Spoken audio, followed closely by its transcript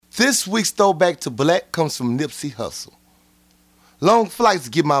This week's Throwback to Black comes from Nipsey Hussle. Long flights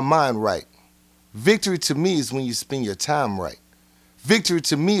get my mind right. Victory to me is when you spend your time right. Victory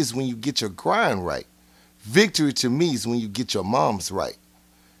to me is when you get your grind right. Victory to me is when you get your moms right.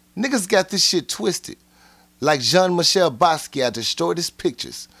 Niggas got this shit twisted. Like Jean-Michel Basquiat, I destroyed his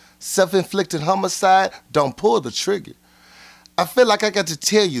pictures. Self-inflicted homicide, don't pull the trigger. I feel like I got to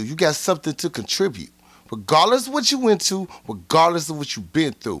tell you, you got something to contribute. Regardless of what you went to, regardless of what you've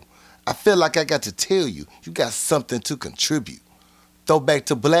been through. I feel like I got to tell you, you got something to contribute. Throwback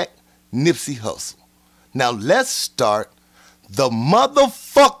to Black, Nipsey Hussle. Now let's start the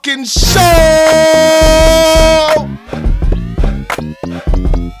motherfucking show!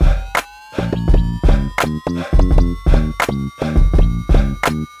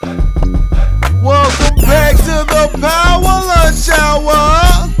 Welcome back to the Power Lunch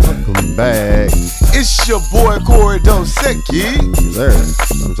Hour! Welcome back. It's your boy Corey Dosecki. There,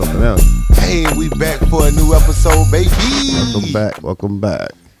 I'm something else. Hey, we back for a new episode, baby. Welcome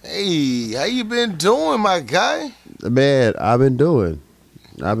back. Hey, how you been doing, my guy? Man, I've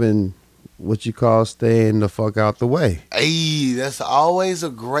been what you call staying the fuck out the way. Hey, that's always a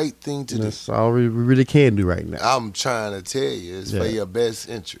great thing to do. That's all we really can do right now. I'm trying to tell you, it's for your best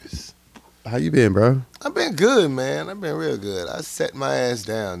interest. How you been, bro? I've been good, man. I've been real good. I set my ass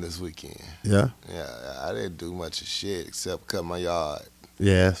down this weekend. Yeah? Yeah, I didn't do much of shit except cut my yard.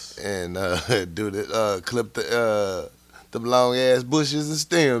 Yes. And clip the long ass bushes and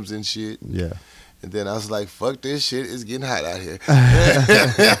stems and shit. Yeah. And then I was like, fuck this shit, it's getting hot out here.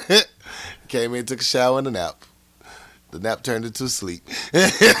 Came in, took a shower and a nap. The nap turned into sleep.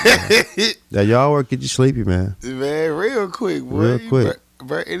 Yeah, y'all work get you sleepy, man. Man, real quick, boy. Real quick.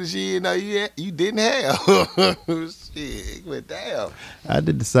 Burn energy you didn't have. Shit, it went down. I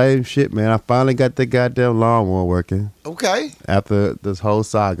did the same shit, man. I finally got the goddamn lawnmower working. Okay. After this whole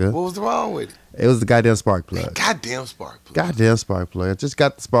saga. What was wrong with it? It was the goddamn spark plug. Man, goddamn spark plug. Goddamn spark plug. I just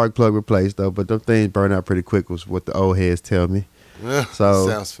got the spark plug replaced, though, but them things burn out pretty quick was what the old heads tell me. So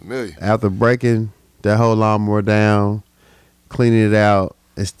sounds familiar. After breaking that whole lawnmower down, cleaning it out,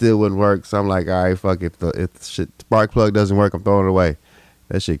 it still wouldn't work. So I'm like, all right, fuck it. If the spark plug doesn't work, I'm throwing it away.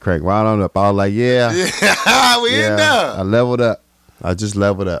 That shit cranked right on up. I was like, we in there. I leveled up. I just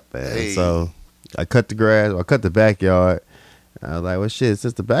leveled up, man. Hey. So I cut the grass. I cut the backyard. I was like, well, shit,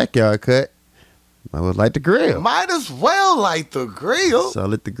 since the backyard cut, I would light the grill. Might as well light the grill. So I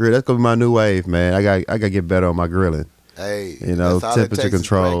lit the grill. That's gonna be my new wave, man. I got to get better on my grilling. Hey, you know, temperature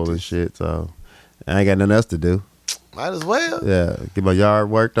control and shit. So I ain't got nothing else to do. Might as well. Yeah, get my yard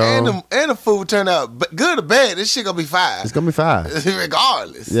worked on. And the food turned out good or bad. This shit gonna be fire. It's gonna be fine.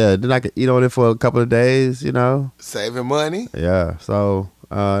 Regardless. Yeah, then I can eat on it for a couple of days, you know. Saving money. Yeah, so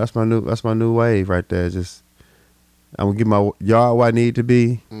that's my new wave right there. Just I'm gonna get my yard where I need to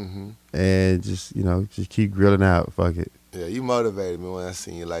be, and just keep grilling out. Fuck it. Yeah, you motivated me when I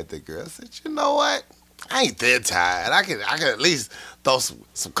seen you like that girl. I said, you know what? I ain't that tired. I can at least throw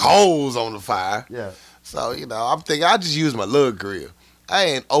some coals on the fire. Yeah. So, I'm thinking I just use my little grill. I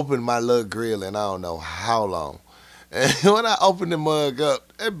ain't opened my little grill in I don't know how long. And when I opened the mug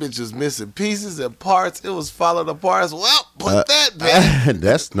up, that bitch was missing pieces and parts. It was falling apart. Well, put that back.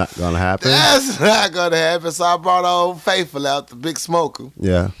 That's not going to happen. That's not going to happen. So I brought old Faithful out, the big smoker.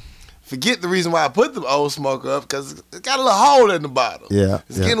 Yeah. Forget the reason why I put the old smoker up, because it got a little hole in the bottom. Yeah.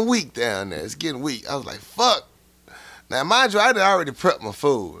 It's getting weak down there. It's getting weak. I was like, fuck. Now, mind you, I had already prepped my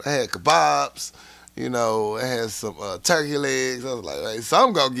food. I had kebabs. I had some turkey legs. I was like, hey,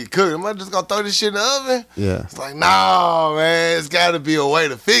 something gonna get cooked. Am I just gonna throw this shit in the oven? Yeah. It's like, no, man, it's gotta be a way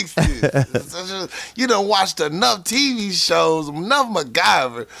to fix this. You done watched enough TV shows, enough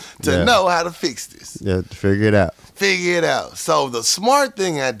MacGyver to know how to fix this. Yeah, to figure it out. So the smart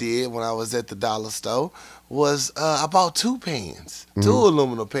thing I did when I was at the dollar store was I bought 2 pans, 2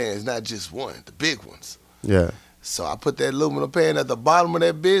 aluminum pans, not just one, the big ones. Yeah. So I put that aluminum pan at the bottom of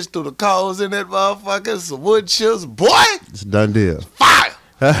that bitch, threw the coals in that motherfucker, some wood chips. Boy! It's a done deal. Fire!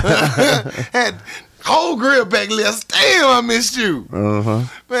 Had whole grill back left. Damn, I missed you. Uh-huh.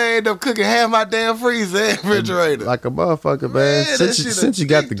 Man, end up cooking half my damn freezer and refrigerator. Like a motherfucker, man. Since you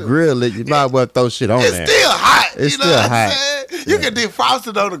got the addictive. grill lit, you might as well throw shit on It's there. still hot. It's you know still what hot. I'm saying? You can defrost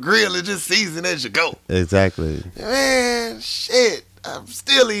it on the grill and just season as you go. Exactly. Man, shit. I'm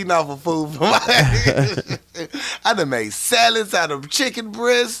still eating off of food from my I done made salads out of chicken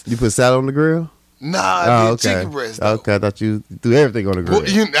breast. You put salad on the grill? Nah, I did chicken breast, though. Okay, I thought you do everything on the grill.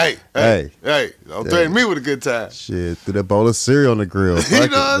 Well, hey, don't threaten me with a good time. Shit, through that bowl of cereal on the grill. You know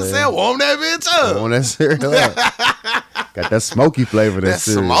what I'm saying? Warm that bitch up. Warm that cereal up. Got that smoky flavor. That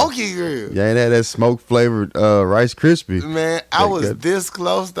cereal. smoky grill. Yeah, ain't that smoke flavored Rice Krispie. Man, I was this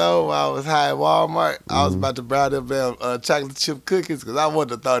close though while I was high at Walmart. I was about to buy them damn chocolate chip cookies because I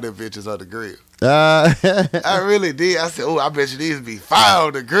wanted to throw them bitches on the grill. I really did. I said, "Oh, I bet you these be fire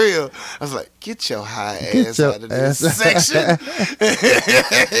on the grill." I was like, "Get your high ass out of this section."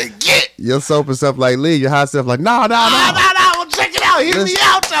 Get your soap and stuff like Lee. Your hot stuff like no. Check it out. Hit me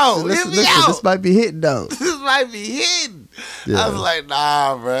out though. Hit me out. This might be hitting though. This might be hitting. Yeah. I was like,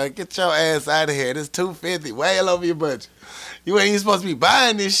 "Nah, bro, get your ass out of here. This $250, way over your budget. You ain't even supposed to be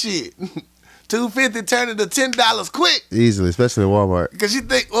buying this shit." $250 turn into $10 quick. Easily, especially in Walmart. Because you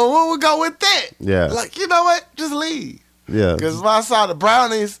think, well, what would go with that? Yeah. Like, you know what? Just leave. Yeah. Because when I saw the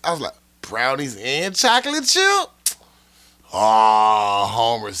brownies, I was like, brownies and chocolate chip? Oh,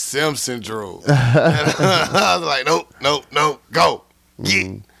 Homer Simpson drew. I was like, nope, go.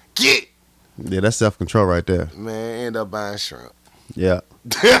 Get. Yeah, that's self-control right there. Man, end up buying shrimp. Yeah.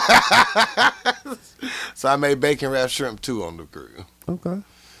 So I made bacon wrapped shrimp too on the grill. Okay.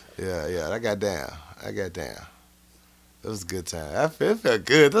 Yeah, I got down. It was a good time. It felt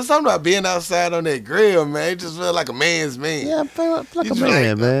good. There's something about being outside on that grill, man. It just felt like a man's man. Yeah, I feel like a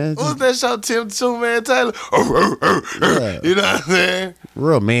man, man. What was that show, Tim Two Man Taylor? Yeah. You know what I'm saying?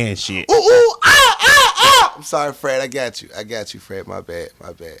 Real man shit. Ooh, ah. I'm sorry, Fred. I got you, Fred. My bad.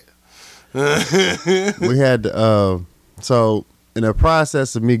 We had, so in the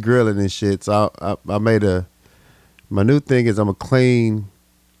process of me grilling and shit, so I made my new thing is I'm gonna clean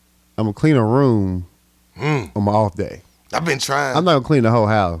a room on my off day. I've been trying. I'm not gonna clean the whole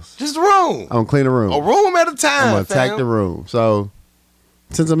house. Just a room. I'm gonna clean a room. A room at a time. I'm gonna attack the room. So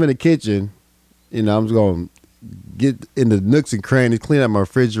since I'm in the kitchen, I'm just gonna get in the nooks and crannies, clean out my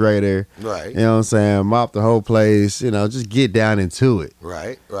refrigerator. Right. You know what I'm saying? Mop the whole place. Just get down into it.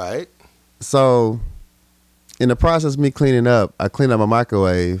 Right. So in the process of me cleaning up, I cleaned up my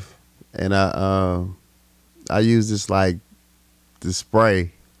microwave, and I use this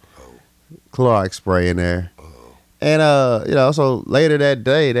spray, Clorox spray in there. And so later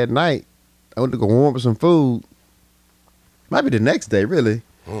that night, I went to go warm up some food. Might be the next day, really.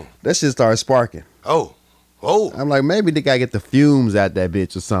 That shit started sparking. Oh. I'm like, maybe they gotta get the fumes out that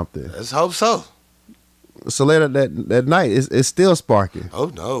bitch or something. Let's hope so. So later that night, it's still sparking.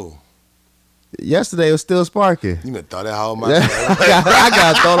 Oh no. Yesterday it was still sparking. You gonna throw that whole microwave away? I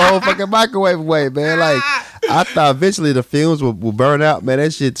gotta throw the whole fucking microwave away, man. Like, I thought eventually the fumes will burn out, man.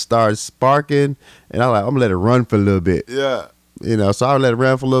 That shit started sparking, and I'm gonna let it run for a little bit. Yeah. So I let it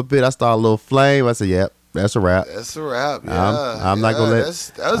run for a little bit. I started a little flame. I said, yep, that's a wrap. Yeah. I'm not gonna let.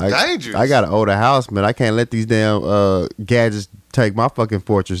 That was dangerous. I got an older house, man. I can't let these damn gadgets take my fucking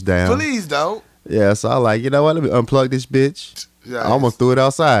fortress down. Please don't. Yeah, so I'm like, you know what? Let me unplug this bitch. Yeah, I almost threw it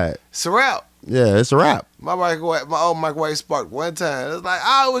outside. It's a wrap. Yeah, it's a wrap. My old microwave sparked one time. It's like,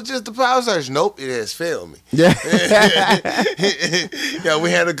 it was just the power surge. Nope, it has failed me. Yeah. Yeah,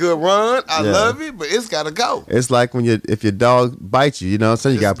 we had a good run. I love it, but it's gotta go. It's like if your dog bites you, you know what I'm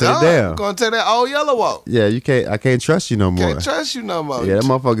saying? You gotta put it down. I'm gonna take that old yellow walk. Yeah, I can't trust you no more. Can't trust you no more. Yeah, that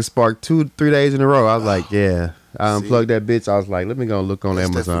motherfucker sparked 2-3 days in a row. I was like, yeah. I unplugged that bitch. I was like, let me go look on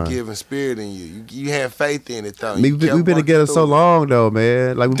Amazon. That forgiving spirit in you. You have faith in it though. We've been together so long though,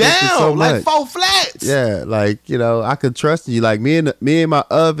 man. Like we've been through so much. Like 4 flats. Yeah, like I could trust you. Like me and my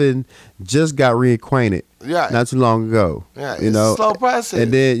oven just got reacquainted. Yeah. Not too long ago. Yeah. It's a slow process.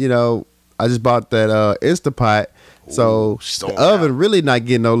 And then I just bought that Instapot. So the oven really not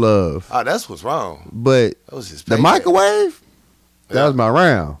getting no love. Oh, that's what's wrong. But that was his the microwave, that was my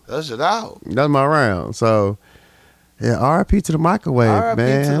round. That's your dog. That was my round. So. Yeah, R.I.P. to the microwave, man.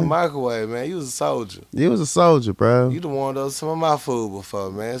 R.I.P. to the microwave, man. You was a soldier. You was a soldier, bro. You done warmed up some of my food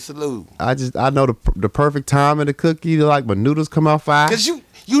before, man. Salute. I know the perfect time of the cookie. Like when noodles come out fire. Cause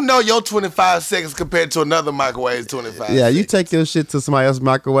you know your 25 seconds compared to another microwave 25 Yeah, seconds. you take your shit to somebody else's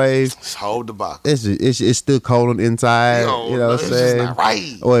microwave. Just hold the box. It's still cold on the inside. You know what I'm saying? Just not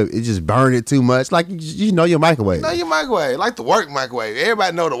right. Or it just burned it too much. Like you know your microwave. You know your microwave. Like the work microwave.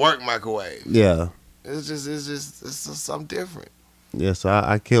 Everybody know the work microwave. Yeah. It's just something different. Yeah, so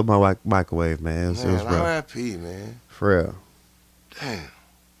I killed my microwave, man. It was rough. R.I.P., man. For real. Damn.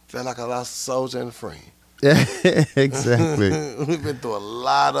 Felt like I lost a soldier and a friend. Yeah, exactly. We've been through a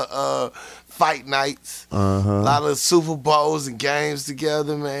lot of fight nights, a Uh-huh. lot of Super Bowls and games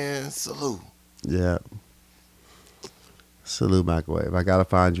together, man. Salute. Yeah. Salute microwave. I gotta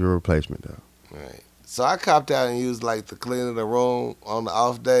find you a replacement though. Right. So I copped out and used like the cleaning the room on the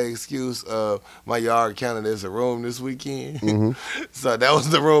off day excuse of my yard counted as a room this weekend. Mm-hmm. So that was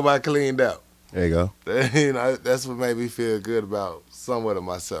the room I cleaned out. There you go. That's what made me feel good about somewhat of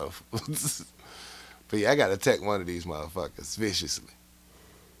myself. But yeah, I gotta attack one of these motherfuckers viciously.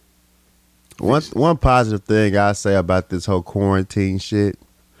 One positive thing I say about this whole quarantine shit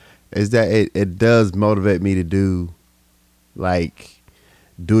is that it does motivate me to do like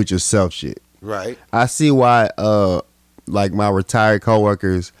do it yourself shit. Right. I see why like my retired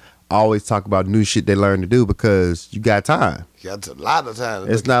coworkers always talk about new shit they learn to do because you got time. You got a lot of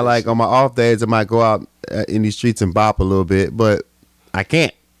time. It's not like on my off days I might go out in these streets and bop a little bit, but I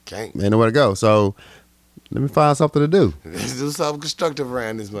can't. Can't. Ain't nowhere to go. So let me find something to do. Let's do something constructive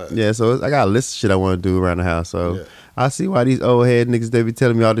around this month. Yeah, so I got a list of shit I want to do around the house. So Yeah. I see why these old head niggas, they be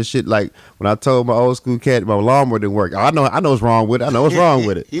telling me all this shit. Like when I told my old school cat my lawnmower didn't work. I know what's wrong with it. I know what's wrong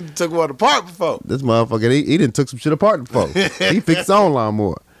with it. He took one apart before. This motherfucker, he didn't took some shit apart before. He fixed his own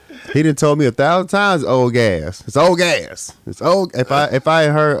lawnmower. He done told me 1,000 times old gas. It's old gas. It's old. If I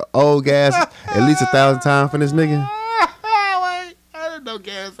ain't heard old gas at least 1,000 times from this nigga, Wait, I didn't know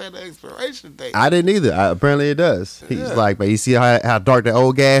gas had an expiration date. I didn't either. Apparently it does. He's Yeah. like, but you see how dark that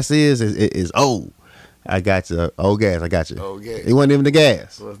old gas is? It's old. I got you. Old gas. I got you. Old gas. It wasn't even the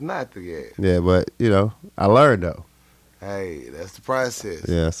gas. So it's not the gas. Yeah, but I learned though. Hey, that's the process.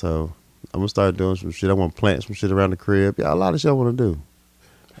 Yeah, so I'm gonna start doing some shit. I want to plant some shit around the crib. Yeah, a lot of shit I want to do.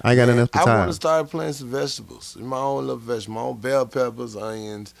 I ain't got nothing else but I want time. to start planting some vegetables. My own little vegetables, my own bell peppers,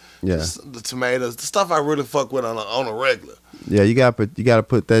 onions, Yeah, the tomatoes, the stuff I really fuck with on a regular. yeah. You gotta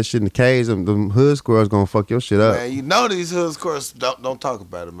put that shit in the cage. Them hood squirrels gonna fuck your shit up. Man, you know these hoods, of course, don't talk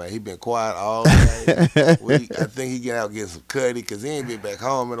about it, man. He been quiet all day. I think he get out getting some cutty because he ain't been back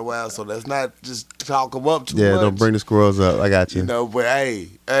home in a while. So let's not just talk him up too much. Yeah, don't bring the squirrels up. I got you. You know, but hey,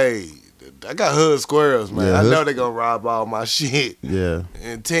 I got hood squirrels, man. Yeah, I hood- know they gonna rob all my shit Yeah,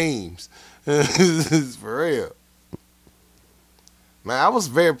 in teams. For real. Man, I was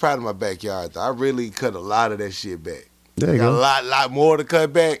very proud of my backyard. Though. I really cut a lot of that shit back. there you got go. a lot more to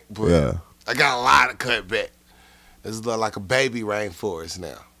cut back, but Yeah, I got a lot to cut back. It's like a baby rainforest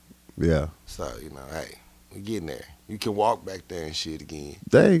now. yeah. So, hey, we getting there. You can walk back there and shit again.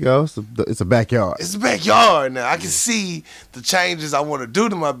 There you go. It's a backyard. It's a backyard now. I can see the changes I want to do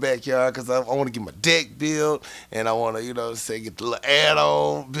to my backyard because I want to get my deck built and I want to, get the little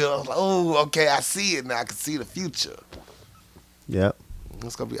add-on built. Like, oh, okay, I see it now. I can see the future. Yep.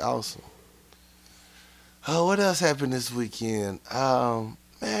 It's going to be awesome. Oh, what else happened this weekend? Man,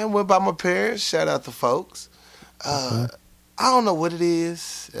 went by my parents. Shout out to folks. I don't know what it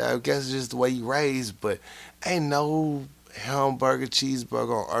is. I guess it's just the way you raised, but ain't no hamburger,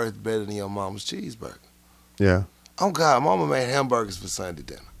 cheeseburger on earth better than your mama's cheeseburger. Yeah. Oh, God, mama made hamburgers for Sunday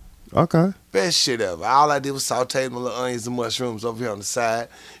dinner. Okay. Best shit ever. All I did was saute my little onions and mushrooms over here on the side.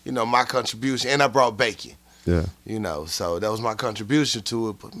 My contribution. And I brought bacon. Yeah. So that was my contribution to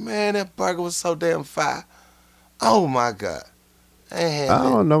it. But, man, that burger was so damn fire. Oh, my God. I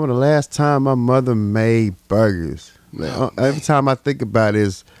don't know when the last time my mother made burgers. Man, every time I think about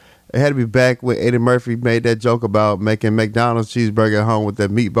it, it had to be back when Eddie Murphy made that joke about making McDonald's cheeseburger at home with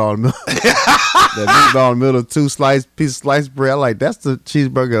that meatball in the middle. That meatball in the middle, two piece of sliced bread. That's the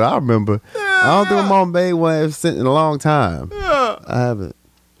cheeseburger that I remember. I don't think my mom made one in a long time. Yeah. I haven't.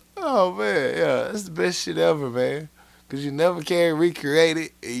 Oh, man, yeah. That's the best shit ever, man. Because you never can recreate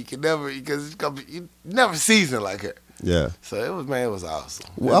it. And you can never, because you never season like her. Yeah. So it was awesome.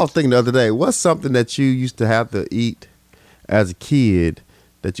 Well, I was thinking the other day, what's something that you used to have to eat as a kid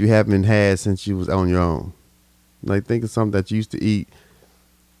that you haven't had since you was on your own? Like, think of something that you used to eat.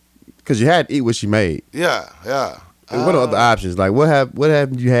 Because you had to eat what she made. Yeah, yeah. And what are other options? Like, what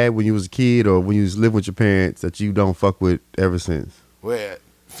happened you had when you was a kid or when you was living with your parents that you don't fuck with ever since? Well,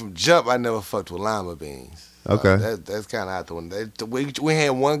 from jump, I never fucked with lima beans. Okay. That's kind of out the one. We had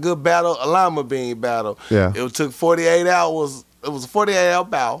one good battle, a lima bean battle. Yeah. It took 48 hours. It was a 48-hour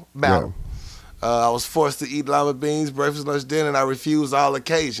battle. Yeah. I was forced to eat lima beans, breakfast, lunch, dinner, and I refused all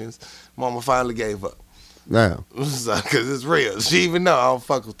occasions. Mama finally gave up. Now. Because it's real. She even know I don't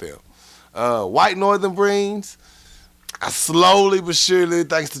fuck with them. White northern beans, I slowly but surely,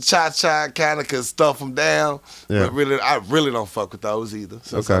 thanks to Cha-Cha, kind of could stuff them down. Yeah. But really, I really don't fuck with those either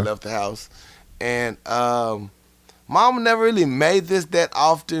since I Okay. left the house. And Mama never really made this that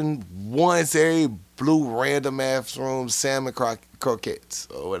often. Once every blue random ass room salmon croquettes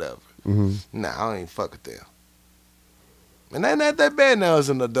or whatever. Mm-hmm. Nah, I don't even fuck with them. And they're not that bad now as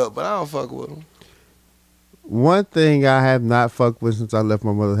an adult, but I don't fuck with them. One thing I have not fucked with since I left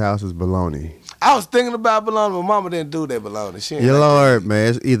my mother's house is bologna. I was thinking about bologna, but Mama didn't do that bologna. She ain't Your like Lord, that. man,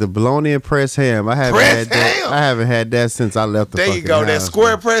 it's either bologna or pressed ham. I haven't Pressed had that. ham? I haven't had that since I left the There fucking you go, house. that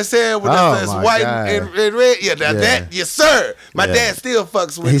square press ham with Oh, that's my white God. and red. Yeah, now Yeah. that, yes, sir. My Yeah. dad still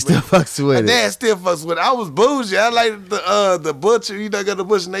fucks with He it. still fucks with My it. dad still fucks with it. I was bougie. I like the butcher. You know, go to the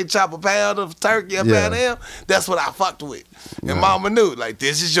butcher and they chop a pound of turkey, a Yeah. pound of ham. That's what I fucked with. And Mama knew, like,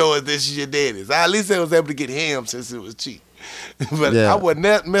 this is yours, this is your daddy's. I at least I was able to get ham since it was cheap. But Yeah. I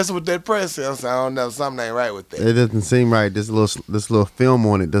wasn't messing with that press ham, so I don't know, something ain't right with that. It doesn't seem right. This little film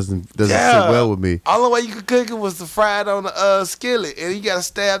on it doesn't sit well with me. Only way you could cook it was to fry it on the skillet, and you gotta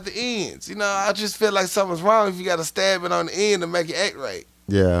stab the ends. You know, I just feel like something's wrong if you gotta stab it on the end to make it act right.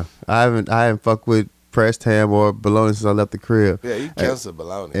 Yeah, I haven't fucked with pressed ham or bologna since I left the crib. Yeah, you cancel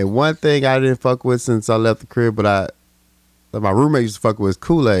bologna. And one thing I didn't fuck with since I left the crib, but my roommate used to fuck with is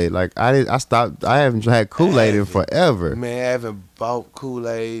Kool-Aid. Like I stopped. I haven't had Kool-Aid in forever. Man, I haven't bought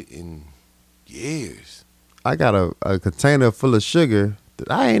Kool-Aid in years. I got a container full of sugar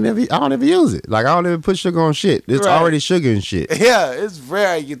that I don't ever use it. Like I don't even put sugar on shit. It's Right. already sugar and shit. Yeah, it's rare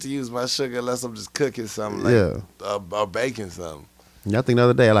I get to use my sugar unless I'm just cooking something like Yeah. or baking something. And I think the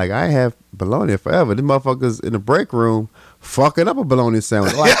other day, like I ain't have bologna forever. These motherfuckers in the break room fucking up a bologna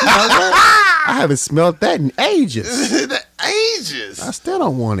sandwich. Like, you know what? I haven't smelled that in ages. Ages. I still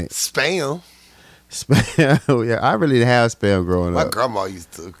don't want it. Spam. Spam, yeah, I really didn't have spam growing My up. grandma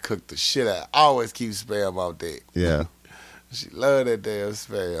used to cook the shit out. I always keep spam out there. Yeah, She loved that damn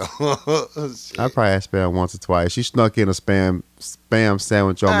spam. Shit. I probably had spam once or twice. She snuck in a spam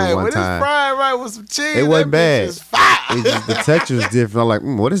sandwich on me Hey, one when time. it's fried right with some cheese, It wasn't that bitch bad. is fire. It's just the texture is different. I'm like,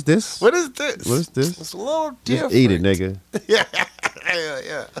 what is this? What is this? What is this? It's a little Just different. eat it, nigga. yeah,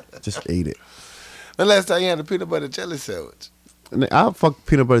 yeah. Just eat it. The last time you had a peanut butter jelly sandwich. And I fuck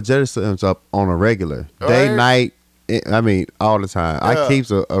peanut butter jelly sandwich up on a regular day, Right. night. I mean, all the time. Yeah. I keeps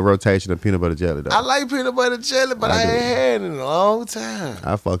a rotation of peanut butter jelly though. I like peanut butter jelly, but I I do. ain't had it in a long time.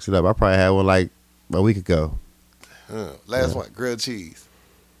 I fucks it up. I probably had one like a week ago. Last one, grilled cheese.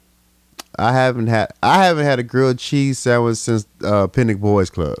 I haven't had a grilled cheese sandwich since Pinnock Boys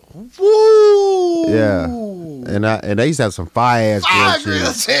Club. Woo! Yeah. And they used to have some fire ass Fire grilled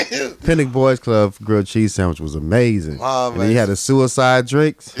grilled cheese. cheese. Pinnock Boys Club grilled cheese sandwich was amazing. Oh, and man. then you had the suicide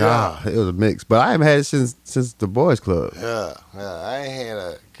drinks. Yeah. Ah, it was a mix. But I haven't had it since the Boys Club. Yeah, I ain't had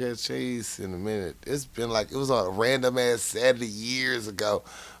a grilled cheese in a minute. It's been like, it was on a random ass Saturday years ago.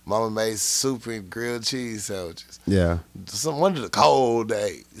 Mama made super grilled cheese sandwiches. Yeah. One of the cold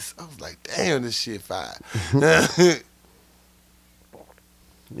days. I was like, damn, this shit fire.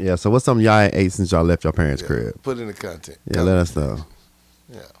 Yeah. So what's something y'all ain't ate since y'all left your parents' crib? Put in the content. Yeah, let us know.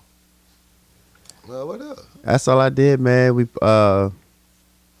 Yeah. Well, what else? That's all I did, man.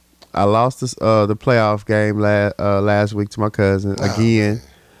 I lost the playoff game last week to my cousin again. Man.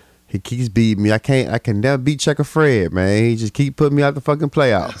 He keeps beating me. I can never beat Checker Fred, man. He just keep putting me out the fucking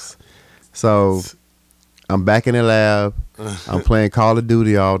playoffs. So I'm back in the lab. I'm playing Call of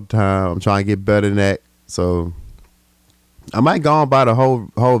Duty all the time. I'm trying to get better than that. So I might go on by the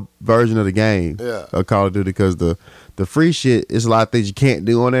whole version of the game of Call of Duty because the free shit is a lot of things you can't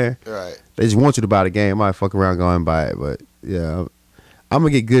do on there. Right. They just want you to buy the game. I might fuck around going and buy it, but yeah, I'm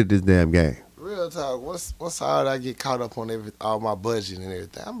gonna get good at this damn game. Real talk. What's hard? I get caught up on all my budget and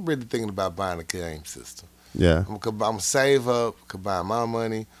everything. I'm really thinking about buying a game system. Yeah, I'm gonna save up, combine my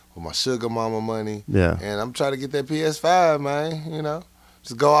money with my sugar mama money, yeah. and I'm trying to get that PS5, man. You know,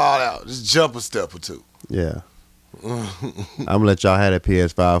 just go all out, just jump a step or two. Yeah. I'm gonna let y'all have that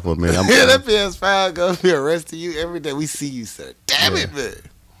PS5 for a minute. Yeah, that PS5 gonna be arresting you every day we see you, sir. Damn it, man.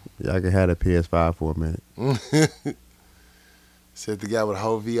 Y'all can have that PS5 for a minute. Said the guy with a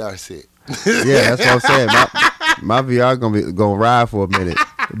whole VR set. Yeah, that's what I'm saying. My VR gonna ride for a minute,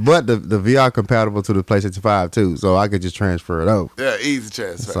 but the VR compatible to the PlayStation 5 too, so I could just transfer it over. Yeah, easy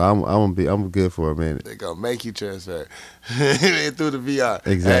transfer. So I'm good for a minute. They gonna make you transfer it through the VR.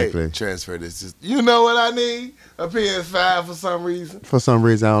 Exactly. Hey, transfer this. Just, you know what I need? A PS5 for some reason. For some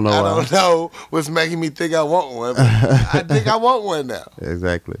reason, I don't know I why. don't know what's making me think I want one. But I think I want one now.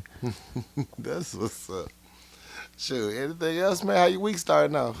 Exactly. That's what's up. Shoot, anything else, man? How your week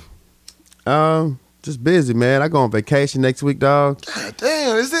starting off? Just busy, man. I go on vacation next week, dog. God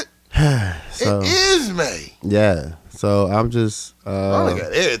damn, is it? So It is May. yeah. So I'm just I only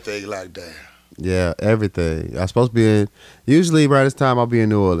got everything like that. yeah, everything. I'm supposed to be in. Usually, around this time, I'll be in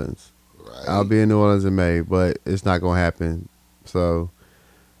New Orleans. Right. I'll be in New Orleans in May, but it's not gonna happen. So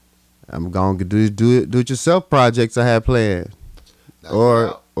I'm gonna do it yourself projects I had planned. Knock or- it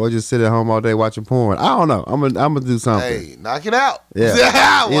out. or just sit at home all day watching porn. I don't know. I'm gonna do something. Hey, knock it out.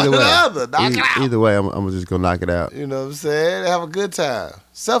 Yeah. One or the other. Knock it out. Either way, I'm just gonna knock it out. You know what I'm saying? Have a good time.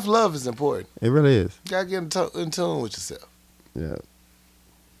 Self-love is important. It really is. You gotta get in tune with yourself. Yeah.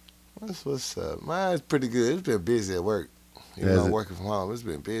 That's what's up. Mine's pretty good. It's been busy at work. You know, I'm working from home. It's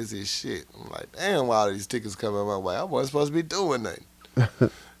been busy as shit. I'm like, damn, why all these tickets coming my way? I wasn't supposed to be doing nothing.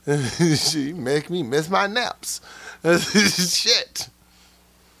 She make me miss my naps. Shit.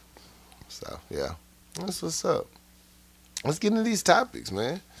 So, yeah. That's what's up. Let's get into these topics,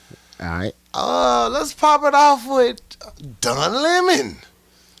 man. All right. Let's pop it off with Don Lemon.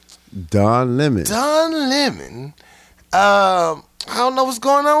 Don Lemon. Don Lemon. I don't know what's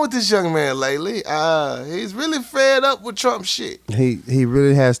going on with this young man lately. He's really fed up with Trump shit. He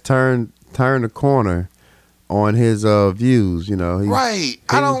really has turned the corner on his views, you know. Right.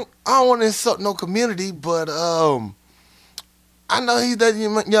 I don't want to insult no community, but I know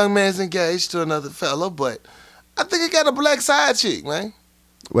that young man's engaged to another fella, but I think he got a black side chick, man.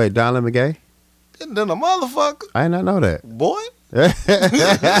 Wait, Don Lemon gay? Then a motherfucker. I did not know that. Boy. I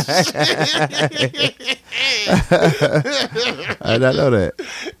did not know that.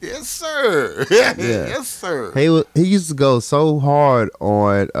 Yes, sir. Yeah. Yes, sir. He used to go so hard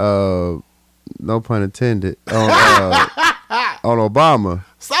on no pun intended on Obama.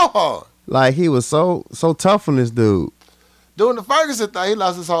 So hard. Like he was so tough on this dude. Doing the Ferguson thing, he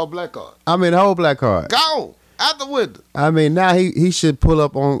lost his whole black card. I mean, the whole black card. Gone. Out the window. I mean, now he should pull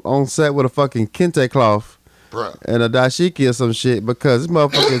up on set with a fucking kente cloth. Bruh. And a dashiki or some shit because this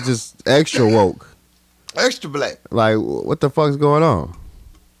motherfucker is just extra woke. Extra black. Like, what the fuck's going on?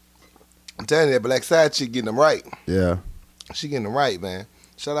 I'm telling you, that black side chick getting them right. Yeah. She getting them right, man.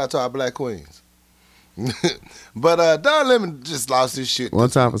 Shout out to our black queens. But Don Lemon just lost his shit. One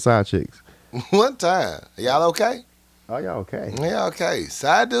time for side chicks. One time. Y'all okay? Oh, y'all okay? Yeah, okay.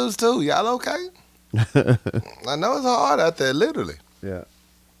 Side dudes too. Y'all okay? I know it's hard out there, literally. Yeah.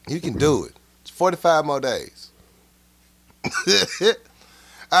 You can do it. It's 45 more days.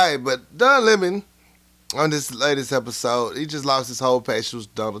 All right, but Don Lemon, on this latest episode, he just lost his whole patience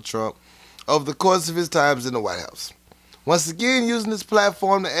with Donald Trump over the course of his times in the White House. Once again, using this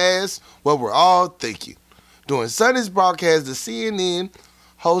platform to ask what we're all thinking. During Sunday's broadcast, the CNN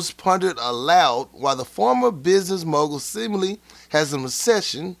host pondered aloud why the former business mogul seemingly has an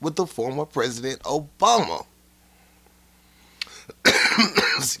obsession with the former President Obama.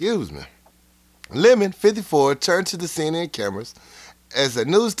 Excuse me. Lemon, 54, turned to the CNN cameras as a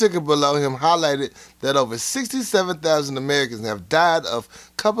news ticker below him highlighted that over 67,000 Americans have died of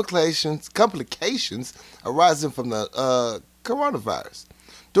complications arising from the coronavirus.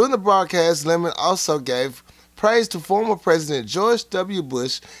 During the broadcast, Lemon also gave praise to former President George W.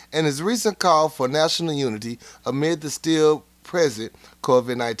 Bush and his recent call for national unity amid the still present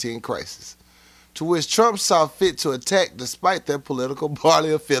COVID-19 crisis, to which Trump saw fit to attack despite their political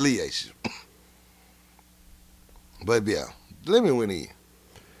party affiliation. But yeah, Lemon went in.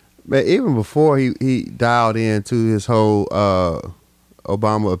 Man, even before he dialed into his whole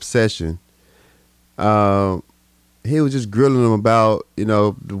Obama obsession, he was just grilling him about, you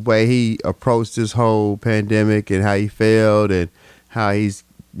know, the way he approached this whole pandemic and how he failed and how he's,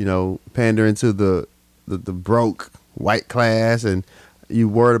 you know, pandering to the broke white class, and you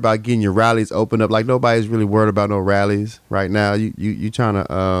worried about getting your rallies opened up. Like nobody's really worried about no rallies right now. You trying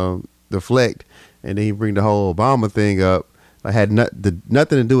to deflect, and then you bring the whole Obama thing up. Like had nothing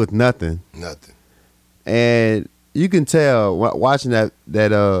to do with nothing. Nothing. And you can tell watching that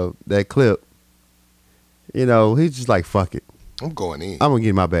clip. You know, he's just like, fuck it. I'm going in. I'm gonna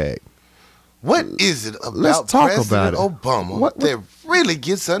get in my bag. What is it about Let's talk President about it. Obama that really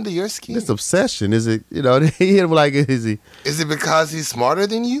gets under your skin? This obsession, is it? You know, he hit him like, is he? Is it because he's smarter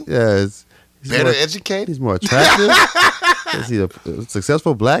than you? Yeah, he's Better more, educated? He's more attractive. Is he a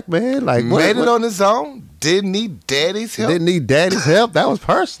successful black man? Like Made it on his own? Didn't need daddy's help? Didn't need daddy's help? That was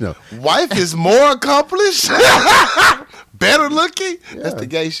personal. Wife is more accomplished? Better looking? Yeah. That's the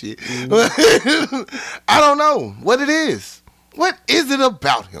gay shit. I don't know what it is. What is it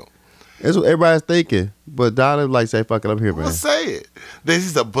about him? That's what everybody's thinking. But Donald like say, fuck it, I'm here, man. Let's say it. This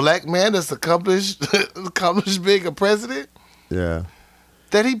is a black man that's accomplished being a president? Yeah.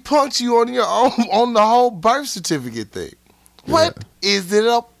 That he punked you on your own on the whole birth certificate thing. What is it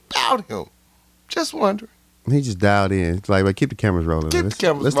about him? Just wondering. He just dialed in. It's like, keep the cameras rolling. Keep the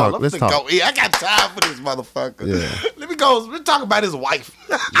cameras rolling. Let's talk. Go. Yeah, I got time for this motherfucker. Yeah. Let me go. Let's talk about his wife.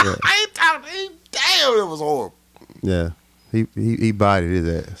 Yeah. I ain't talking. Damn, it was horrible. Yeah. He bodied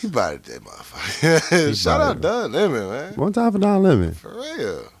his ass. He bodied that motherfucker. Shout out Don Lemon, man. One time for Don Lemon. For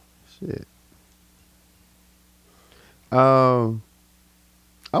real. Shit.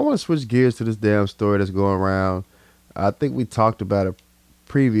 I want to switch gears to this damn story that's going around. I think we talked about it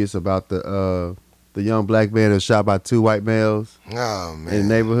previous about the young black man that was shot by 2 white males Oh man, in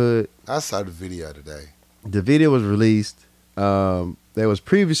the neighborhood. I saw the video today. The video was released. There was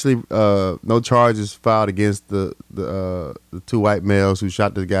previously no charges filed against the 2 white males who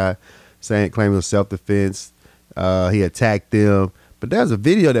shot the guy, claiming it was self-defense. He attacked them. But there's a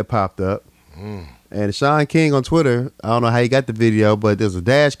video that popped up. And Sean King on Twitter, I don't know how he got the video, but there's a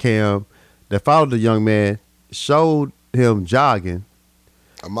dash cam that followed the young man, showed him jogging.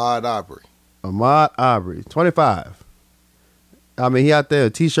 Ahmaud Aubrey, 25. I mean, he out there, a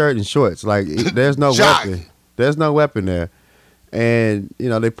t-shirt and shorts. Like, there's no weapon. There's no weapon there. And, you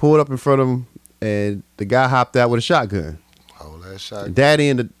know, they pulled up in front of him, and the guy hopped out with a shotgun. Oh, that shotgun. Daddy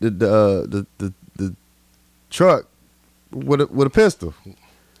in the truck with a pistol.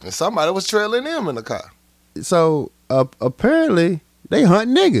 And somebody was trailing him in the car. So apparently they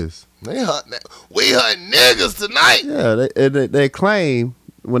hunt niggas. We hunt niggas tonight. Yeah, they claim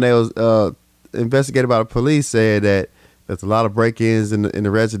when they was investigated by the police said that there's a lot of break-ins in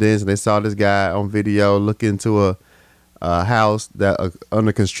the residence, and they saw this guy on video looking into a house that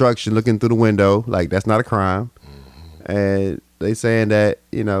under construction, looking through the window. Like, that's not a crime. Mm-hmm. And they saying that,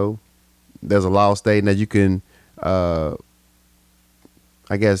 you know, there's a law stating that you can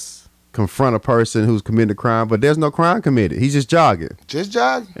I guess, confront a person who's committed a crime, but there's no crime committed. He's just jogging. Just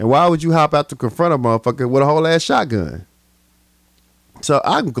jogging? And why would you hop out to confront a motherfucker with a whole ass shotgun? So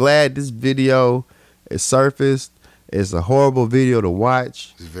I'm glad this video is surfaced. It's a horrible video to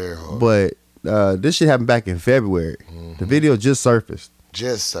watch. It's very horrible. But this shit happened back in February. Mm-hmm. The video just surfaced.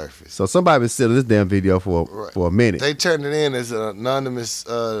 So somebody been sitting this damn video for a minute. They turned it in as an anonymous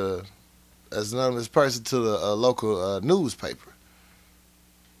person to the local newspaper.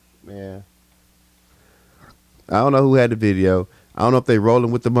 Man, I don't know who had the video. I don't know if they rolling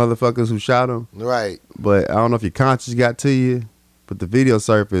with the motherfuckers who shot him. Right. But I don't know if your conscience got to you. But the video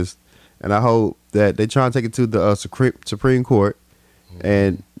surfaced, and I hope that they try and take it to the Supreme Court. Mm-hmm.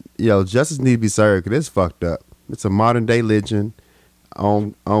 And, you know, justice needs to be served because it's fucked up. It's a modern day lynching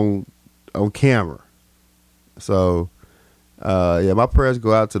on camera. So, yeah, my prayers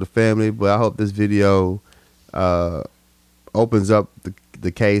go out to the family, but I hope this video opens up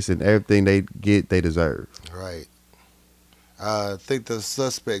the case and everything they get, they deserve. Right. I think the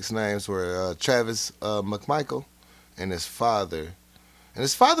suspects' names were Travis McMichael and his father. And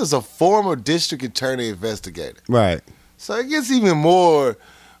his father's a former district attorney investigator. Right. So it gets even more,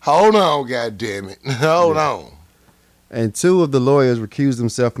 hold on, goddammit. Hold on. And 2 of the lawyers recused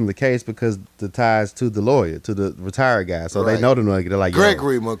themselves from the case because the ties to the lawyer, to the retired guy. So they know them. They're like,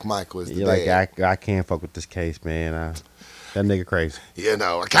 Gregory McMichael is the dad. Like, I can't fuck with this case, man. That nigga crazy. You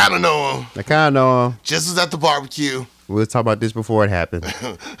know, I kind of know him. Just was at the barbecue. We'll talk about this before it happened.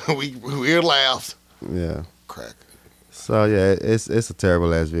 we laughed. Yeah. Crack. So, yeah, it's a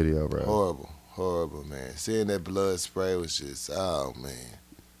terrible ass video, bro. Horrible, man. Seeing that blood spray was just, oh, man.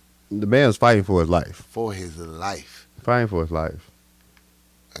 The man was fighting for his life. Fighting for his life.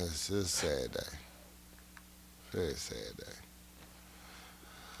 It's just a sad day. Very sad day.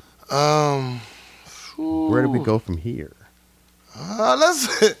 Where do we go from here?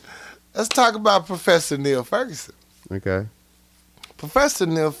 Let's talk about Professor Neil Ferguson. Okay. Professor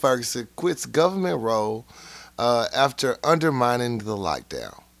Neil Ferguson quits government role after undermining the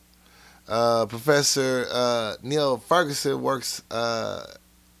lockdown. Professor Neil Ferguson works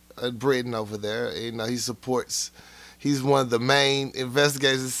in Britain over there. You know, he's one of the main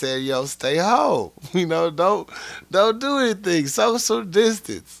investigators that said, yo, stay home. You know, don't do anything. Social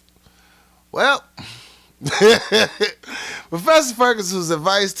distance. Well, Professor Ferguson's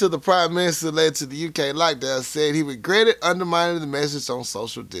advice to the Prime Minister led to the UK lockdown said he regretted undermining the message on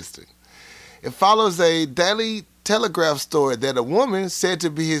social distancing. It follows a Daily Telegraph story that a woman said to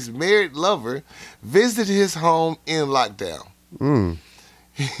be his married lover visited his home in lockdown.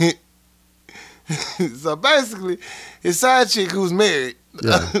 So basically, his side chick who's married,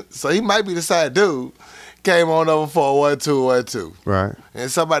 so he might be the side dude, came on over for a 1-2-1-2. Right. And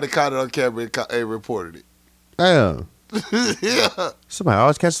somebody caught it on camera and reported it. Damn. Yeah. Somebody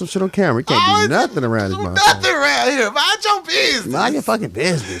always catch some shit on camera. You can't do nothing around this motherfucker. Nothing around here. Mind your business. Mind your fucking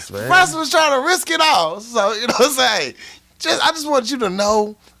business, man. Professor was trying to risk it all. So, you know what I'm saying? I just want you to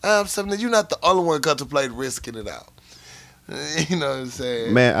know something that you're not the only one contemplating risking it out. You know what I'm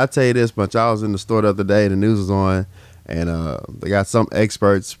saying? Man, I tell you this much. I was in the store the other day, the news was on, and they got some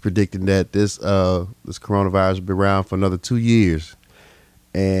experts predicting that this coronavirus will be around for another 2 years.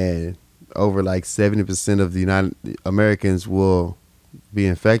 And over like 70% of the United Americans will be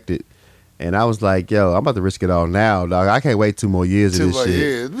infected. And I was like, yo, I'm about to risk it all now, dog. I can't wait 2 more years of this shit.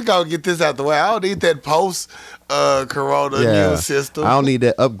 Years. We gotta get this out the way. I don't need that post-corona immune system. I don't need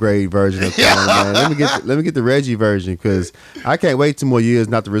that upgrade version of thing, man. Let me get the Reggie version, because I can't wait 2 more years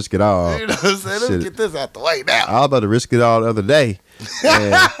not to risk it all. You know what I'm saying? Let's get this out the way now. I was about to risk it all the other day.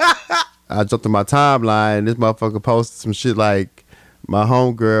 And I jumped in my timeline, and this motherfucker posted some shit like, my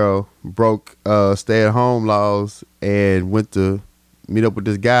homegirl broke stay-at-home laws and went to meet up with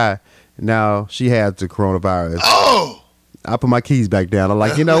this guy. Now she had the coronavirus. Oh! I put my keys back down. I'm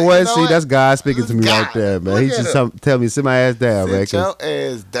like, you know what? See, that's God speaking to me right there, man. He just tell me, sit my ass down, man. Sit your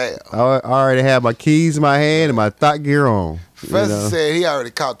ass down. I already have my keys in my hand and my thought gear on. Professor said he already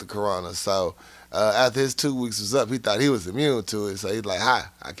caught the corona, so after his 2 weeks was up, he thought he was immune to it. So he's like, "Hi,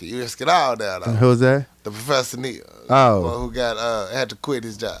 I can risk it all now." Though. Who's that? The Professor Neil. Oh, the one who got had to quit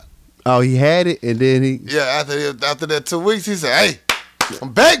his job. Oh, he had it, and then he. Yeah, after that 2 weeks, he said, "Hey,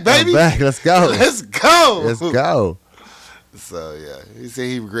 I'm back, baby. I'm back. Let's go. Let's go. Let's go." So yeah, he said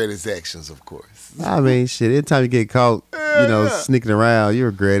he regretted his actions, of course. I mean, shit. Anytime you get caught, sneaking around, you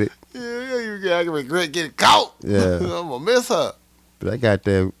regret it. Yeah, I can regret getting caught. Yeah, I'm gonna miss her. But that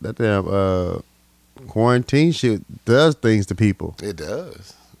damn quarantine shit does things to people. It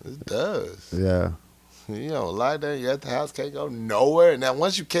does. It does. Yeah. You know, lie down, you're at the house, can't go nowhere. Now,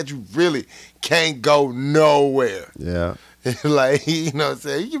 once you catch, you really can't go nowhere. Yeah. Like, you know what I'm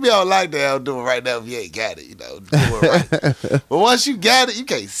saying? You can be on lockdown doing right now if you ain't got it, you know, do it right. But once you got it, you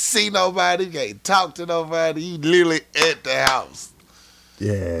can't see nobody, you can't talk to nobody. You literally at the house.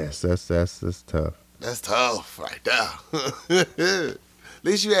 Yes, that's tough. That's tough right now. At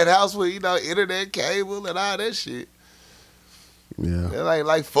least you had a house with, internet, cable, and all that shit. Yeah. They're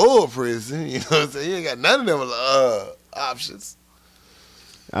like full prison, you know what I'm saying? You ain't got none of them options.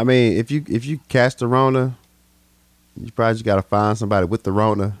 I mean, if you catch the Rona, you probably just gotta find somebody with the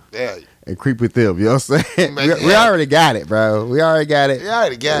Rona. Yeah. And creep with them, you know what I'm saying? We already got it, bro. We already got it. We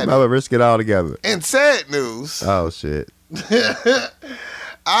already got it. Might risk it all together. And sad news. Oh, shit.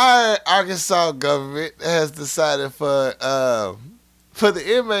 Our Arkansas government has decided for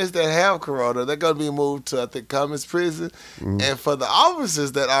the inmates that have corona, they're going to be moved to, I think, Cummins Prison. Mm-hmm. And for the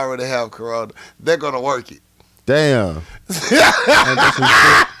officers that already have corona, they're going to work it. Damn. You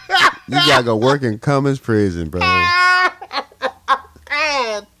got to go work in Cummins Prison, bro.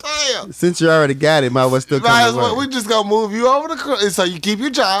 Damn. Since you already got it, might as well still come to work. We just going to move you over to so you keep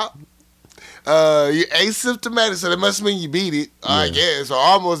your job. You're asymptomatic, so that must mean you beat it, I guess, or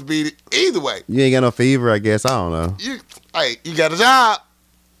almost beat it. Either way. You ain't got no fever, I guess. I don't know. You got a job.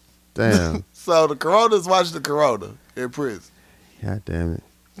 Damn. So the coronas watch the corona in prison. God damn it.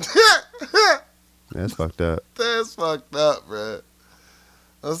 That's fucked up. That's fucked up, bro.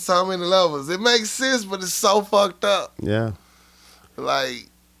 On so many levels. It makes sense, but it's so fucked up. Yeah. Like,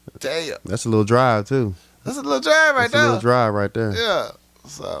 damn. That's a little drive, too. That's a little drive right there. That's a little drive right there. Yeah.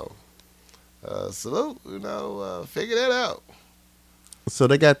 So, salute, figure that out. So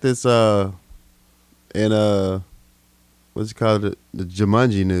they got this, what's it called? The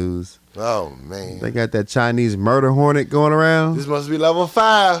Jumanji news. Oh, man. They got that Chinese murder hornet going around. This must be level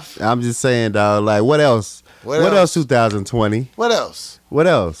 5. I'm just saying, dog. Like, what else? What else 2020? What else? What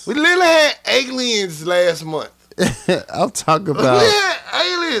else? We literally had aliens last month. I'm talking about. We had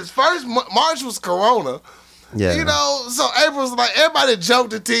aliens. First, March was Corona. Yeah. So April's like, everybody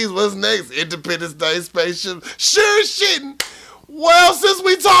jumped to tease what's next. Independence Day spaceship. Sure shitting. Well, since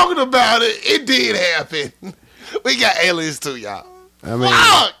we talking about it, it did happen. We got aliens too, y'all. I mean,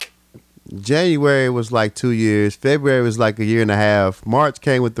 fuck! January was like 2 years. February was like a year and a half. March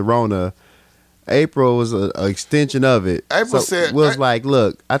came with the Rona. April was an extension of it. April said... was like,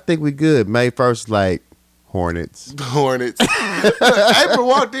 look, I think we good. May 1st, like, Hornets. April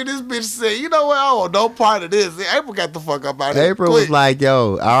walked in this bitch and said, you know what? I don't want no part of this. April got the fuck up out of here. April was like,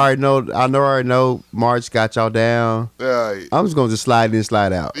 yo, I already know March got y'all down. I'm just going to just slide in,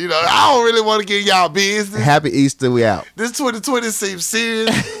 slide out. I don't really want to get y'all business. Happy Easter, we out. This 2020 seems serious.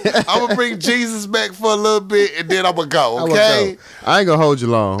 I'm going to bring Jesus back for a little bit and then I'm going to go, okay? I ain't going to hold you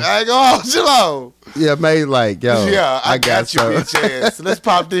long. Yeah, May like, yo. Yeah, I got you, bitch ass. Let's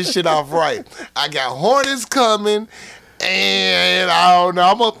pop this shit off right. I got Hornets coming, and I don't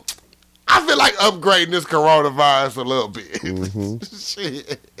know. I feel like upgrading this coronavirus a little bit. Mm-hmm.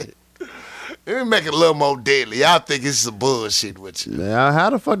 Shit. Let me make it a little more deadly. I think it's some bullshit with you. Now,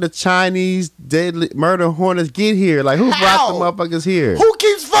 how the fuck the Chinese deadly murder hornets get here? Like, who brought the motherfuckers here? Who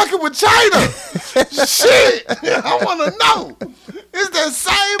keeps fucking with China? Shit. I want to know. It's that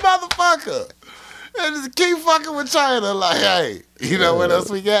same motherfucker. And just keep fucking with China. Like, hey, what else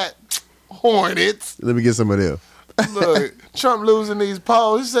we got? Hornets. Let me get some of them. Look, Trump losing these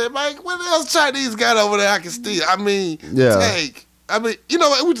polls. He said, "Man, what else Chinese got over there I can steal? I mean, take. I mean, you know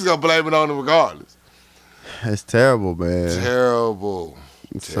what? We just gonna blame it on them regardless." It's terrible, man. Terrible.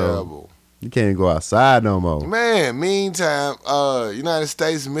 You can't even go outside no more. Man, meantime, United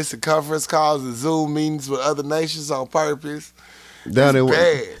States missing conference calls and Zoom meetings with other nations on purpose. It's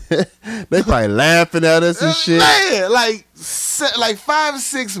bad. They probably laughing at us and shit. Man, like 5 or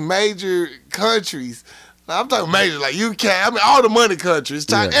 6 major countries. I'm talking major, like UK. I mean, all the money countries.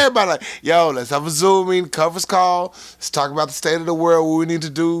 Everybody like, yo, let's have a Zoom meeting, conference call. Let's talk about the state of the world, what we need to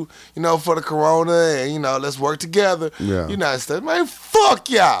do, for the corona, and, let's work together. Yeah. United States, man, fuck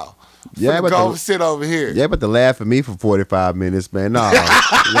y'all. Yeah, but go sit over here. Yeah, but to laugh at me for 45 minutes, man. Nah,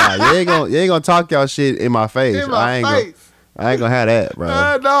 you ain't gonna talk y'all shit in my face. I ain't gonna have that, bro.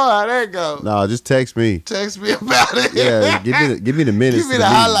 I know how that go. No, just text me. Text me about it. Yeah, give me the minutes. Give me the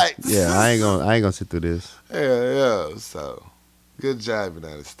highlights. Yeah, I ain't gonna sit through this. Yeah. So, good job,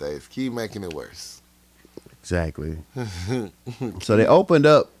 United States. Keep making it worse. Exactly. So they opened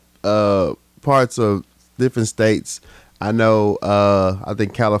up parts of different states. I know. I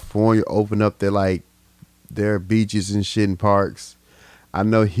think California opened up their beaches and shit and parks. I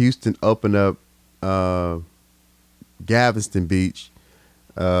know Houston opened up Galveston Beach,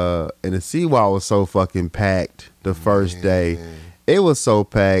 and the seawall was so fucking packed the first day. It was so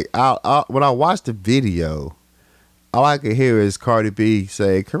packed. When I watched the video, all I could hear is Cardi B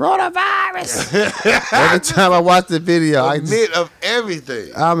say "coronavirus." Every time I watched the video, of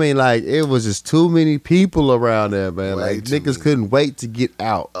everything. I mean, it was just too many people around there, man. Niggas couldn't wait to get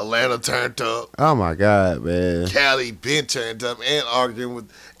out. Atlanta turned up. Oh my God, man. Cali been turned up and arguing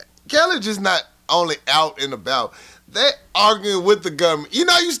with. Cali just not only out and about. They arguing with the government.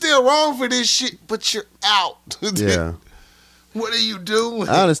 You still wrong for this shit, but you're out. Yeah. What are you doing?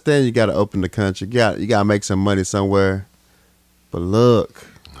 I understand you got to open the country. You got to make some money somewhere. But look,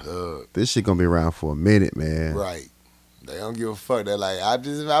 this shit gonna be around for a minute, man. Right. They don't give a fuck. They're like, I'm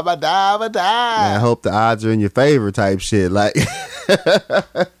about to die. Man, I hope the odds are in your favor type shit. Like,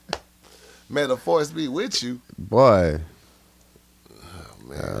 may the force be with you. Boy. Oh,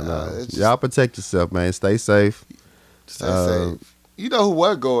 man. Y'all protect yourself, man. Stay safe. Stay safe. You know who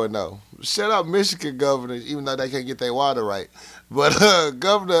was going, though? Shut up, Michigan governor, even though they can't get their water right. But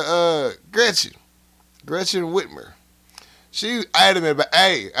Governor Gretchen Whitmer, she adamant about,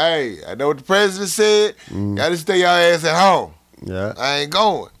 hey, I know what the president said. Gotta stay your ass at home. Yeah. I ain't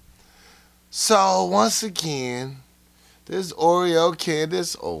going. So, once again, this Oreo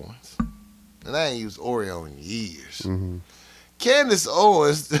Candace Owens, and I ain't used Oreo in years. Mm-hmm. Candace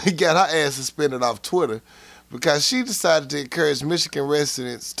Owens got her ass suspended off Twitter because she decided to encourage Michigan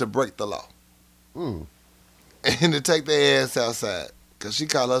residents to break the law and to take their ass outside because she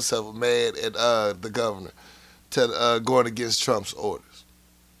called herself mad at the governor going against Trump's orders.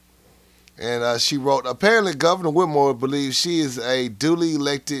 And she wrote, apparently Governor Whitmer believes she is a duly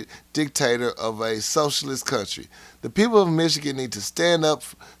elected dictator of a socialist country. The people of Michigan need to stand up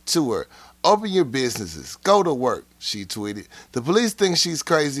to her. Open your businesses. Go to work, she tweeted. The police think she's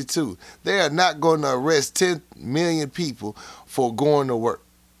crazy, too. They are not going to arrest 10 million people for going to work.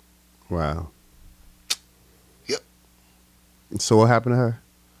 Wow. Yep. So what happened to her?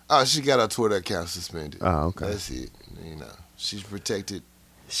 Oh, she got her Twitter account suspended. Oh, okay. That's it. She's protected.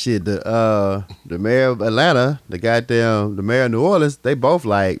 Shit, the mayor of Atlanta, the mayor of New Orleans, they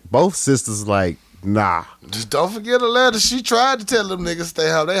both sisters nah. Just don't forget Atlanta. She tried to tell them niggas stay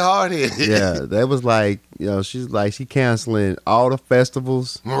home. They hard-headed. Yeah, that was she canceling all the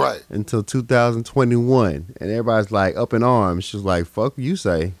festivals right until 2021. And everybody's up in arms. She's like, fuck you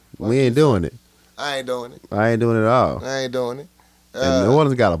say. We ain't doing it. I ain't doing it. I ain't doing it at all. I ain't doing it. And New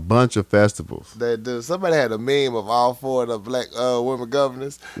Orleans got a bunch of festivals. They do. Somebody had a meme of all 4 of the black women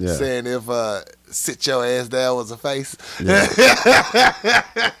governors saying if sit your ass down was a face. Yeah.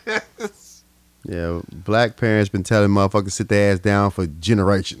 Yeah, black parents been telling motherfuckers sit their ass down for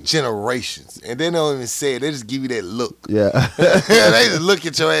generations. And they don't even say it. They just give you that look. Yeah. They just look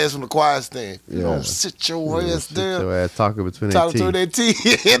at your ass from the choir stand. You don't sit your ass down. Sit your ass talking between their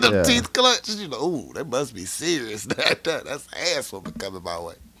teeth. And them teeth clutch. You know, ooh, they must be serious. That's ass woman coming my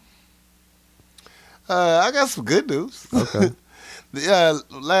way. I got some good news. Okay. A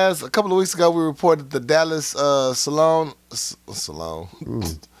couple of weeks ago, we reported the Dallas salon.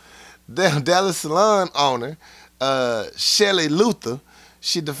 Dallas salon owner, Shelley Luther,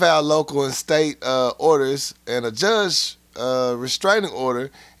 she defied local and state orders and a judge restraining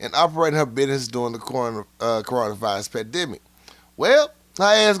order and operating her business during the coronavirus pandemic. Well, her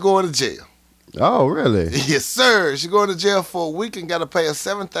ass going to jail. Oh, really? Yes, sir. She going to jail for a week and got to pay a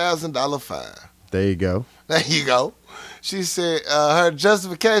 $7,000 fine. There you go. There you go. She said her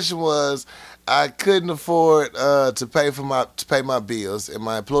justification was I couldn't afford to pay my bills, and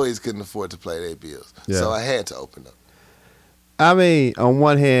my employees couldn't afford to pay their bills. Yeah. So I had to open up. I mean, on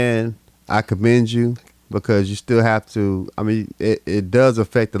one hand, I commend you because you still have to. I mean, it does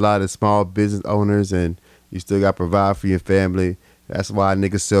affect a lot of small business owners, and you still got to provide for your family. That's why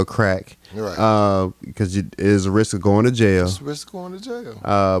niggas sell crack. Right. Because it is a risk of going to jail. It's a risk of going to jail.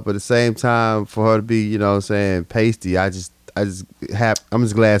 But at the same time, for her to be, you know what I'm saying, pasty, I'm just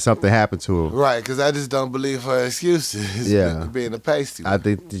glad something happened to her. Right, because I just don't believe her excuses. Yeah. Being a pasty. I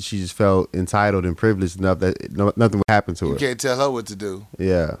think that she just felt entitled and privileged enough that nothing would happen to her. You can't tell her what to do.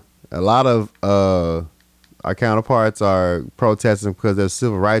 Yeah. A lot of our counterparts are protesting because their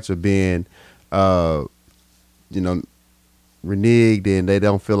civil rights are being, reneged, and they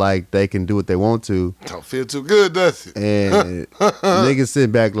don't feel like they can do what they want to. Don't feel too good, does it? And niggas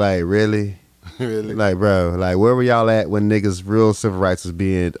sit back like, really? Really? Like, bro, like, where were y'all at when niggas' real civil rights was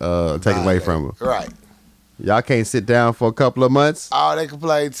being taken away from them? Right. Y'all can't sit down for a couple of months? All they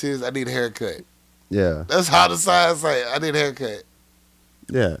complain is, I need a haircut. Yeah. That's how the sign say, I need a haircut.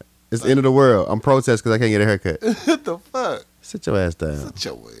 Yeah. It's the end of the world. I'm protesting because I can't get a haircut. What the fuck? Sit your ass down. Sit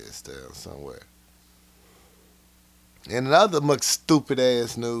your ass down somewhere. In another much stupid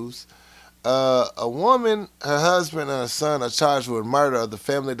ass news, a woman, her husband, and her son are charged with murder of the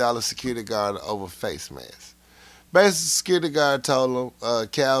Family Dollar security guard over face masks. Basically, the security guard told him,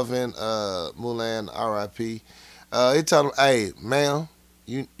 Calvin Mulan, R.I.P., he told him, hey, ma'am,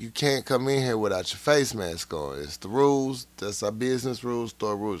 you can't come in here without your face mask on. It's the rules. That's our business rules,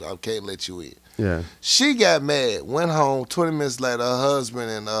 store rules. I can't let you in. Yeah. She got mad, went home. 20 minutes later, her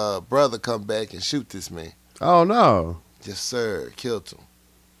husband and brother come back and shoot this man. Oh, no. Yes, sir. Killed him.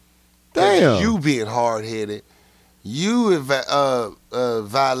 Damn. You being hard-headed. You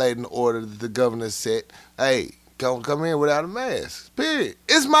violating the order that the governor set. Hey, don't come in without a mask. Period.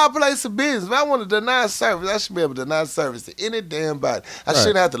 It's my place of business. If I want to deny service, I should be able to deny service to any damn body. I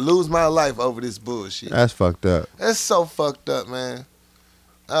shouldn't have to lose my life over this bullshit. That's fucked up. That's so fucked up, man.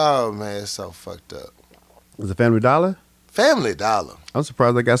 Oh, man, it's so fucked up. Was it Family Dollar? Family Dollar. I'm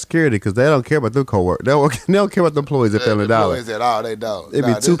surprised they got security because they don't care about their co-workers. They don't care about the employees at Family Dollar. Employees at all, they don't. It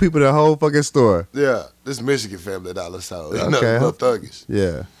be two people in the whole fucking store. Yeah, this Michigan Family Dollar, so Okay. little thuggish.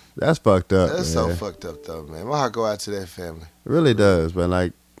 Yeah, that's fucked up. That's man. so fucked up, though, man. My heart go out to that family. It really does, but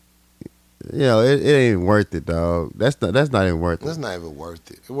like, it ain't even worth it, dog. That's not even worth it. That's not even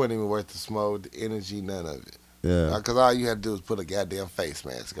worth it. It wasn't even worth the smoke, the energy, none of it. Yeah. Because all you had to do was put a goddamn face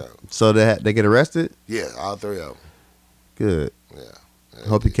mask on. So they get arrested? Yeah, all three of them. Good. Yeah.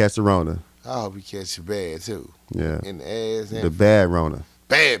 Hope you catch the Rona. I hope you catch your bad, too. Yeah. In the ass. The bad Rona.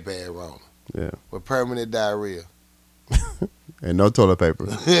 Bad Rona. Yeah. With permanent diarrhea. And no toilet paper.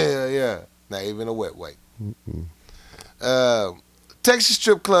 Yeah. Not even a wet wipe. Texas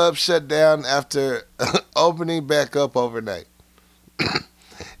strip club shut down after opening back up overnight.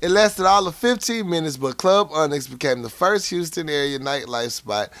 It lasted all of 15 minutes, but Club Onyx became the first Houston area nightlife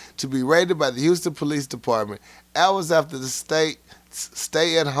spot to be raided by the Houston Police Department hours after the state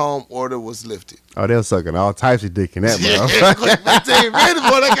stay-at-home order was lifted. Oh, they're sucking all types of dick in that, bro. Yeah, quick 15 minutes,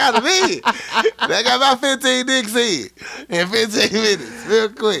 boy, they got it in. They got about 15 dicks in 15 minutes, real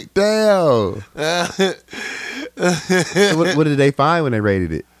quick. Damn. So what did they find when they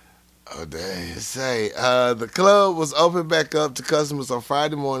raided it? Oh, they say the club was opened back up to customers on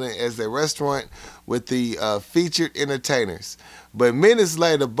Friday morning as a restaurant with the featured entertainers. But minutes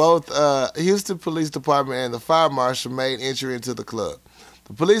later, both Houston Police Department and the fire marshal made entry into the club.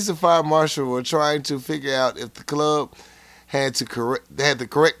 The police and fire marshal were trying to figure out if the club had the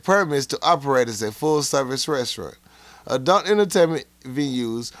correct permits to operate as a full-service restaurant. Adult entertainment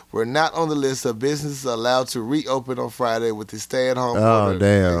venues were not on the list of businesses allowed to reopen on Friday with the stay-at-home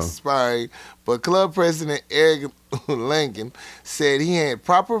order expiring, but club president Eric Langen said he had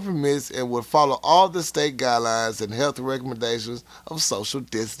proper permits and would follow all the state guidelines and health recommendations of social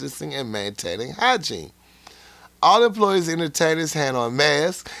distancing and maintaining hygiene. All employees and entertainers had on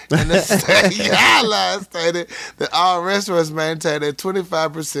masks, and the state guidelines stated that all restaurants maintain a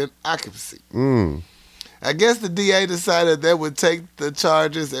 25% occupancy. I guess the DA decided they would take the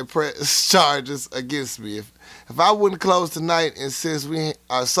charges and press charges against me. If I wouldn't close tonight, and since we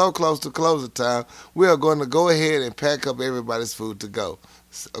are so close to closing time, we are going to go ahead and pack up everybody's food to go,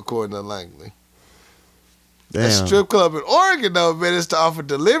 according to Langley. Damn. A strip club in Oregon, though, managed to offer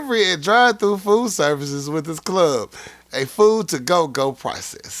delivery and drive-through food services with its club, a food-to-go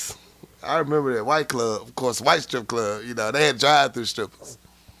process. I remember that white club, of course, white strip club, they had drive-through strippers.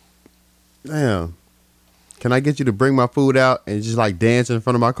 Damn. Can I get you to bring my food out and just like dance in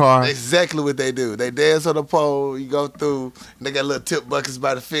front of my car? Exactly what they do. They dance on the pole. You go through, and they got little tip buckets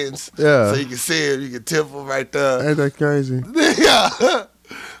by the fence. Yeah. So you can see them. You can tip them right there. Ain't that crazy? Yeah.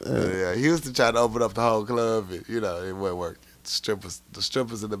 Yeah. Houston tried to open up the whole club, and it wasn't working. The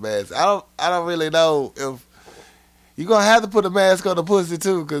strippers and the mask. I don't really know if you're gonna have to put a mask on the pussy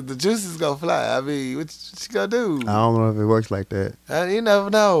too, because the juice is gonna fly. I mean, what you gonna do? I don't know if it works like that. You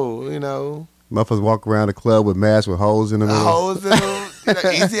never know. Motherfuckers walk around the club with masks with holes in them. Holes in them.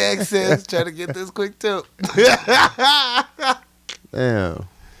 Easy access. Try to get this quick tip. Damn.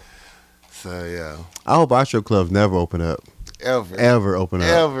 So yeah. I hope our strip clubs never open up. Ever open up.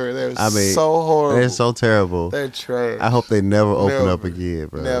 Ever. They're so horrible. They're so terrible. They're trash. I hope they never open up again,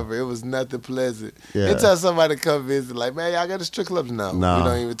 bro. Never. It was nothing pleasant. Yeah. Anytime somebody come visit, like, man, y'all got a strip club? No. Nah, we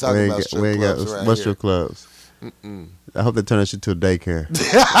don't even talk about strip clubs around here. strip clubs? I hope they turn that shit to a daycare.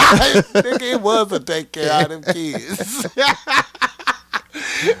 Nigga, it was a daycare, all them kids.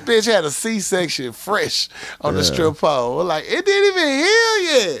 Bitch had a C-section fresh on the strip pole. Like, it didn't even heal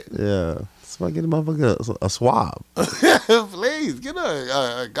yet. Yeah. Somebody get a motherfucker a swab. Please, get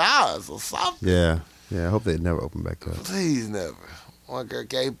a gauze or something. Yeah. Yeah, I hope they never open back up. Please, never. One girl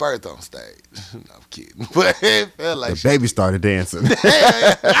gave birth on stage. No, I'm kidding. But it felt like the baby started dancing.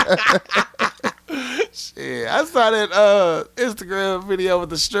 Shit, I saw that Instagram video with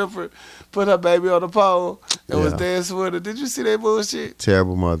the stripper put her baby on the pole and was dancing with her. Did you see that bullshit?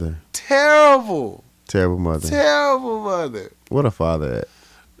 Terrible mother. Terrible. Terrible mother. Terrible mother. What a father at.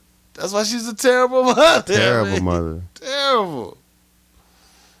 That's why she's a terrible mother. Terrible mother. Terrible.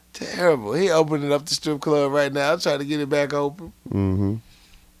 Terrible. He opening up the strip club right now, trying to get it back open. Mm-hmm.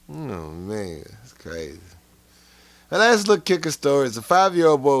 Oh, man. It's crazy. The last little kicker story is a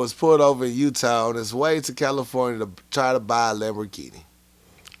 5-year-old boy was pulled over in Utah on his way to California to try to buy a Lamborghini.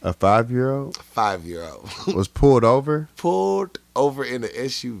 A 5-year-old? 5-year-old. Was pulled over? Pulled over in an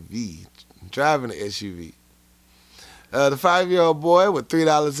SUV, driving an SUV. The 5-year-old boy with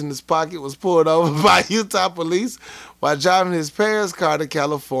 $3 in his pocket was pulled over by Utah police while driving his parents' car to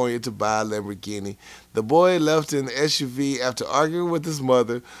California to buy a Lamborghini. The boy left in the SUV after arguing with his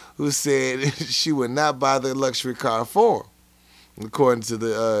mother, who said she would not buy the luxury car for him, according to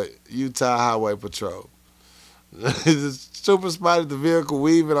the Utah Highway Patrol. The trooper spotted the vehicle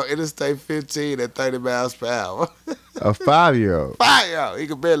weaving on Interstate 15 at 30 miles per hour. A 5-year-old? 5-year-old. He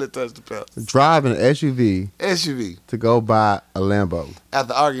could barely touch the pedals. Driving an SUV. SUV. To go buy a Lambo.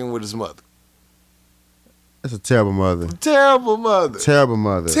 After arguing with his mother. That's a terrible mother. Terrible mother. Terrible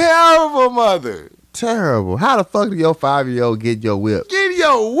mother. Terrible mother. Terrible. How the fuck did your 5-year-old get your whip? Get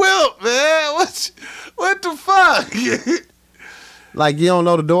your whip, man. What the fuck? Like, you don't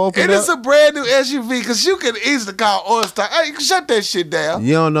know the door open and up? It's a brand new SUV, because you can easily call OnStar. Hey, shut that shit down.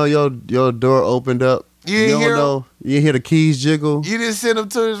 You don't know your door opened up? You didn't hear him? You didn't hear the keys jiggle? You didn't send him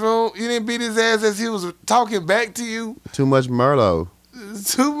to his room? You didn't beat his ass as he was talking back to you? Too much Merlot.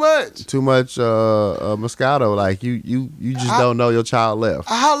 Too much. Too much Moscato. Like, you just don't know your child left.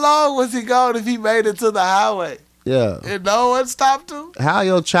 How long was he gone if he made it to the highway? Yeah. And no one stopped him? How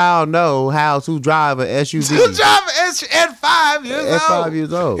your child know how to drive an SUV? To drive an SUV at 5 years old. At 5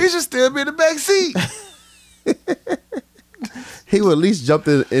 years old. He should still be in the back seat. He would at least jump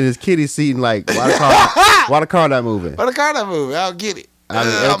in his kiddie seat and like, why the car not moving? Why the car not moving? I don't get it.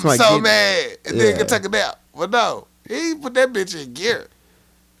 I'm so mad. And then can take a nap. But no, he put that bitch in gear.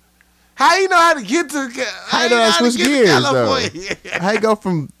 How you know how to get to? How you know how to switch gears though? How you go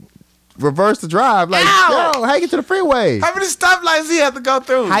from reverse to drive? Like, yo, how you get to the freeway? How many stoplights he have to go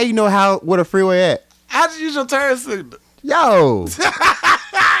through? How you know where the freeway at? How'd you use your turn signal? Yo.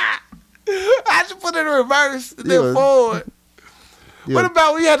 How'd you put it in reverse and then forward? Yeah. What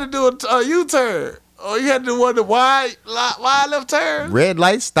about when you had to do a U-turn? Or you had to do one of the wide left turns? Red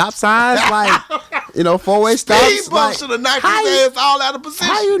lights, stop signs, like, four-way stops. Speed bumps should have knocked his ass all out of position.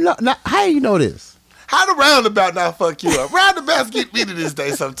 How you know this? How the roundabout not fuck you up? Roundabouts get me to this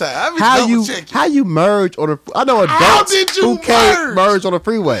day sometimes. I be how you merge on I know adults who can't merge on the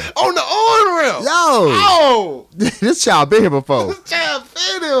freeway. On the on-ramp. Yo. Oh. This child been here before. This child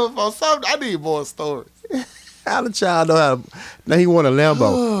been here before. I need more stories. How the child know how? Now he want a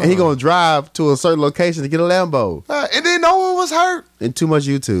Lambo, and he gonna drive to a certain location to get a Lambo. And then no one was hurt. And too much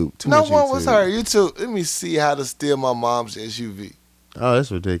YouTube. No one was hurt. YouTube. Let me see how to steal my mom's SUV. Oh,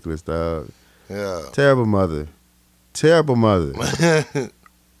 that's ridiculous, dog. Yeah. Terrible mother. Terrible mother.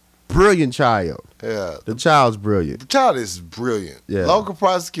 Brilliant child. Yeah. The child's brilliant. The child is brilliant. Yeah. Local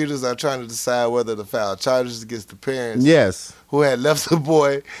prosecutors are trying to decide whether to file charges against the parents. Yes. Who had left the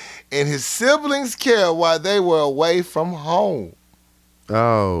boy in his siblings' care while they were away from home.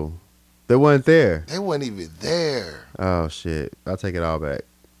 Oh. They weren't there. They weren't even there. Oh shit! I'll take it all back.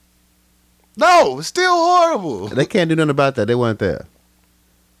 No, it's still horrible. They can't do nothing about that. They weren't there.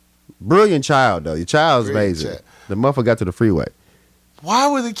 Brilliant child though. Your child's Brilliant amazing. child. The motherfucker got to the freeway.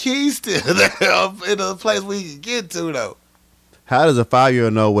 Why were the keys still there in a place we could get to though? How does a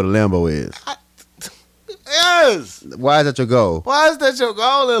 5-year-old know what a Lambo is? Yes. Why is that your goal? Why is that your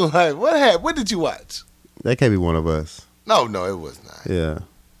goal in life? What happened? What did you watch? That can't be one of us. No, it was not. Yeah.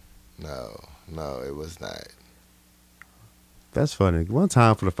 No, it was not. That's funny. One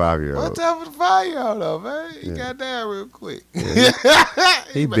time for the 5-year-old. One time for the 5-year-old though, man. He Yeah. got down real quick. Yeah.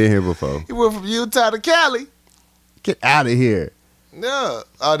 He been here before. He went from Utah to Cali. Get out of here. No.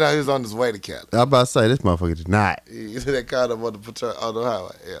 Oh no, he was on his way to Cali. I was about to say this motherfucker did not. They caught him on the patrol on the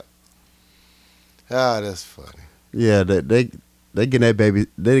highway. Yeah. Ah, that's funny. Yeah, they get that baby.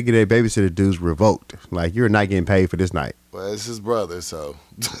 They get their babysitter dues revoked. Like you're not getting paid for this night. Well, it's his brother, so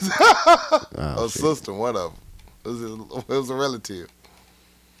Oh, or shit. sister, one of them. It was a relative.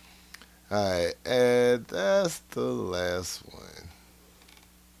 All right, and that's the last one.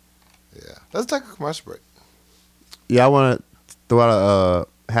 Yeah, let's take a commercial break. Yeah, I want to throw out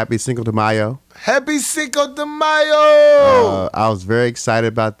a happy Cinco de Mayo. Happy Cinco de Mayo! I was very excited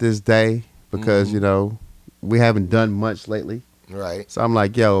about this day because you know we haven't done much lately. Right. So I'm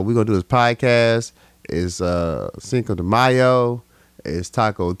like, yo, we're gonna do this podcast. It's Cinco de Mayo. It's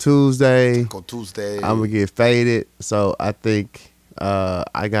Taco Tuesday. Taco Tuesday. I'm gonna get faded. So I think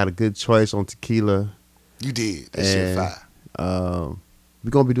I got a good choice on tequila. You did. That shit fire. We're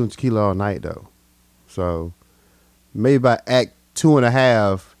gonna be doing tequila all night though. So maybe by act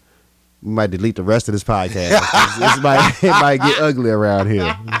 2.5, we might delete the rest of this podcast. it might get ugly around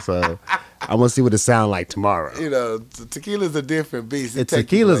here. So I'm gonna see what it sound like tomorrow. You know, tequila's a different beast.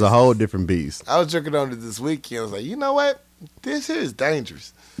 Tequila's a whole different beast. I was drinking on it this weekend. I was like, you know what? This here is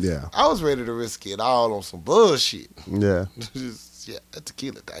dangerous. Yeah. I was ready to risk it all on some bullshit. Yeah. Yeah, that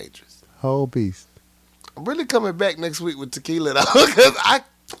tequila dangerous. Whole beast. I'm really coming back next week with tequila though, because I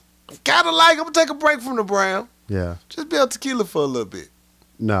kind of like. I'm gonna take a break from the brown. Yeah. Just be on tequila for a little bit.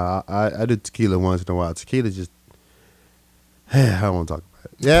 No, I do tequila once in a while. Tequila just I don't want to talk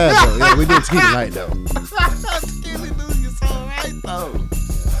about it. Yeah, we did tequila night though. Tequila do you so right though.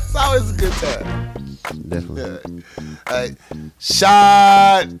 It's always a good time. Definitely. Yeah. All right.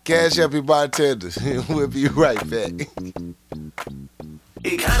 Shot. Cash Up Your Bartenders. We'll be right back.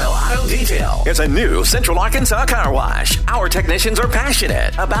 Econo Auto Detail is a new Central Arkansas car wash. Our technicians are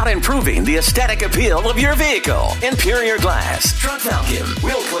passionate about improving the aesthetic appeal of your vehicle. Interior glass, truck vacuum,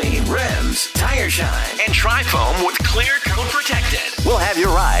 wheel clean, rims, tire shine, and tri-foam with clear coat protected. We'll have your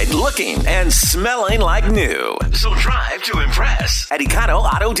ride looking and smelling like new. So drive to impress at Econo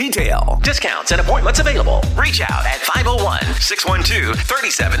Auto Detail. Discounts and appointments available. Reach out at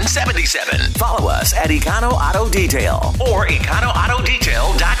 501-612-3777. Follow us at Econo Auto Detail or EconoAutoDetail.com.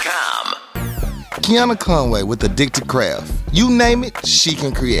 Kiana Conway with Addicted Craft. You name it, she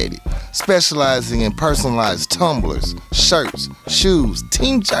can create it. Specializing in personalized tumblers, shirts, shoes,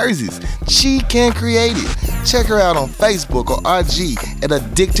 team jerseys, she can create it. Check her out on Facebook or IG at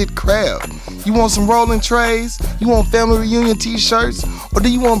Addicted Craft. You want some rolling trays? You want family reunion t-shirts? Or do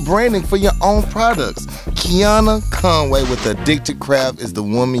you want branding for your own products? Kiana Conway with Addicted Craft is the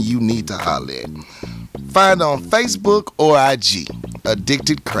woman you need to holler at. Find her on Facebook or IG,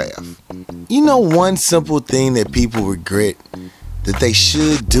 Addicted Craft. You know one simple thing that people regret that they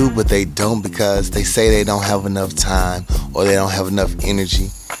should do but they don't because they say they don't have enough time or they don't have enough energy?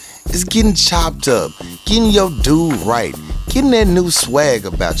 It's getting chopped up, getting your dude right, getting that new swag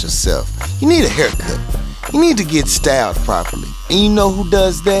about yourself. You need a haircut. You need to get styled properly. And you know who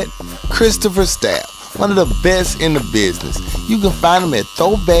does that? Christopher Style. One of the best in the business. You can find them at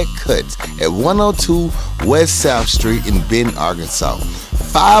Throwback Cuts at 102 West South Street in Benton, Arkansas.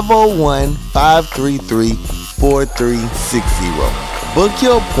 501-533-4360. Book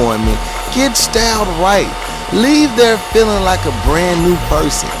your appointment. Get styled right. Leave there feeling like a brand new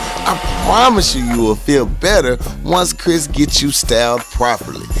person. I promise you will feel better once Chris gets you styled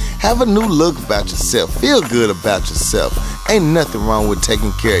properly. Have a new look about yourself. Feel good about yourself. Ain't nothing wrong with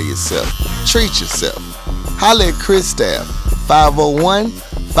taking care of yourself. Treat yourself. Holla at Chris Staff,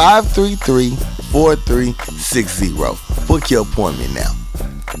 501-533-4360. Book your appointment now.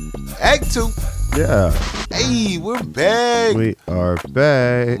 Act 2. Yeah. Hey, we're back. We are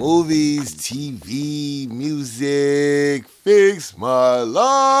back. Movies, TV, music, fix my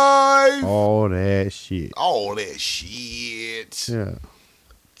life. All that shit. All that shit. Yeah.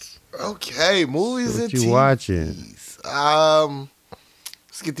 Okay, movies So and what you TVs. watching?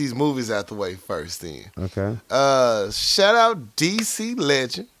 Let's get these movies out the way first then. Okay. Shout out DC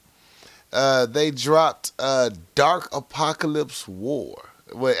Legend. they dropped Dark Apocalypse War.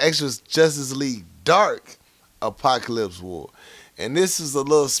 Well, actually, it's Justice League Dark Apocalypse War. And this is a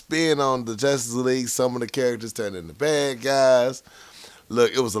little spin on the Justice League. Some of the characters turned into bad guys.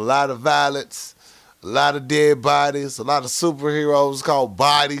 Look, it was a lot of violence, a lot of dead bodies, a lot of superheroes called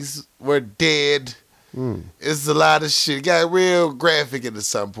bodies were dead. It's a lot of shit. It got real graphic at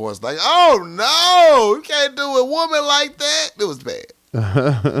some points. Like, oh no, you can't do a woman like that. It was bad.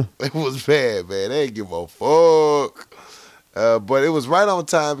 It was bad, man. They didn't give a fuck. But it was right on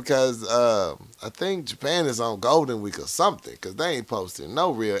time because I think Japan is on Golden Week or something because they ain't posting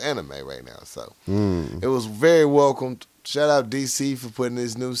no real anime right now. So it was very welcomed. Shout out DC for putting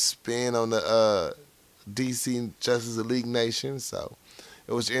this new spin on the DC Justice League Nation. So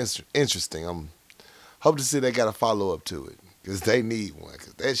it was interesting. I'm hope to see they got a follow up to it because they need one.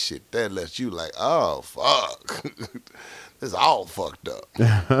 Because that shit that lets you like, oh fuck, it's all fucked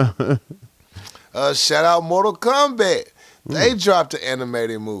up. Shout out Mortal Kombat. They dropped an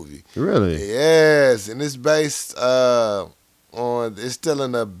animated movie. Really? Yes, and it's based on. It's still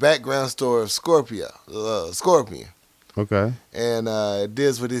in the background story of Scorpion. Okay. And it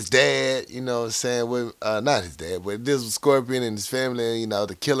deals with his dad, you know what I'm saying? With, not his dad, but it deals with Scorpion and his family, you know,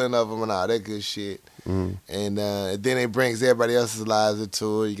 the killing of him and all that good shit. And then it brings everybody else's lives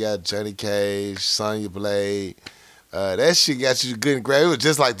into it. You got Johnny Cage, Sonya Blade. That shit got you good and great. It was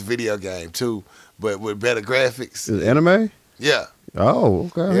just like the video game, too, but with better graphics. Is it anime? Yeah.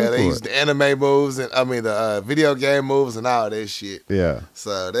 Oh, okay. Yeah, they used the anime moves, and the video game moves and all that shit. Yeah.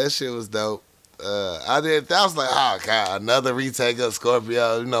 So that shit was dope. I was like, oh god, another retake of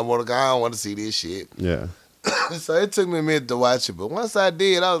Scorpio. You know, Mortal Kombat. I don't want to see this shit. Yeah. So it took me a minute to watch it, but once I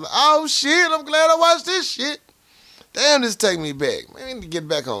did, I was like, oh shit, I'm glad I watched this shit. Damn, this take me back. Man, I need to get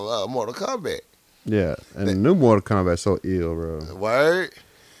back on Mortal Kombat. Yeah, and the new Mortal Kombat so ill, bro. Word.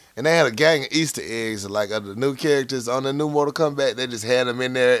 And they had a gang of Easter eggs, like of the new characters on the new Mortal Kombat. They just had them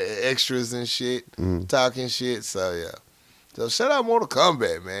in there, extras and shit, talking shit. So yeah. So shout out Mortal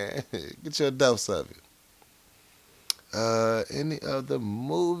Kombat, man. Get your dose of it. Any other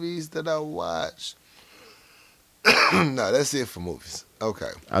movies that I watched? No, that's it for movies.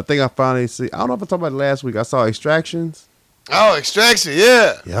 Okay. I think I finally see. I don't know if I talked about it last week. I saw Extractions. Oh, Extraction,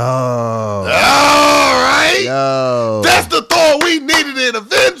 yeah. Yo. All right. Yo. That's the Thor we needed in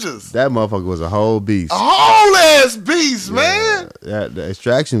Avengers. That motherfucker was a whole beast. A whole ass beast, man. Yeah, the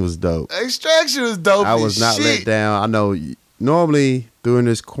Extraction was dope. Extraction was dope. I was not let down. I know normally during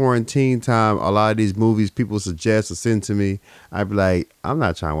this quarantine time, a lot of these movies people suggest or send to me, I'd be like, I'm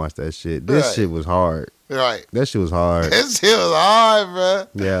not trying to watch that shit. This shit was hard. Right. That shit was hard. That shit was hard,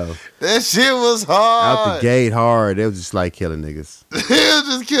 bro. Yeah. That shit was hard. Out the gate hard. They was just like killing niggas. He was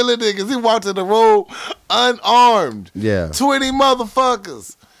just killing niggas. He walked in the road unarmed. Yeah. 20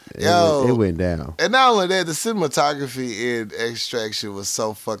 motherfuckers. Yo. It went down. And not only that, the cinematography in Extraction was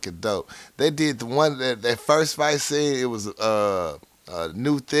so fucking dope. They did the one, that first fight scene, it was a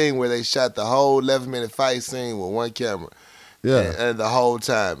new thing where they shot the whole 11-minute fight scene with one camera. Yeah. And the whole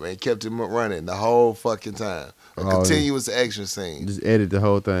time. And kept him running the whole fucking time. A continuous action scene. Just edit the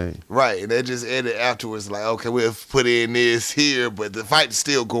whole thing. Right. And they just edit afterwards like, okay, we'll put in this here, but the fight's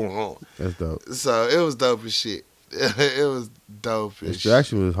still going on. That's dope. So it was dope as shit. It was dope as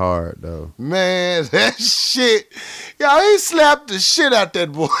Extraction shit. was hard, though. Man, that shit. Yo, he slapped the shit out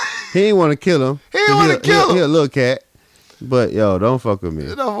that boy. He didn't want to kill him. He didn't want to kill him. He a little cat. But, yo, don't fuck with me.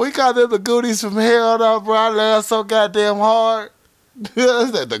 You know, we got them the Goonies from hell, though, bro. I laughed so goddamn hard.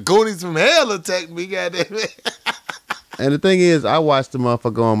 The Goonies from hell attacked me, goddamn it. And the thing is, I watched the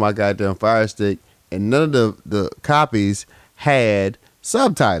motherfucker on my goddamn Fire Stick, and none of the copies had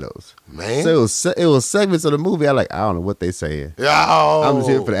subtitles. Man. So it was segments of the movie. I don't know what they saying. Yo. I'm just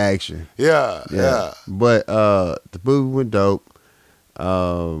here for the action. Yeah. But the movie went dope.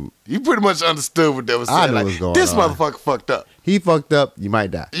 You pretty much understood what they was saying. I know what's going this on. motherfucker fucked up. He fucked up. You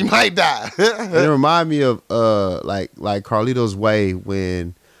might die. You might die. And it remind me of like Carlito's Way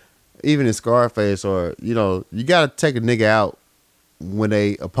when even in Scarface or you gotta take a nigga out when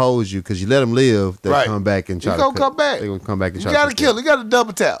they oppose you because you let them live. They'll come back and try. They're gonna come back. They're gonna come back and try. You gotta kill. You gotta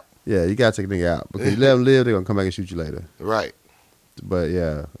double tap. Yeah, you gotta take a nigga out because you let them live. They're gonna come back and shoot you later. Right. But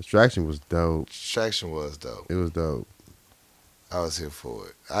yeah, Extraction was dope. Extraction was dope. It was dope. I was here for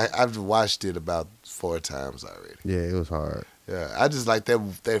it. I've watched it about 4 times already. Yeah, it was hard. Yeah, I just like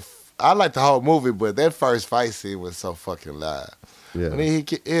that. I like the whole movie, but that first fight scene was so fucking live. Yeah. And then he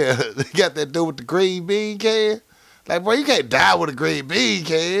got that dude with the green bean can. Like, bro, you can't die with a green bean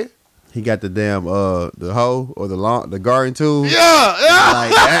can. He got the damn the hoe or the garden tool. Yeah.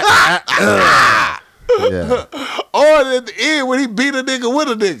 Like that. Yeah. Or funny at the end when he beat a nigga with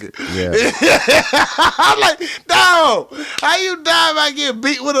a nigga. Yeah. I'm like, no, how you die by getting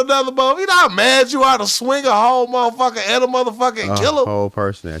beat with another motherfucker? You know how mad you are to swing a whole motherfucker at a motherfucker and kill him? A whole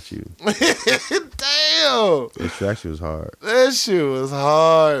person at you. Damn. That shit was hard. That shit was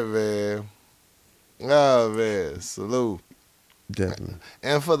hard, man. Oh, man. Salute. Definitely.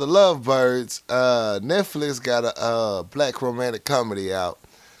 And for the Lovebirds, Netflix got a black romantic comedy out.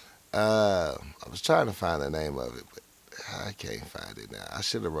 I was trying to find the name of it, but I can't find it now. I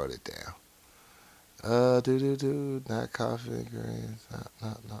should have wrote it down. Not coffee and greens.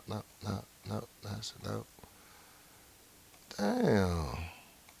 No. Damn.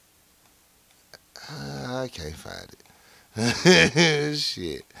 I can't find it.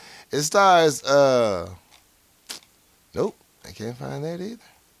 Shit. It stars, nope, I can't find that either.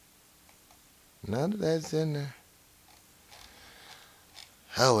 None of that's in there.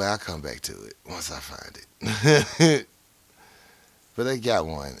 Oh, well, I'll come back to it once I find it. But they got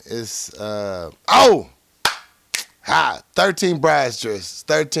one. It's, 13 bridesmaids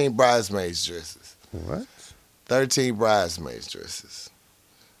dresses. What? 13 bridesmaids dresses.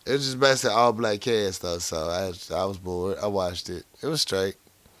 It was just basically all black cast, though, so I was bored. I watched it. It was straight.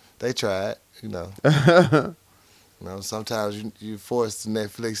 They tried, you know. You know, sometimes you forced to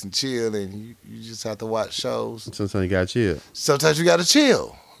Netflix and chill, and you just have to watch shows. Sometimes you gotta chill. Sometimes you gotta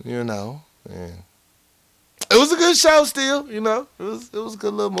chill, you know. And it was a good show still, you know. It was a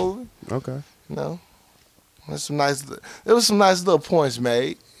good little movie. Okay. You know. There was some nice little points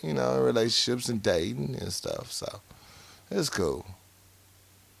made, you know, in relationships and dating and stuff. So it's cool.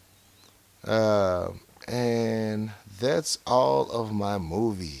 And that's all of my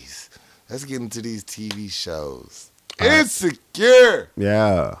movies. Let's get into these TV shows. Insecure.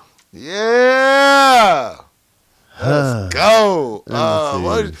 Yeah. Yeah. Let's go.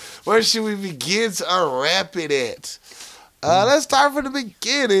 Let me see. Where should we begin to unwrap it at? Let's start from the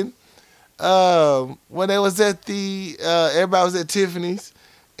beginning. When they was at everybody was at Tiffany's,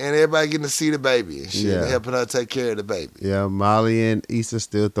 and everybody getting to see the baby and shit, Yeah. and helping her take care of the baby. Yeah, Molly and Issa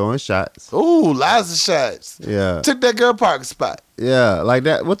still throwing shots. Ooh, lots of shots. Yeah. Took that girl parking spot. Yeah, like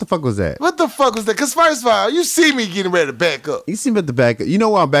that. What the fuck was that? What the fuck was that? Because first of all, you see me getting ready to back up. You see me at the back. You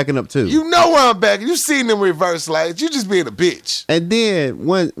know where I'm backing up to. You know where I'm backing. You seen them reverse lights. You just being a bitch. And then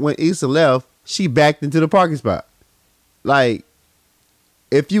when Issa left, she backed into the parking spot. Like,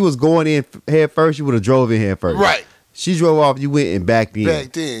 if you was going in head first, you would have drove in head first. Right. She drove off, you went and backed in.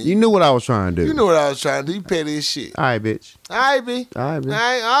 Backed in. You knew what I was trying to do. You knew what I was trying to do. You petty as shit. All right, bitch. All right, B. All right,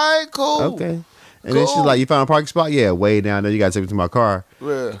 bitch. All right, cool. Okay. And then she's Cool. like, you found a parking spot? Yeah, way down there. You got to take me to my car.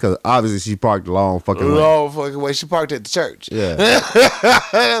 Yeah. Because obviously she parked a long fucking way. Long fucking way. She parked at the church. Yeah.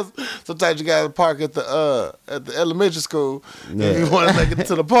 Sometimes you gotta park at the elementary school Yeah. if you want to make it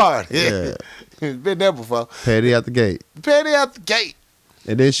to the party. Yeah. Been there before. Petty out the gate. Petty out the gate.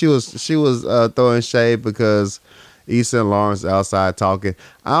 And then she was throwing shade because Issa and Lawrence outside talking.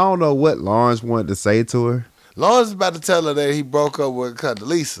 I don't know what Lawrence wanted to say to her. Lawrence is about to tell her that he broke up with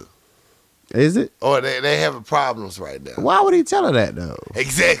Condoleezza. Is it? Or they having problems right now. Why would he tell her that though?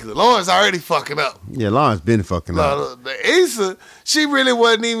 Exactly. Lawrence already fucking up. Yeah, Lawrence been fucking up. No, the Issa, she really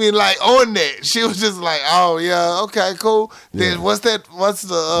wasn't even like on that. She was just like, oh yeah, okay, cool. Then Yeah. what's the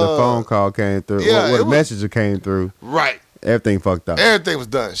The phone call came through. Yeah, What it the was- messenger came through. right. Everything fucked up. Everything was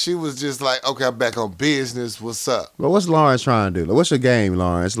done. She was just like, okay, I'm back on business. What's up? But what's Lawrence trying to do? Like, what's your game,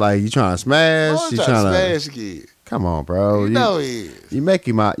 Lawrence? Like, you trying to smash? Oh, You trying to trying to smash kid. come on, bro. You know he is. You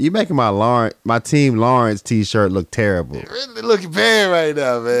making my team Lawrence t-shirt look terrible. Really looking bad right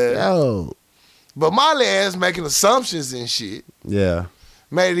now, man. Yo. But Molly ass making assumptions and shit Yeah.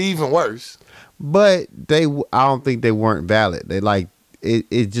 made it even worse. But I don't think they weren't valid. They like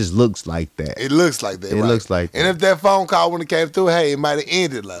it just looks like that. It looks like that. It right? looks like And that. if that phone call when it came through, hey, it might have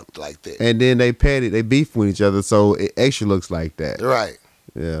ended like that. And then they beef with each other, so it actually looks like that. Right.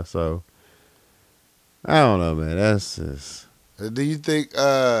 Yeah, so I don't know, man. That's just Do you think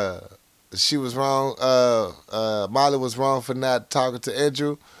she was wrong? Molly was wrong for not talking to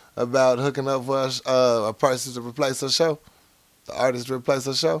Andrew about hooking up for a person to replace her show? The artist to replace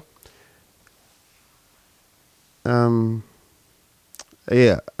her show?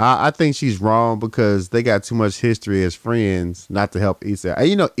 yeah. I think she's wrong because they got too much history as friends not to help Issa. And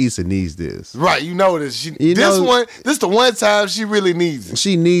you know Issa needs this. Right, you know this. You know- This the one time she really needs it.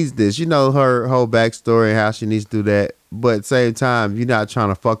 She needs this. You know her whole backstory and how she needs to do that. But at the same time, you're not trying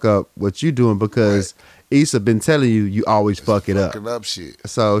to fuck up what you doing because Issa been telling you always fuck it up. Fucking up shit.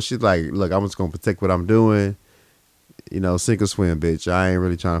 So she's like, look, I'm just gonna protect what I'm doing. You know, sink or swim, bitch. I ain't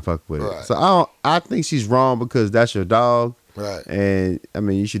really trying to fuck with it. Right. So I think she's wrong because that's your dog. Right. And I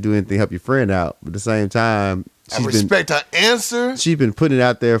mean, you should do anything to help your friend out. But at the same time, I respect her answer. She's been putting it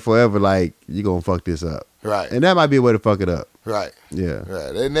out there forever. Like, you gonna fuck this up, Right. and that might be a way to fuck it up. Right. Yeah.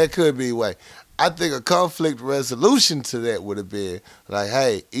 Right. And that could be a way. I think a conflict resolution to that would have been like,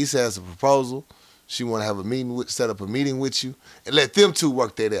 hey, Issa has a proposal. She want to have a meeting set up a meeting with you, and let them two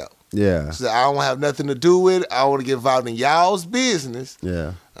work that out. Yeah. So I don't have nothing to do with it. I don't want to get involved in y'all's business.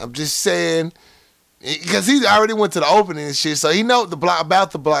 Yeah. I'm just saying, because he already went to the opening and shit, so he know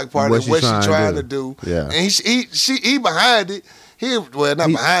about the block party and what she trying to do. Yeah. And he behind it.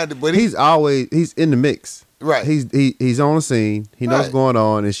 Behind it, but he's in the mix. Right. He's on the scene. He knows what's Right. going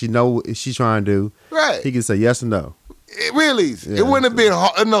on, and she know what she's trying to do. Right. He can say yes or no. It really is. Yeah. It wouldn't have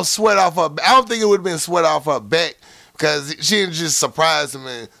been no sweat off her. I don't think it would have been sweat off her back because she didn't just surprise him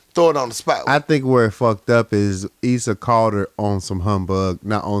and throw it on the spot. I think where it fucked up is Issa called her on some humbug,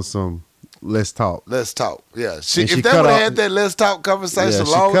 not on some let's talk. Let's talk. Yeah. And If she they cut would have off- had that let's talk conversation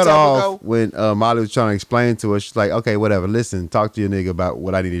she a long cut time off ago. when Molly was trying to explain to her. She's like, okay, whatever. Listen, talk to your nigga about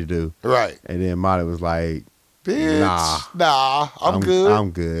what I need to do. Right. And then Molly was like, Bitch. Nah. I'm good.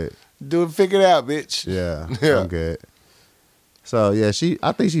 I'm good. Figure it out, bitch. Yeah, Yeah. I'm good. So yeah,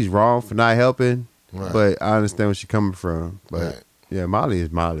 I think she's wrong for not helping, Right. but I understand where she's coming from. But Right. yeah, Molly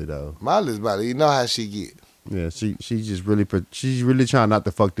is Molly though. Molly's Molly. You know how she get. Yeah, she's really trying not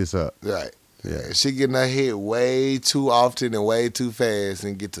to fuck this up. Right. Yeah. Yeah. She getting her hit way too often and way too fast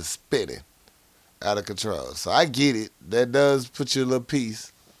and get to spinning out of control. So I get it. That does put you a little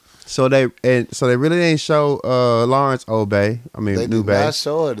piece. So they really didn't show Lawrence Obey. I mean They New did Bay. not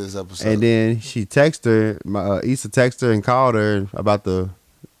show her this episode. And then she texted her, Issa texted her and called her about the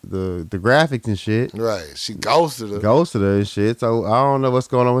graphics and shit. Right. She ghosted her. Ghosted her and shit. So I don't know what's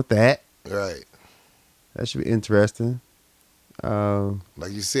going on with that. Right. That should be interesting.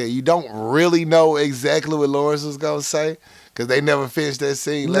 Like you said, you don't really know exactly what Lawrence was going to say because they never finished that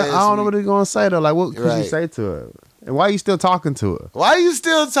scene No, last I don't know week. what he's gonna say though. Like, what could you Right. say to her? And why are you still talking to her? Why are you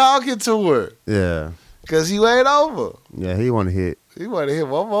still talking to her? Yeah, Because you ain't over. yeah. He want to hit. You want to hit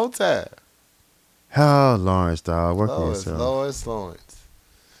one more time. Oh, Lawrence, dog, work on yourself. Lawrence.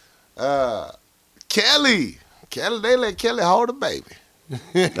 Kelly. They let Kelly hold a baby.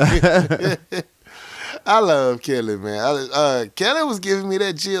 I love Kelly, man. Kelly was giving me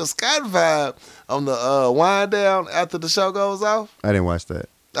that Jill Scott vibe on the wind down after the show goes off. I didn't watch that.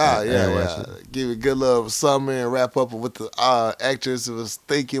 Oh, I yeah, didn't watch yeah. Give it good love summer and wrap up with the actress who was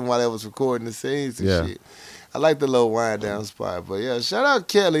thinking while they was recording the scenes and Yeah. shit. I like the little wind down spot. But yeah, shout out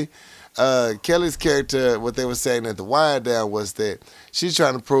Kelly. Kelly's character, what they were saying at the wind down was that she's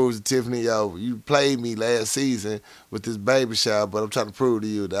trying to prove to Tiffany, yo, you played me last season with this baby shower, but I'm trying to prove to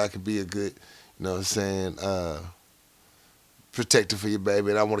you that I can be a good, you know what I'm saying, protector for your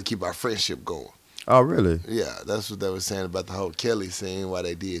baby, and I want to keep our friendship going. Oh, really? Yeah, that's what they were saying about the whole Kelly scene, why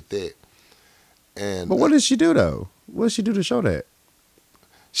they did that. And But what did she do though? What did she do to show that?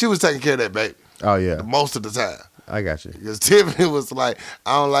 she was taking care of that baby Oh yeah, most of the time. I got you. Because Tiffany was like,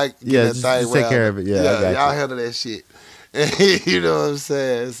 I don't like getting Yeah, that just thing take round. care of it. Yeah, I got y'all you. handle that shit. You know what I'm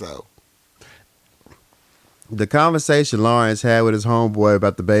saying? So, The conversation Lawrence had with his homeboy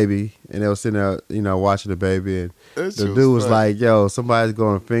about the baby, and they were sitting there, watching the baby, and that the shit dude was funny. like, "Yo, somebody's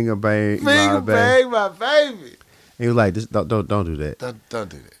going to finger bang my Finger baby." bang my baby. He was like, "Don't do that." Don't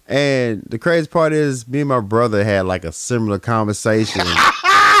do that. And the crazy part is, me and my brother had like a similar conversation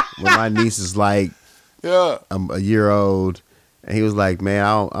when my niece is like Yeah. a year old, and he was like, "Man,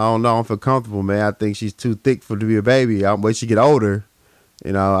 I don't know, I don't feel comfortable, man. I think she's too thick to be a baby. When she get older,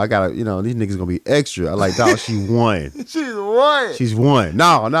 I gotta, these niggas gonna be extra." I like, dog, she won. She's one. She's one.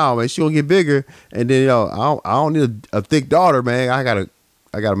 No, man, she gonna get bigger, and then I don't need a thick daughter, man. I gotta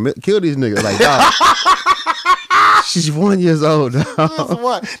kill these niggas. Like, dog, she's 1 year old. Dog. She's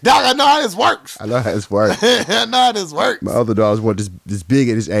one. Dog, I know how this works. I know how this works. I know how this works. My other daughters weren't this big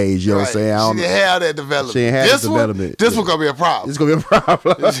at this age. You know what I'm saying? I She don't, didn't have that development. She ain't had this that development. This one gonna be a problem. it's gonna be a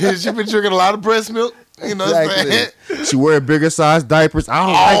problem. She been drinking a lot of breast milk. You know what I'm saying? Exactly. She wearing bigger size diapers. I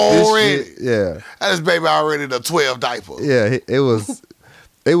don't Already. like this shit. Yeah. This baby already the 12 diaper. Yeah, it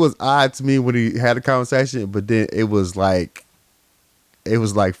was odd to me when he had a conversation, but then it was like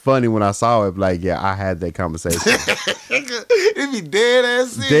funny when I saw it. Like, yeah, I had that conversation. It be dead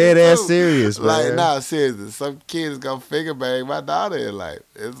ass serious. Dead ass too. serious, Like, man. nah, seriously. Some kid is gonna finger bang my daughter in life.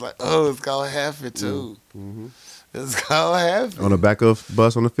 It's like, oh, it's gonna happen too. Mm-hmm. It's gonna happen. On the back of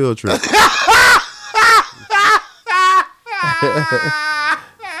bus on a field trip.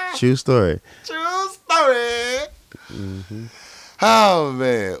 True story. True story. Mm-hmm. Oh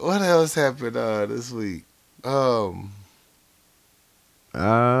man, what else happened this week? I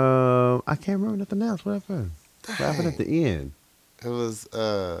can't remember nothing else. What happened? What happened at the end? It was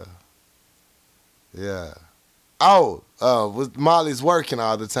yeah. with Molly's working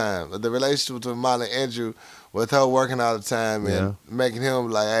all the time. The relationship between Molly and Andrew, with her working all the time and making him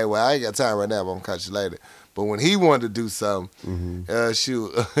like, hey, well, I ain't got time right now, but I'm gonna catch you later. But when he wanted to do something, she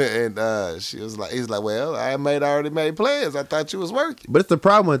was like, he's like, well, already made plans. I thought you was working. But it's the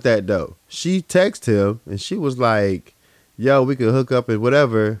problem with that though. She texted him and she was like, yo, we could hook up and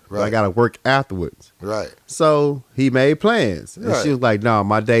whatever, but I gotta work afterwards. Right. So he made plans. And she was like, no,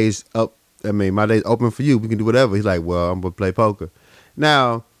 my day's up. My day's open for you. We can do whatever. He's like, well, I'm gonna play poker.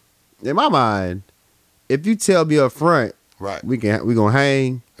 Now, in my mind, if you tell me up front, right, we gonna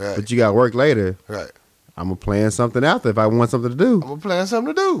hang, but you gotta work later. Right. I'm gonna plan something after if I want something to do. I'm gonna plan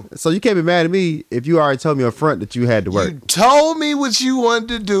something to do. So you can't be mad at me if you already told me up front that you had to work. You told me what you wanted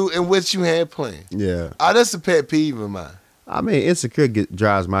to do and what you had planned. Yeah. Oh, that's a pet peeve of mine. I mean, insecure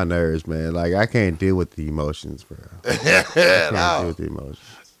drives my nerves, man. Like, I can't deal with the emotions, bro. I can't deal with the emotions.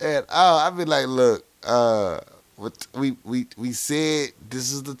 And I be like, look, we said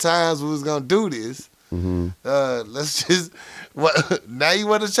this is the times we was gonna do this. Mm-hmm. Let's just. Now you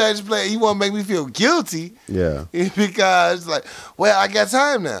want to change the plan? You want to make me feel guilty? Yeah. Because it's like, well, I got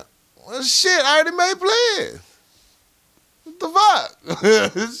time now. Well, shit, I already made plans. What the fuck?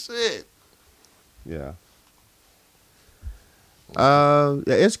 Shit. Yeah.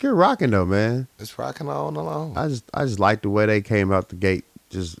 It's good rocking though, man. It's rocking on along. I just like the way they came out the gate,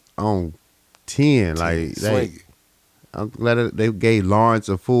 just on 10. Like I'm glad they gave Lawrence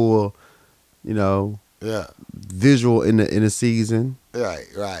a full, visual in the season. Right.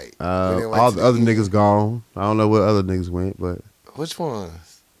 All the other niggas gone. I don't know where other niggas went, but which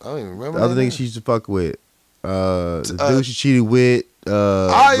ones? I don't even remember. The other niggas she used to fuck with. The dude she cheated with,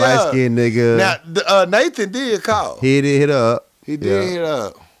 light skinned nigga. Now Nathan did call. He did hit up. He did hit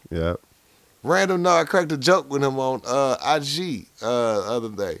up. Yep. Random I cracked a joke with him on IG the other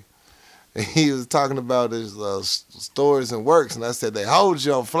day. And he was talking about his stories and works, and I said, they hold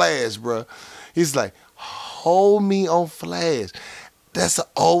you on Flash, bro. He's like, hold me on Flash. That's an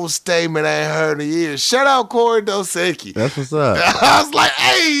old statement I ain't heard in years. Shout out Corey Dosecki. That's what's up. I was like,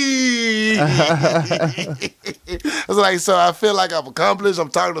 hey. I was like, so I feel like I've accomplished. I'm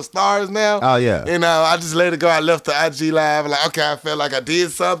talking to stars now. Oh, yeah. And I just let it go. I left the IG live. Like, okay, I felt like I did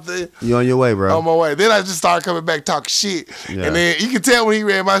something. You on your way, bro. On my way. Then I just started coming back talking shit. Yeah. And then you can tell when he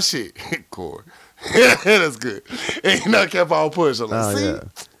read my shit. Corey. That's good. And kept on pushing. I'm like, see? Yeah.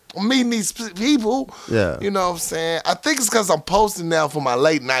 I'm meeting these people. Yeah. You know what I'm saying? I think it's because I'm posting now for my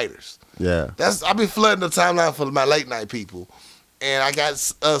late nighters. Yeah. I've been flooding the timeline for my late night people. And I got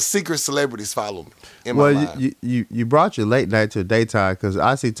secret celebrities following me in my life. You brought your late night to the daytime because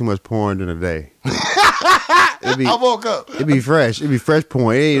I see too much porn during the day. I woke up. It'd be fresh. It'd be fresh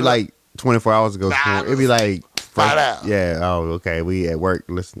porn. It ain't like 24 hours ago porn. It'd be like... Find out. Yeah. Oh, okay. We at work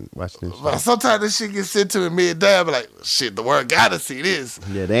watching this shit. Sometimes this shit gets sent to me midday. I be like, shit, the world gotta see this.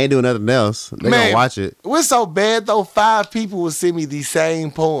 Yeah, they ain't doing nothing else. They gonna watch it. What's so bad though? 5 people will send me the same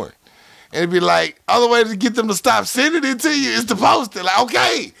porn. And it'd be like, other way to get them to stop sending it to you is to post it. Like,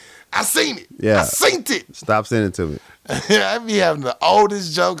 okay, I seen it. Yeah. I seen it. Stop sending it to me. I be having the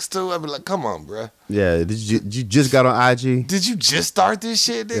oldest jokes too. I be like, come on, bro. Yeah, did you just got on IG? Did you just start this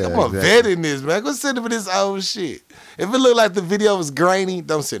shit, nigga? Yeah, I'm a vet in this, man. Go send it for this old shit. If it look like the video was grainy,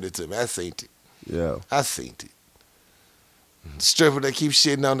 don't send it to me. I seen it. Yeah. I seen it. Stripper that keep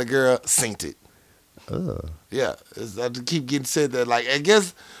shitting on the girl, seen it. Yeah. I keep getting said that. Like, I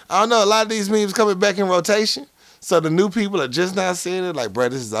guess, I don't know, a lot of these memes coming back in rotation. So the new people are just now seeing it. Like, bro,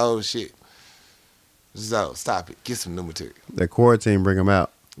 this is old shit. This is old. Stop it. Get some new material. That quarantine bring them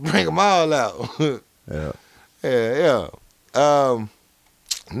out. Bring them all out. Yeah. Yeah.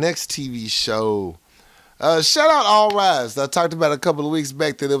 Next TV show. Shout out All Rise. I talked about a couple of weeks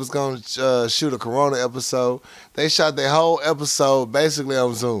back that it was going to shoot a Corona episode. They shot their whole episode basically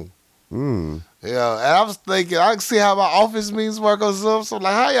on Zoom. Yeah, and I was thinking, I can see how my office meetings work on Zoom. So I'm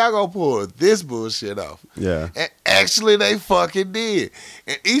like, how y'all gonna pull this bullshit off? Yeah. And actually, they fucking did.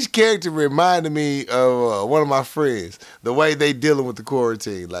 And each character reminded me of one of my friends, the way they dealing with the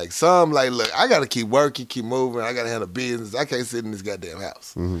quarantine. Like, some, like, look, I gotta keep working, keep moving. I gotta handle business. I can't sit in this goddamn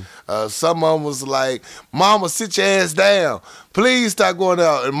house. Some of them was like, mama, sit your ass down. Please stop going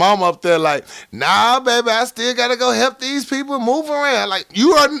out. And mama up there like, nah, baby, I still gotta go help these people move around. Like,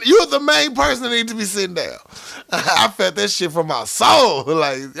 you're the main person that need to be sitting down. I felt that shit from my soul.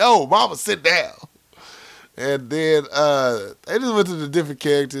 Like, yo, mama, sit down. And then they just went to the different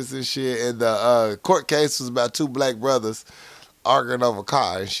characters and shit. And the court case was about 2 black brothers arguing over a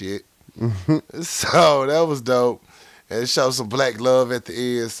car and shit. So that was dope. And it showed some black love at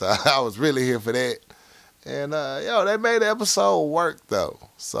the end. So I was really here for that. And, they made the episode work, though.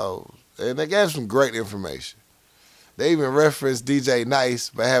 So, and they gave some great information. They even referenced DJ Nice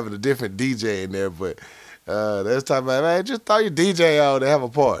by having a different DJ in there, but they was talking about, man, just throw your DJ on and have a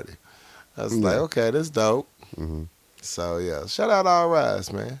party. I was like, okay, that's dope. Mm-hmm. So, yeah, shout out All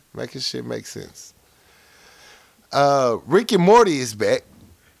Rise, man. Making shit make sense. Rick and Morty is back.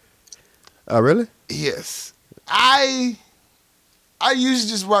 Oh, really? Yes. I usually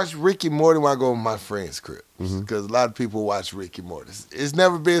just watch Rick and Morty when I go to my friend's crib. Because a lot of people watch Rick and Morty. It's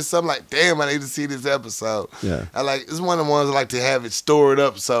never been something like, damn, I need to see this episode. Yeah. It's one of the ones I like to have it stored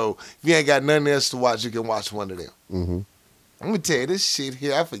up, so if you ain't got nothing else to watch, you can watch one of them. Mm-hmm. I'm gonna tell you this shit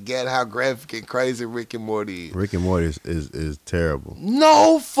here. I forget how graphic and crazy Rick and Morty is. Rick and Morty is terrible.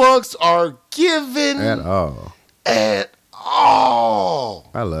 No fucks are given At all. At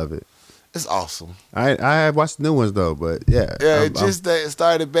all. I love it. It's awesome. I have watched the new ones though, but yeah. Yeah, it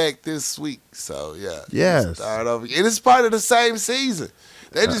started back this week, so yeah. Yes. Started over, and it's part of the same season.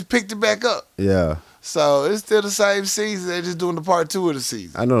 They just picked it back up. Yeah. So it's still the same season. They're just doing the part 2 of the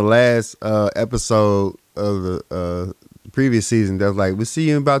season. I know the last episode of the previous season that was like, we'll see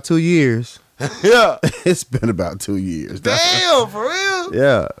you in about 2 years. Yeah. It's been about 2 years. Damn, for real?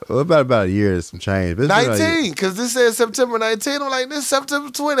 Yeah. Well, about a year and some change. But 19, because this says September 19. I'm like, this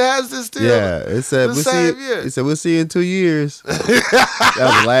September 20. How's this still? Yeah. It said the same year? It said we'll see you in 2 years.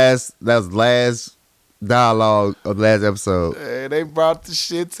 That was last dialogue of the last episode. And they brought the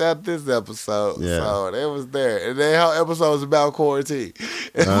shits out this episode. Yeah. So they was there. And the whole episode was about quarantine.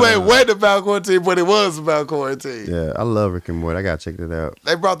 It wasn't about quarantine, but it was about quarantine. Yeah, I love Rick and Morty. I gotta check that out.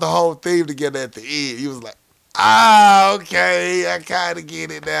 They brought the whole theme together at the end. He was like, okay, I kind of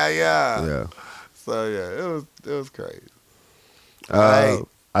get it now, yeah. Yeah. So yeah, it was crazy. I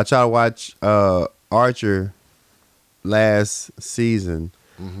tried to watch Archer last season.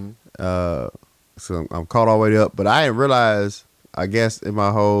 Mm-hmm. So I'm caught all the way up, but I didn't realize, I guess in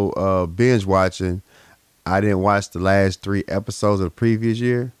my whole binge watching, I didn't watch the last 3 episodes of the previous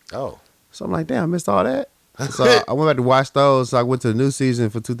year. Oh. So I'm like, damn, I missed all that. So I went back to watch those. So I went to the new season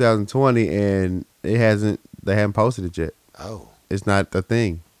for 2020, and they haven't posted it yet. Oh. It's not the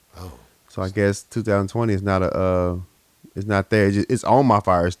thing. Oh. So I guess 2020 is not it's not there. It's on my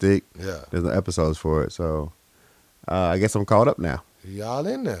Fire Stick. Yeah. There's no episodes for it. So I guess I'm caught up now. Y'all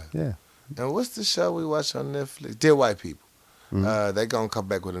in there. Yeah. And what's the show we watch on Netflix? Dear White People. Mm-hmm. They gonna come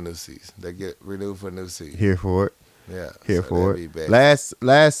back with a new season. They get renewed for a new season. Here for it. Yeah. Here so for they'll be it. back.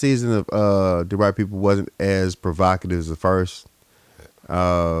 Last season of The Right People wasn't as provocative as the first.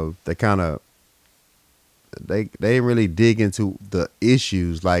 They kind of they didn't really dig into the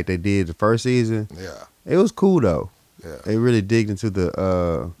issues like they did the first season. Yeah. It was cool though. Yeah. They really digged into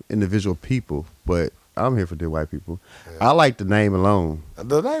the individual people, but I'm here for Dear White People. Yeah. I like the name alone.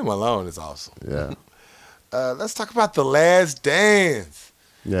 The name alone is awesome. Yeah. Let's talk about The Last Dance.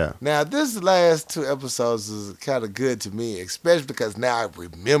 Yeah. Now, this last 2 episodes is kind of good to me, especially because now I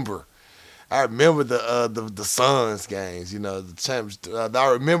remember the Suns games, the champs.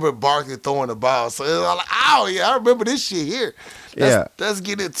 I remember Barkley throwing the ball. So it was like, oh, yeah, I remember this shit here. Let's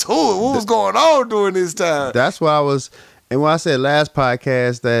get into it. What was going on during this time? That's why I was, and when I said last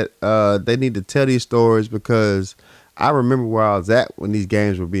podcast that they need to tell these stories because I remember where I was at when these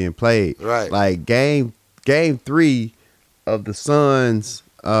games were being played. Right. Like game 3 of the Suns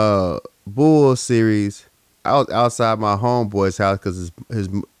Bulls series, I was outside my homeboy's house because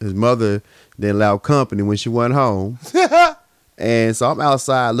his mother didn't allow company when she went home. And so I'm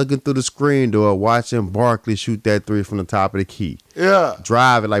outside looking through the screen door watching Barkley shoot that 3 from the top of the key. Yeah.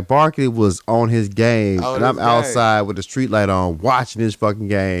 Driving. Like Barkley was on his game. On and I'm his outside with the street light on watching this fucking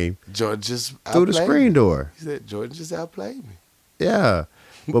game. Jordan just through the screen door. He said, Jordan just outplayed me. Yeah.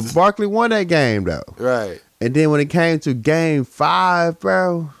 But Barkley won that game though. Right. And then when it came to game 5,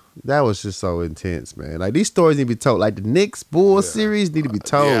 bro, that was just so intense, man. Like these stories need to be told. Like the Knicks Bulls series need to be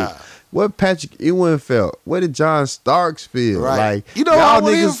told. Yeah. What Patrick Ewing felt. What did John Starks feel? Right. Like You know where I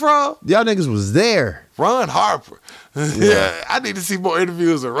was in from? Y'all niggas was there. Ron Harper. Yeah, I need to see more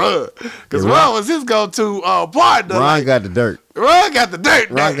interviews of Ron. Because Yeah, Ron was his go-to partner. Ron got the dirt. Ron got the dirt.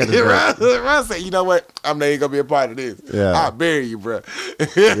 Ron got the dirt. Ron said, you know what? I'm not even going to be a part of this. Yeah. I'll bury you, bro.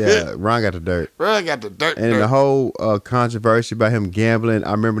 Yeah, Ron got the dirt. Ron got the dirt. And the whole controversy about him gambling,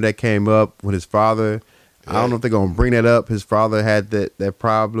 I remember that came up with his father. I don't know if they're gonna bring that up. His father had that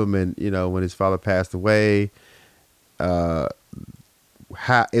problem, and when his father passed away, how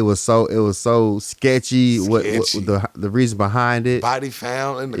it was so sketchy. What the reason behind it? Body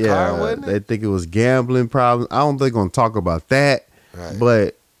found in the car, wasn't They it? think it was gambling problems. I don't think they're gonna talk about that. Right.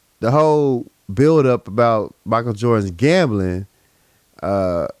 But the whole build up about Michael Jordan's gambling,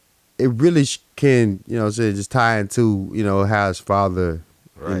 it really can just tie into how his father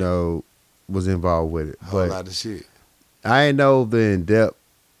Right. was involved with it. A whole lot of shit. I ain't know the in depth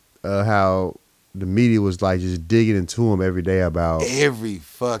how the media was like just digging into him every day about Every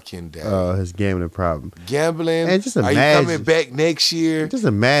fucking day. his gambling problem. Gambling. And just Are you imagine- coming back next year? Just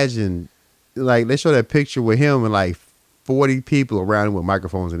imagine, like they show that picture with him and like 40 people around him with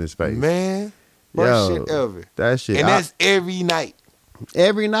microphones in his face. Man, worst Yo, shit ever. That shit. And that's every night.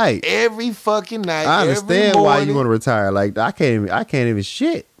 every night. Every fucking night. I understand why you want to. to retire. Like I can't even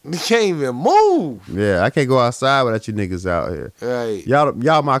shit. You can't even move. Yeah, I can't go outside without you niggas out here. Right.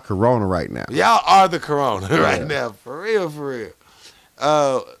 Y'all my corona right now. Y'all are the corona Yeah. right now. For real, for real.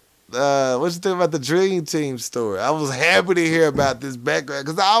 What you think about the Dream Team story? I was happy to hear about this background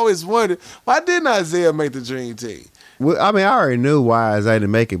because I always wondered, why didn't Isaiah make the Dream Team? Well, I mean, I already knew why Isaiah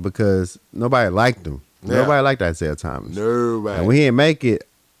didn't make it because nobody liked him. Yeah. Nobody liked Isaiah Thomas. Nobody. And when he didn't make it,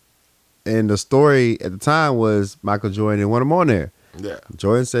 and the story at the time was Michael Jordan didn't want him on there. Yeah.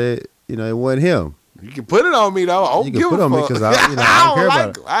 Jordan said, it wasn't him. You can put it on me, though. I don't You give can put a it on me fuck. 'cause I don't care like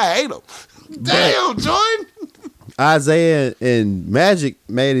about him. I hate him. Damn, Jordan. Isaiah and Magic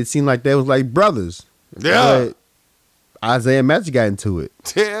made it seem like they was like brothers. Yeah. But Isaiah and Magic got into it.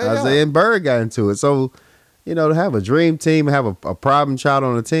 Yeah. Isaiah and Bird got into it. So, to have a dream team, have a problem child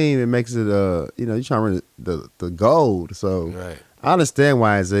on the team, it makes it, you're trying to win the gold. So Right. I understand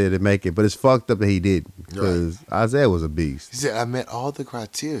why Isaiah didn't make it, but it's fucked up that he didn't because Isaiah was a beast. He said, I met all the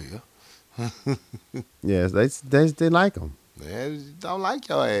criteria. Yes, they just didn't like him. Man, don't like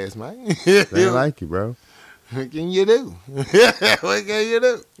your ass, man. They didn't like you, bro. What can you do? What can you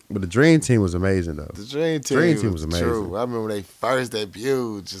do? But the dream team was amazing, though. The Dream Team, Dream Team was amazing. True. I remember when they first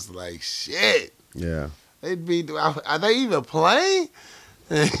debuted, just like, shit. Yeah. They'd be, are they even playing?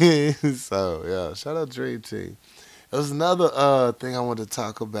 So, yeah, shout out Dream Team. There was another thing I wanted to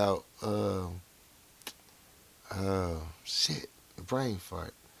talk about. Shit, brain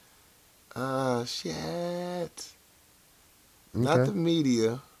fart. Shit. Not the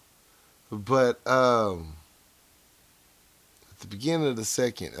media, but at the beginning of the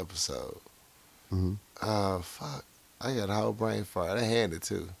second episode. Mhm. Fuck. I got a whole brain fart. I had it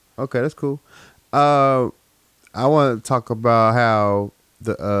too. Okay, that's cool. I want to talk about how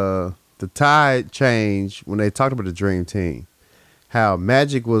the tide changed when they talked about the Dream Team. How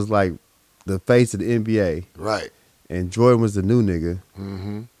Magic was like the face of the NBA, Right. and Jordan was the new nigga,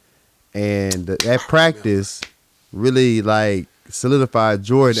 Mm-hmm. and that practice really like solidified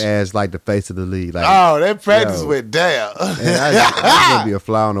Jordan as like the face of the league. Like, Oh, that practice yo. went down. and I gonna be a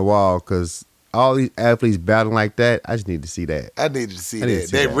fly on the wall because all these athletes battling like that. I just need to see that. I needed to see I need that. to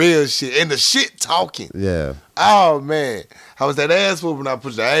see That that. real shit. And the shit talking. Yeah, Oh, man. How was that ass whooping? I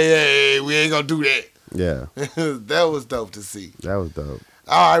pushed the, hey, we ain't going to do that. yeah, That was dope to see. that was dope.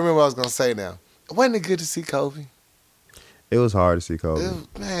 Oh, I remember what I was going to say now. Wasn't it good to see Kobe? It was hard to see Kobe.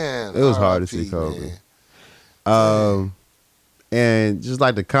 Man. It was hard to RIP, see Kobe. man. And just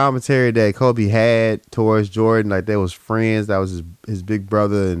like the commentary that Kobe had towards Jordan, like they was friends. That was his big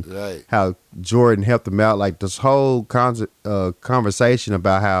brother, and Right. how Jordan helped him out. Like this whole conversation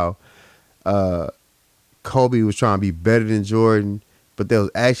about how Kobe was trying to be better than Jordan, but they was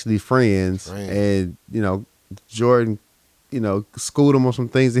actually friends. Friends. And Jordan, schooled him on some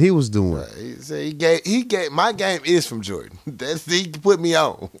things that he was doing. Right. He said he gave my game is from Jordan. He put me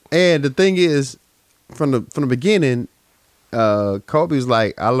on. And the thing is, from the beginning, Kobe was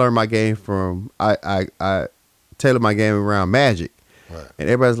like, I learned my game from I tailored my game around Magic. Right. And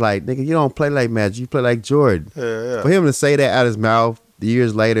everybody's like, nigga, you don't play like Magic, you play like Jordan. Yeah. For him to say that out of his mouth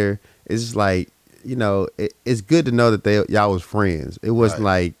years later, it's just like, it's good to know that y'all was friends. It wasn't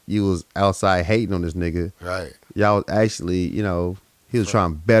like you was outside hating on this nigga. Right. Y'all was actually, he was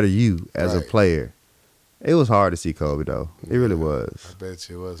trying to better you as a Right. player. It was hard to see Kobe though. It really was. I bet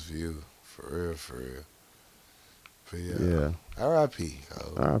you it was for you. For real, for real. But Yeah. R.I.P.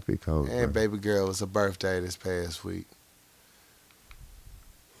 Kobe. R.I.P. Kobe. And bro. baby girl, it was her birthday this past week.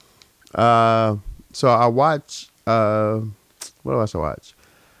 So I watch. What else I watch?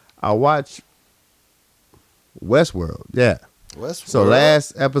 I watch Westworld. Yeah. Westworld. So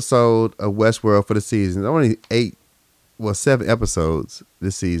last episode of Westworld for the season. Only 7 episodes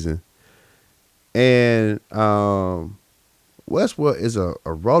this season, and Westworld is a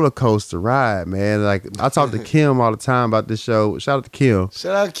roller coaster ride, man. Like I talk to Kim all the time about this show. Shout out to Kim.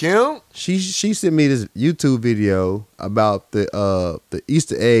 Shout out Kim. She sent me this YouTube video about the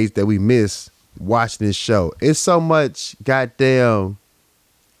Easter eggs that we missed watching this show. It's so much goddamn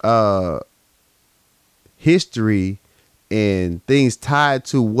history and things tied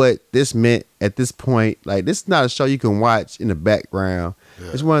to what this meant at this point. Like this is not a show you can watch in the background. Yeah.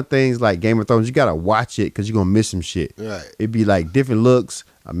 It's one of the things like Game of Thrones. You gotta watch it because you're gonna miss some shit. Right. It'd be like different looks,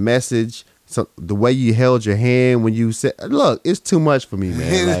 a message, So the way you held your hand when you said, "Look, it's too much for me,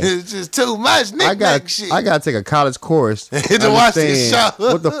 man." Like, It's just too much knick-knack shit. I gotta take a college course To watch this understand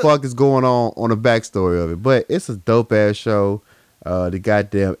show. what the fuck is going on the backstory of it. But it's a dope ass show. The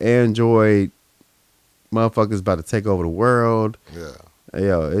goddamn Android motherfuckers about to take over the world. Yeah.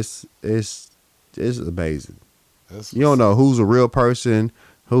 Yo, it's amazing. That's You don't know who's a real person,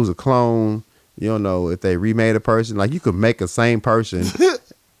 who's a clone. You don't know if they remade a person. Like, you could make a same person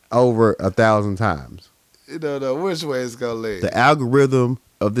over 1,000 times. You don't know which way it's gonna lead. The algorithm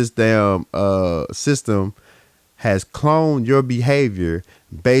of this damn system has cloned your behavior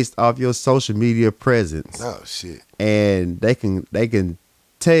based off your social media presence, Oh shit. and they can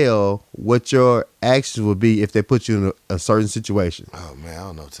tell what your actions will be if they put you in a certain situation. Oh man, I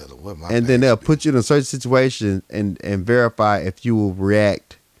don't know tell them what my And then page they'll be. put you in a certain situation and verify if you will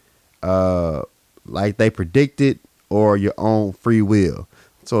react like they predicted or your own free will.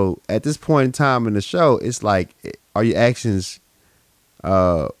 So at this point in time in the show, it's like, are your actions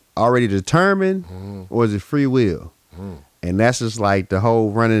already determined or is it free will? And that's just like the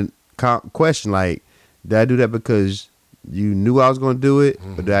whole running question. Like, did I do that because you knew I was going to do it,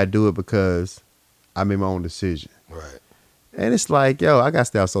 or did I do it because I made my own decision? Right. And it's like, yo, I got to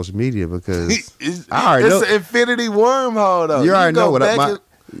stay off social media because It's I already know. an infinity wormhole though. You already go know what back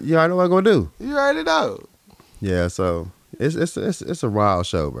you already know what I'm going to do. and- you already know. Yeah, so it's a wild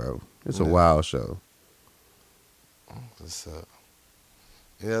show, bro. It's a Yeah. wild show. What's up?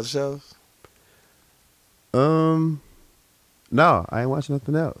 Any other shows? No, I ain't watching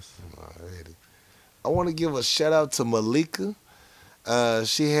nothing else. Alrighty. I want to give a shout out to Malika.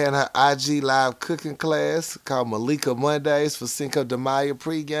 She had her IG live cooking class called Malika Mondays for Cinco de Mayo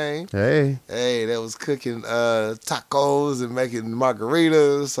pregame. Hey, Hey, that was cooking tacos and making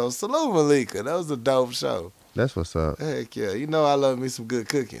margaritas. So salute Malika. That was a dope show. that's what's up. Heck yeah. You know I love me some good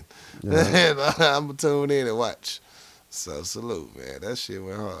cooking. Yeah. And I'm going to tune in and watch. So salute, man. That shit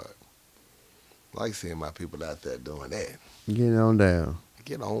went hard. Like seeing my people out there doing that. Getting on down.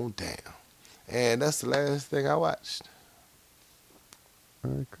 Get on down. And that's the last thing I watched.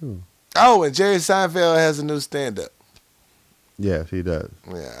 All right, cool. Oh, and Jerry Seinfeld has a new stand-up. Yes, he does.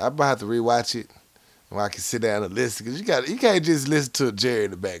 Yeah, I'm about to rewatch it, where I can sit down and listen. Because you can't just listen to Jerry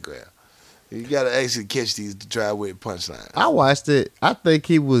in the background. You got to actually catch these dry wit punchlines. I watched it. I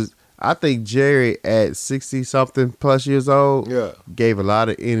think Jerry at 60 something plus years old Yeah, gave a lot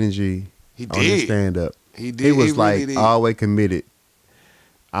of energy he on his did. stand up. He did. He was really like did. always committed.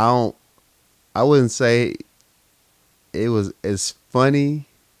 I wouldn't say it was as funny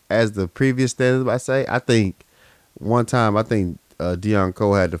as the previous stand up. I think one time Deion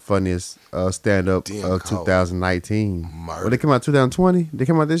Cole had the funniest stand up Deion of Cole. 2019. Murder. Well, they came out 2020. They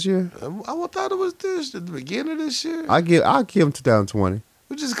came out this year. I thought it was this at the beginning of this year. I'll give him 2020.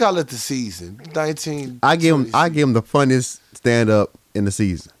 We just call it the season. 19. I give him the funniest stand up in the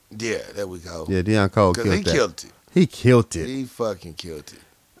season. Yeah, there we go. Yeah, Deion Cole Because killed he that. killed it. He killed it. He fucking killed it.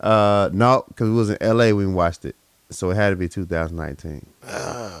 No, because we was in LA when we watched it, so it had to be 2019.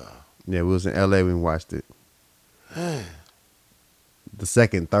 Ah, Yeah, we was in LA when we watched it. The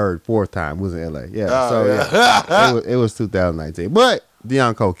second, third, fourth time we was in LA. Yeah, Oh, so yeah. it was 2019. But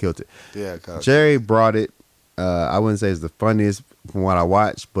Deion Cole killed it. yeah, Coach. Jerry brought it. I wouldn't say it's the funniest from what I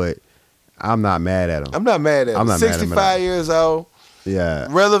watched, but I'm not mad at him. I'm not mad at him. I'm not mad at him at 65 all. years old. Yeah,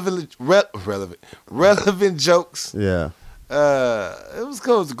 Relevant jokes. yeah. It was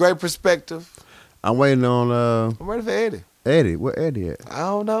cool. It's a great perspective. I'm waiting on I'm ready for Eddie. Eddie. Where Eddie at? I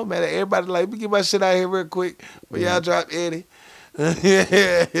don't know, man. Everybody like, let me get my shit out here real quick. But y'all drop Eddie.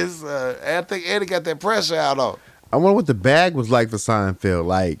 Yeah, I think Eddie got that pressure out on. I wonder what the bag was like for Seinfeld.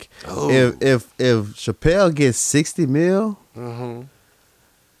 Like, Oh. if Chappelle gets 60 mil, Mm-hmm.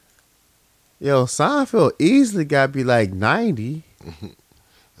 yo, Seinfeld easily got to be like 90.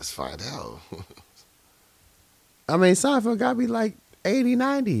 Let's find out. I mean, Seinfeld got to be like 80,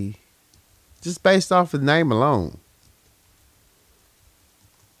 90. Just based off the name alone.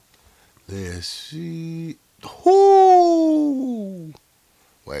 Let's see. Whoo!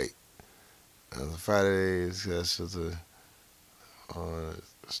 Wait. Friday is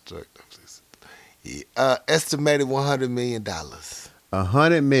estimated $100 million.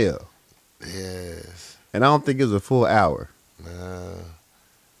 100 mil. Yes. And I don't think it was a full hour.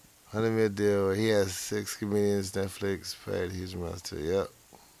 100 million deal. He has 6 comedians. Netflix paid huge amounts to. Yep.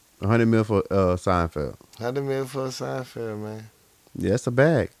 100 mil for Seinfeld. 100 million for Seinfeld, man. Yeah, it's a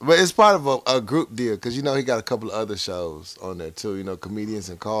bag. But it's part of a group deal because he got a couple of other shows on there too. Comedians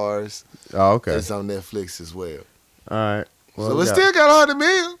in Cars. Oh, okay. It's on Netflix as well. All right. Well, So we it got still got 100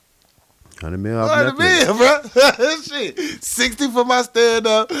 million. $100 million off 100 Netflix. million, bro. Shit. 60 for my stand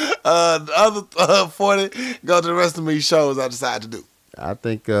up. The other 40 go to the rest of me shows I decide to do. I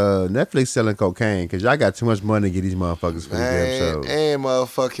think Netflix selling cocaine because y'all got too much money to get these motherfuckers for these damn shows. And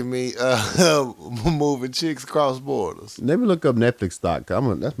motherfucking me moving chicks across borders. Let me look up Netflix stock.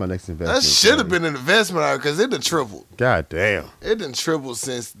 That's my next investment. That should have been an investment because it done tripled. God damn. It done tripled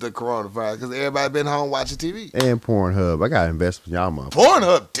since the coronavirus because everybody been home watching TV. And Pornhub. I got investment, y'all motherfuckers.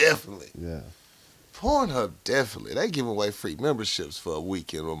 Pornhub, definitely. Yeah. Pornhub, definitely. They give away free memberships for a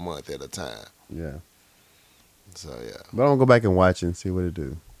weekend or a month at a time. Yeah. So, yeah. But I'm going to go back and watch it and see what it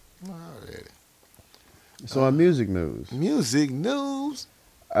do. Already. So, on music news. Music news.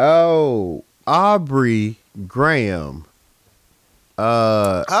 Oh, Aubrey Graham,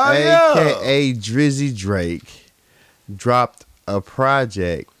 yeah. a.k.a. Drizzy Drake, dropped a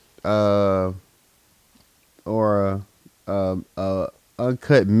project or a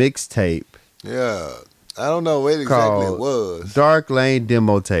uncut mixtape. Yeah. I don't know what exactly it called was. Dark Lane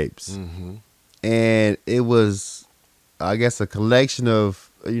Demo Tapes. Mm-hmm. And it was, I guess, a collection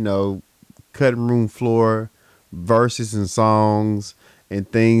of, cutting room floor verses and songs and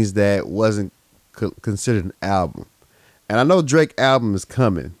things that wasn't considered an album. And I know Drake album is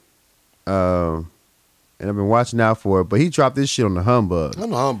coming. And I've been watching out for it, but he dropped this shit on the Humbug. On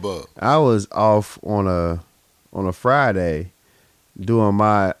the Humbug. I was off on a Friday doing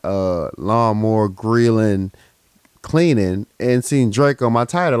my lawnmower grilling, cleaning, and seeing Drake on my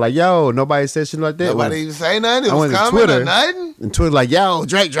title. Like, yo, nobody said shit like that. Nobody even say nothing. It I was went to coming Twitter, or nothing. And Twitter like, yo,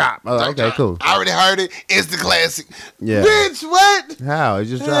 Drake drop. I was like, okay, cool. I already heard it. It's the classic. Yeah. Bitch, what? How? It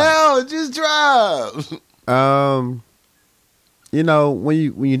just dropped. Hell, it just dropped.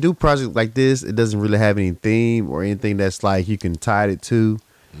 When you do projects like this, it doesn't really have any theme or anything that's like you can tie it to.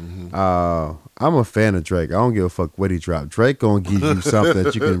 Mm-hmm. I'm a fan of Drake. I don't give a fuck what he dropped. Drake gonna give you something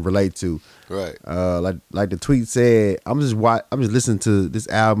that you can relate to. Right. Like the tweet said, I'm just listening to this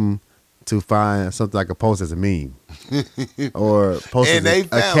album to find something I can post as a meme or post as a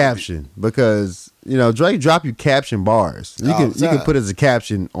caption because Drake drop you caption bars. You can put it as a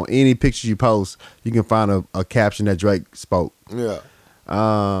caption on any picture you post. You can find a caption that Drake spoke. Yeah.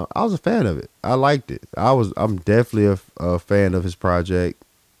 I was a fan of it. I liked it. I'm definitely a fan of his project.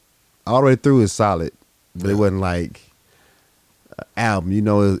 All the way through is solid, but it wasn't like an album.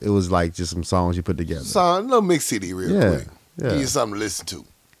 It was like just some songs you put together. So, a little mix CD real quick. Yeah. Give you something to listen to.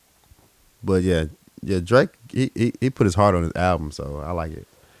 But yeah, Drake he put his heart on his album, so I like it.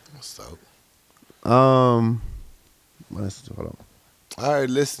 So, hold on. I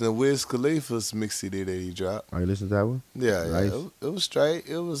already listened to Wiz Khalifa's mix CD that he dropped. Are you listening to that one? Yeah, Nice. It was straight.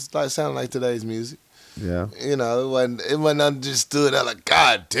 It was like sounding like today's music. Yeah. It wasn't understood. I like,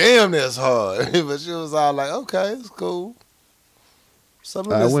 God damn, that's hard. But she was all like, okay, it's cool.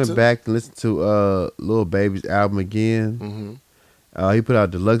 Something I went back and listened to Lil Baby's album again. Mm-hmm. He put out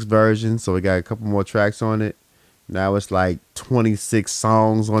a deluxe version, so we got a couple more tracks on it. Now it's like 26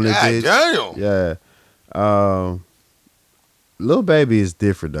 songs on this bitch. Damn. Yeah. Lil Baby is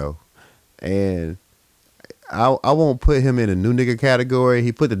different though. And I won't put him in a new nigga category.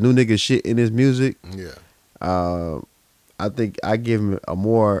 He put the new nigga shit in his music. Yeah. I think I give him a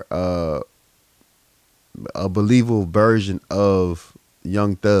more a believable version of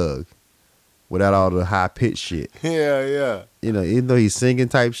Young Thug without all the high pitched shit. Yeah. Even though he's singing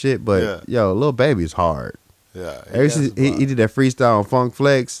type shit, but Lil Baby's hard. Yeah. Ever since he did that freestyle on Funk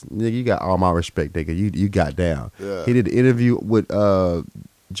Flex, nigga, you got all my respect, nigga. You got down. Yeah. He did an interview with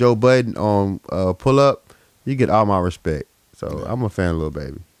Joe Budden on Pull Up. You get all my respect. So I'm a fan of Lil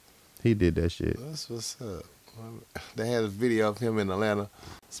Baby. He did that shit. That's what's up. They had a video of him in Atlanta.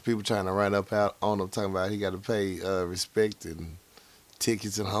 Some people trying to write up out on him talking about he got to pay respect and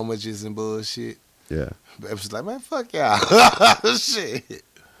tickets and homages and bullshit. Yeah. But it was like, man, fuck y'all. Shit.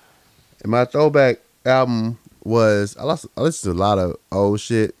 And my throwback album was I listened to a lot of old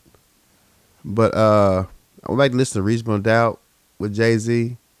shit, but I went back to listen to Reasonable Doubt with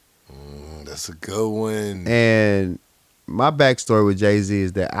Jay-Z. That's a good one. And my backstory with Jay-Z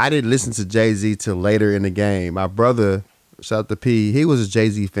is that I didn't listen to Jay-Z till later in the game. My brother, shout out to P, he was a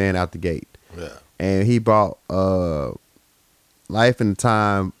Jay-Z fan out the gate. Yeah. And he bought Life in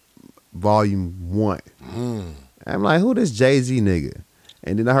Time Volume 1. I'm like, who this Jay-Z nigga?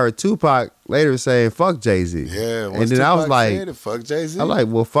 And then I heard Tupac later saying, fuck Jay-Z. Yeah. And then I was like, fuck Jay-Z. I'm like,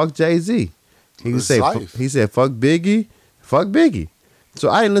 well, fuck Jay-Z. He It's said, life. fuck Biggie, fuck Biggie. So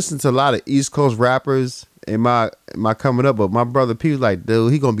I didn't listen to a lot of East Coast rappers in my coming up, but my brother P was like,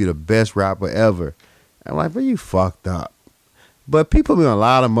 dude, he gonna be the best rapper ever. I'm like, but you fucked up. But people be on a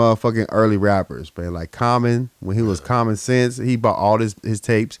lot of motherfucking early rappers, man. Like Common, when he was Common Sense, he bought all his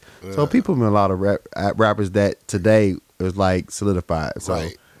tapes. So people be on a lot of rappers that today is like solidified. So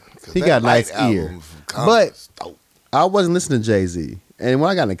Right. he got a nice ear. But I wasn't listening to Jay-Z. And when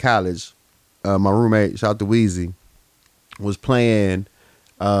I got into college, my roommate, shout out to Weezy, was playing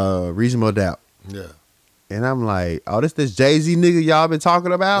Reasonable Doubt. Yeah. And I'm like, oh, this Jay-Z nigga y'all been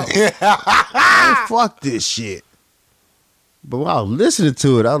talking about? Man, fuck this shit. But when I was listening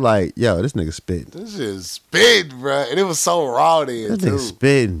to it, I was like, yo, this nigga spitting. This shit is spitting, bro. And it was so raw then, This too. nigga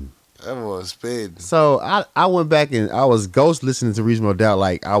spitting. That was spitting. So I went back and I was ghost listening to Reasonable Doubt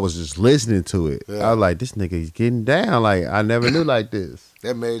like I was just listening to it. Yeah. I was like, this nigga is getting down. Like, I never knew like this.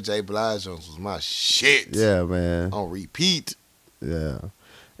 That Mary J. Blige Jones was my shit. Yeah, man. On repeat. Yeah.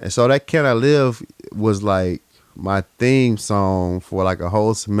 And so that Can I Live was like my theme song for like a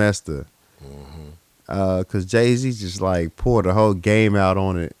whole semester. Cause Jay-Z just like poured the whole game out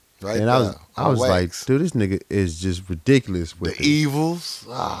on it. Right and there, I was on like, wax. dude, this nigga is just ridiculous with The it. Evils.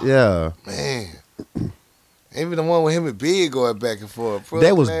 Ah, Yeah. man. Even the one with him and Big going back and forth.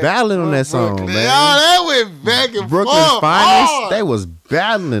 They was Brooklyn, battling on that song, Brooklyn. man. Oh, that went back and Brooklyn's forth. Finest, hard. they was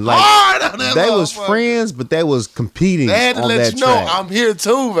battling. Like, hard on that they was motherfucker. friends, but they was competing They had to on let that you know track. I'm here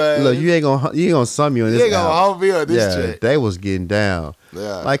too, man. Look, you ain't gonna sum me on You this ain't gonna album. hold me on this Yeah, track. they was getting down.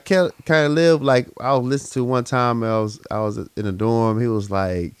 Yeah. Like Can I Live? Like I was listening to one time. I was in a dorm. He was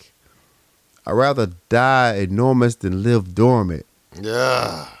like, "I'd rather die enormous than live dormant."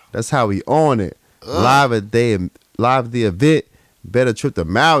 Yeah. That's how we on it. Live at the event. Better trip to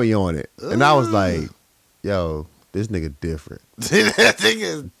Maui on it. And I was like, "Yo, this nigga different. that nigga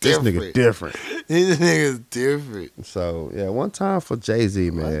is This different. nigga different." This nigga is different. So yeah, one time for Jay-Z,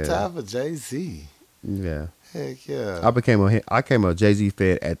 man. One time for Jay-Z. Yeah, Heck yeah. I became a Jay-Z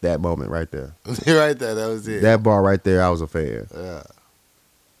fan at that moment right there. right there, that was it. That bar right there, I was a fan. Yeah.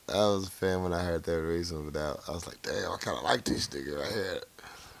 I was a fan when I heard that Reasonable Doubt. I was like, damn, I kind of like this nigga right here.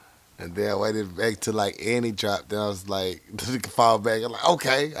 And then I waited back till like Annie dropped. Then I was like, fall back. I'm like,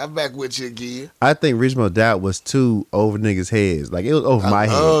 okay, I'm back with you again. I think Reasonable Doubt was too over niggas' heads. Like it was over my I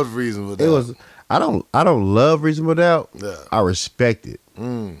head. love Reasonable Doubt. It was. I don't love Reasonable Doubt. Yeah. I respect it.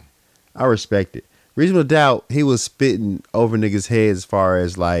 Mm. I respect it. Reasonable Doubt. He was spitting over niggas' heads as far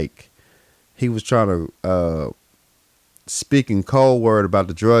as like he was trying to speaking cold word about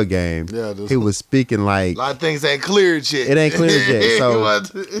the drug game. Yeah, he was speaking like a lot of things ain't cleared yet. it ain't clear yet. So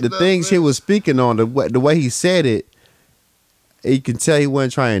the things he was speaking on, the way he said it, you can tell he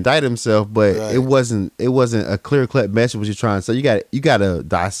wasn't trying to indict himself, but Right. it wasn't a clear cut message what you're trying to say. You got to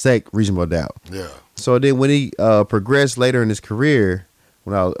dissect Reasonable Doubt. Yeah. So then when he progressed later in his career,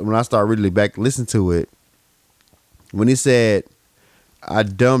 when I started really back to listen to it, when he said, "I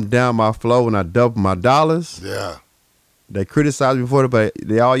dumbed down my flow and I doubled my dollars," Yeah. they criticized me for it, but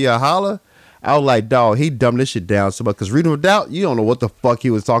they all yell holler. I was like, dog, he dumbed this shit down so much. Because Reasonable Doubt, you don't know what the fuck he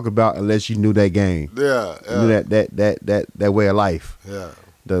was talking about unless you knew that game. Yeah. You knew that way of life. Yeah.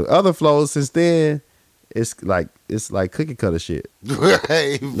 The other flows since then, it's like cookie cutter shit.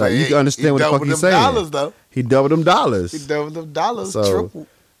 Hey, Like you can understand what the fuck he's saying. Dollars, though. He doubled them dollars. He doubled them dollars, So- triple.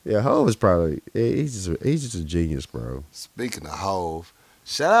 Yeah, Hov is probably he's just a genius, bro. Speaking of Hov,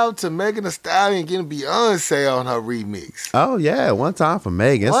 shout out to Megan Thee Stallion getting Beyonce on her remix. Oh yeah, one time for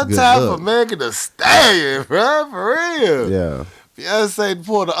Megan. That's a One good time look. for Megan Thee Stallion, bro, for real. Yeah. Beyonce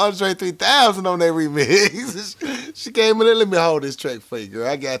pulled the Andre 3000 on that remix. She came in there, let me hold this track for you, girl.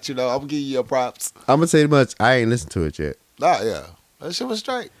 I got you, though. I'm gonna give you your props. I'm gonna tell you much. I ain't listened to it yet. Nah, yeah. That shit was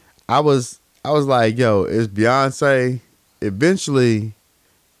straight. I was like, yo, it's Beyonce. Eventually,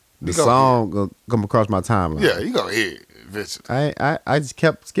 the You gonna song gonna come across my timeline. Yeah, you gonna hear it eventually. I just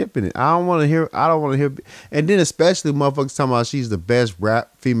kept skipping it. I don't want to hear. And then especially motherfuckers talking about she's the best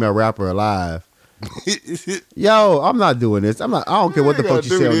female rapper alive. Yo, I'm not doing this. I don't care what the You fuck she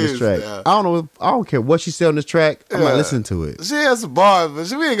gotta said on do this this track. now. I don't care what she said on this track. I'm not Yeah. listening to it. She has some bars,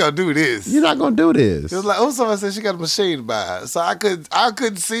 but we ain't gonna do this. You're not gonna do this. It was like, somebody said she got a machine by her. So I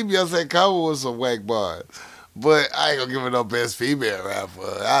couldn't see Beyonce coming with some whack bars. But I ain't gonna give her no best female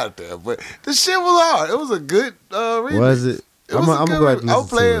rapper out there. But the shit was hard. It was a good remix. Was it? It was I'm a gonna good go ahead and remix. I'll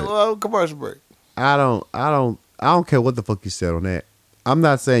listen play to it it. commercial break. I don't care what the fuck you said on that. I'm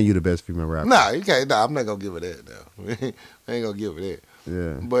not saying you the best female rapper. Nah, you can't. Nah, I'm not gonna give her that now. I ain't gonna give her that.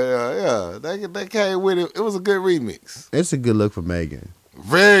 Yeah. But that came with it. It was a good remix. It's a good look for Megan.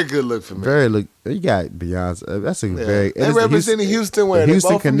 Very good look for me. Very look. You got Beyonce. That's a Yeah. very. They representing Houston where the they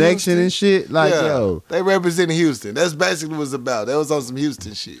Houston both from connection Houston. and shit. Like yo, they representing Houston. That's basically what it's about. That was on some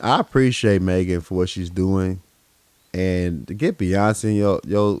Houston shit. I appreciate Megan for what she's doing, and to get Beyonce in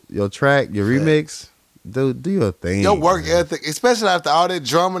your track, your remix. do your thing. Your work man. ethic, especially after all that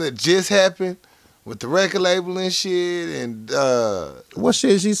drama that just happened with the record label and shit, and What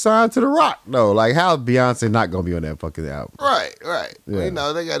shit she signed to The Rock though? Like how Beyonce not gonna be on that fucking album? right. Yeah. You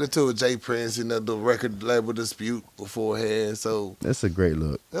know, they got into it with Jay Prince and the record label dispute beforehand, so That's a great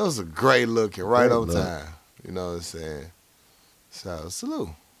look. that was a great look and right Great on look. time. You know what I'm saying? So salute,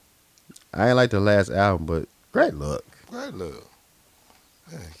 I ain't like the last album, but great look. great look.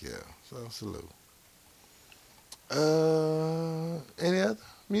 Heck yeah. So salute. Any other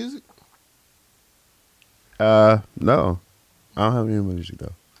music? No, I don't have any music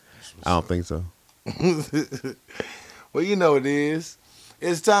though. I don't think so. Well, you know it is.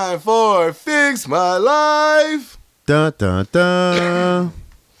 It's time for Fix My Life. Dun dun dun.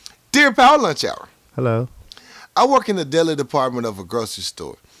 Dear Power Lunch Hour, Hello. I work in the deli department of a grocery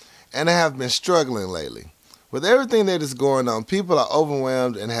store, and I have been struggling lately. With everything that is going on, people are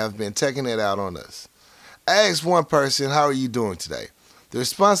overwhelmed and have been taking it out on us. I asked one person, how are you doing today? The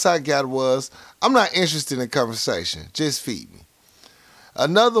response I got was, I'm not interested in conversation, just feed me.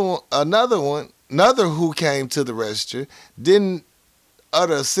 Another who came to the register didn't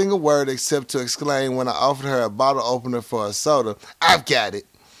utter a single word except to exclaim when I offered her a bottle opener for a soda, I've got it.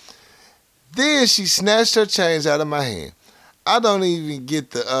 Then she snatched her change out of my hand. I don't even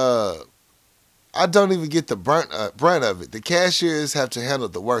get the brunt of it. The cashiers have to handle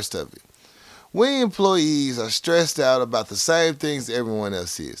the worst of it. We employees are stressed out about the same things everyone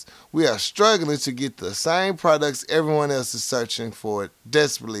else is. We are struggling to get the same products everyone else is searching for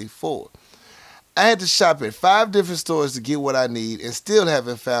desperately for. I had to shop at 5 different stores to get what I need and still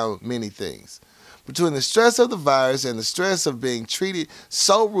haven't found many things. Between the stress of the virus and the stress of being treated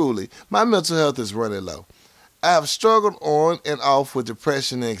so rudely, my mental health is running low. I have struggled on and off with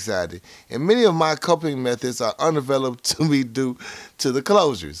depression and anxiety, and many of my coping methods are undeveloped to me due to the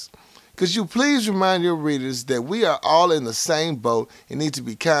closures. Could you please remind your readers that we are all in the same boat and need to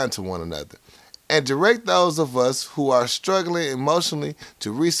be kind to one another, and direct those of us who are struggling emotionally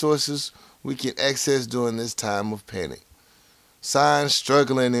to resources we can access during this time of panic. Signed,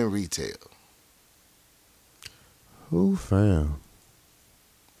 Struggling in Retail. Who found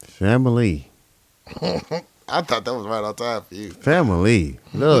family? I thought that was right on time for you. Family.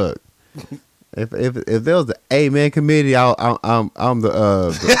 Look, if there was the Amen committee, I'm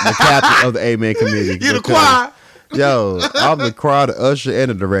the captain of the Amen committee. You the choir. Yo, I'm the choir, the usher,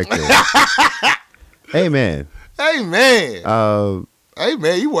 and the director. Amen. Amen.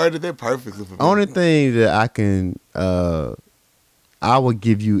 Amen. You worded that perfectly for me. Only thing that I would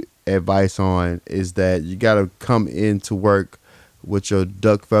give you advice on is that you gotta come into work with your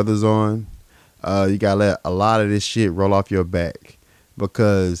duck feathers on. You gotta let a lot of this shit roll off your back,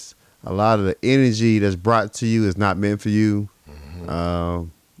 because a lot of the energy that's brought to you is not meant for you. Mm-hmm.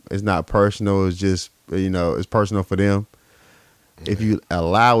 It's not personal. It's just, it's personal for them. Mm-hmm. If you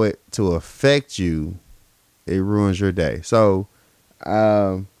allow it to affect you, it ruins your day. So,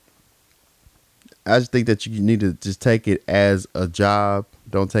 I just think that you need to just take it as a job.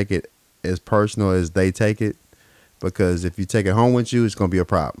 Don't take it as personal as they take it, because if you take it home with you, it's gonna be a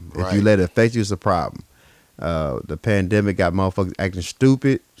problem. Right. If you let it affect you, it's a problem. The pandemic got motherfuckers acting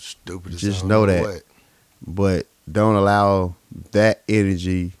stupid. Stupid. Just know that. What? But don't allow that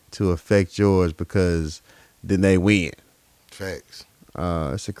energy to affect yours, because then they win. Facts.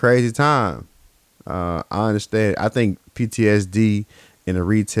 It's a crazy time. I understand. I think PTSD in the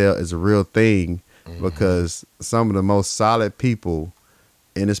retail is a real thing, mm-hmm. because some of the most solid people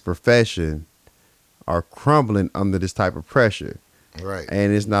in this profession are crumbling under this type of pressure. Right.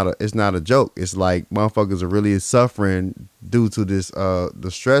 And it's not a joke. It's like motherfuckers are really suffering due to this the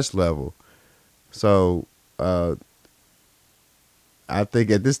stress level. So I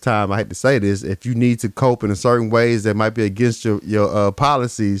think at this time, I hate to say this, if you need to cope in certain ways that might be against your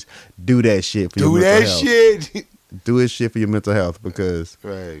policies, do that shit for your mental health. Do that shit for your mental health, because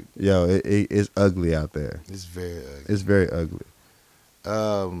right. It's ugly out there. It's very ugly. It's very ugly.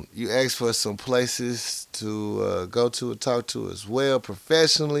 You asked for some places to go to and talk to as well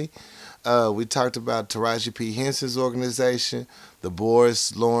professionally. We talked about Taraji P. Henson's organization, the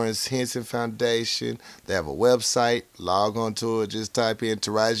Boris Lawrence Henson Foundation. They have a website. Log on to it. Just type in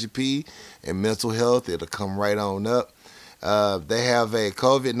Taraji P. and mental health. It'll come right on up. They have a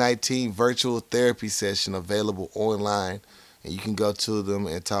COVID-19 virtual therapy session available online, and you can go to them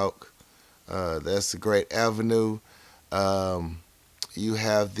and talk. That's a great avenue. You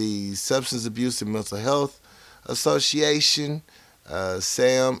have the Substance Abuse and Mental Health Association,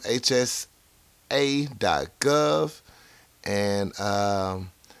 samhsa.gov, and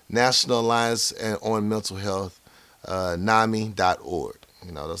National Alliance on Mental Health, NAMI.org.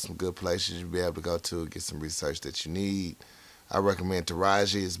 You know, those some good places you'll be able to go to get some research that you need. I recommend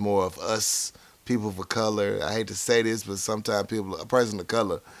Taraji. It's more of us, people of color. I hate to say this, but sometimes a person of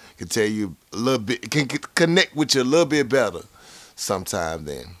color can tell you a little bit, can connect with you a little bit better sometimes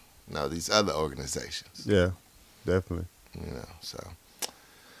than, you know, these other organizations. Yeah, definitely. You know, so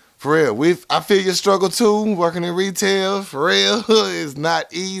for real, I feel your struggle too, working in retail. For real, it's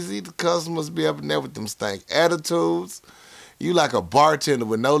not easy. The customers be up in there with them stank attitudes. You like a bartender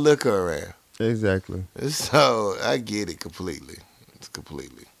with no liquor around. Exactly. So I get it completely. It's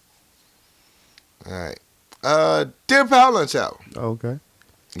completely. All right. Dear Power Lunch Hour. Okay.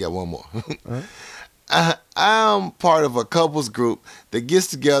 Got one more. Right. I'm part of a couples group that gets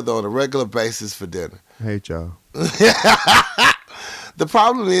together on a regular basis for dinner. I hate y'all. The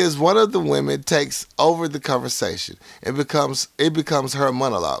problem is one of the women takes over the conversation. It becomes her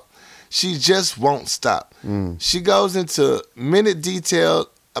monologue. She just won't stop. She goes into minute detail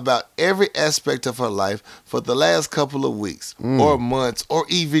about every aspect of her life for the last couple of weeks or months or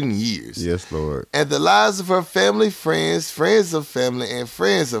even years. Yes, Lord. And the lives of her family, friends, friends of family, and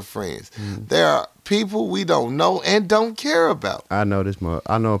friends of friends. There are people we don't know and don't care about. I know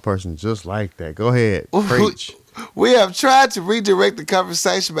I know a person just like that. Go ahead. Preach. We have tried to redirect the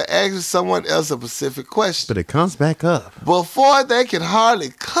conversation by asking someone else a specific question. But it comes back up. Before they can hardly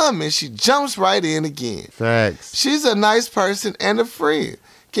comment, she jumps right in again. Facts. She's a nice person and a friend.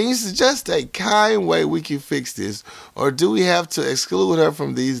 Can you suggest a kind way we can fix this? Or do we have to exclude her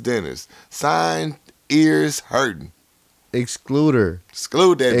from these dinners? Signed, ears hurting. Exclude her.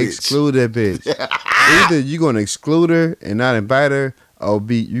 Exclude that bitch. Exclude that bitch. Either you're going to exclude her and not invite her, or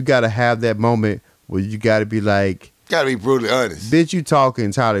you got to have that moment where you got to be like, Gotta be brutally honest. bitch, you talking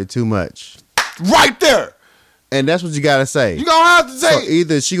entirely too much. Right there. And that's what you got to say. You gonna have to say So it.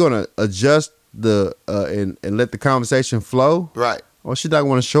 either she going to adjust and let the conversation flow, Right, or she not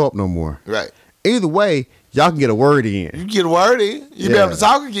want to show up no more. right. Either way, y'all can get a word in. You get a word in. You be Yeah. able to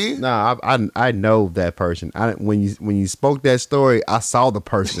talk again. Nah, I know that person. When you spoke that story, I saw the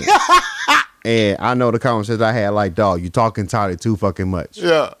person, and I know the conversation I had. Like, dog, you talking entirely too fucking much.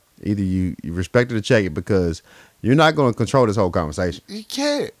 Yeah. Either you respect it or check it, because you're not going to control this whole conversation. You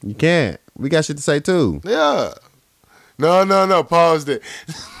can't. You can't. We got shit to say too. Yeah. No. Pause it.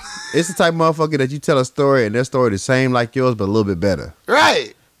 It's the type of motherfucker that you tell a story and their story the same like yours, but a little bit better.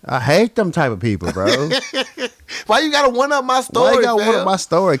 Right. I hate them type of people, bro. Why you gotta one up my story? Why you got fam? one of my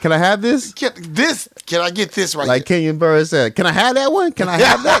story? Can I have this? Can I get this right Like Kenyon Burr said, can I have that one? Can I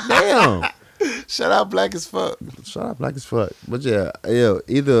have that? Damn. here? Shut up, black as fuck. Shut up, black as fuck. But yeah,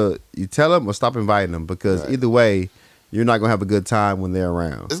 either you tell them or stop inviting them, because either way, you're not gonna have a good time when they're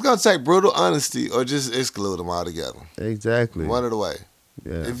around. It's gonna take brutal honesty or just exclude them altogether. Exactly. One of the way.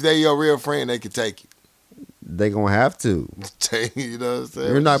 Yeah. If they your real friend, they can take it. They gonna have to. You know what I'm saying?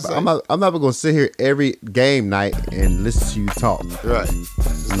 You're not. I'm not gonna sit here every game night and listen to you talk. Right.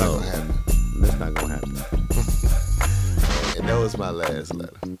 It's not No. gonna happen. That's not gonna happen. And that was my last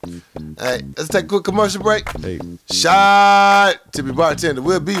letter. All right, let's take a quick commercial break. Hey, Shot to be bartender.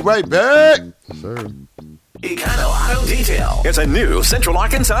 We'll be right back. sir. Econo Auto Detail is a new Central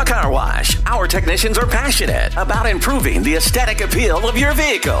Arkansas car wash. Our technicians are passionate about improving the aesthetic appeal of your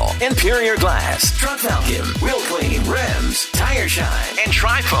vehicle. Interior glass, truck vacuum, wheel clean, rims, tire shine, and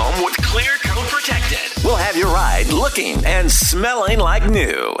tri-foam with clear coat protected. We'll have your ride looking and smelling like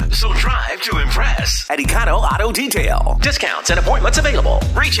new. So drive to impress at Econo Auto Detail. Discounts and appointments available.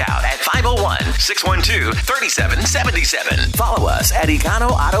 Reach out at 501-612-3777. Follow us at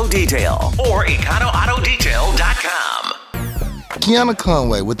Econo Auto Detail or EconoAutoDetail.com. Kiana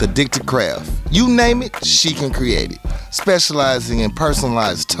Conway with Addicted Craft. You name it, she can create it. Specializing in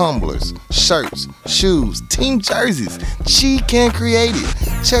personalized tumblers, shirts, shoes, team jerseys. She can create it.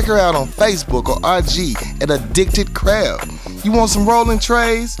 Check her out on Facebook or IG at Addicted Craft. You want some rolling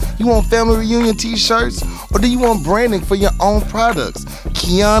trays? You want family reunion t-shirts? Or do you want branding for your own products?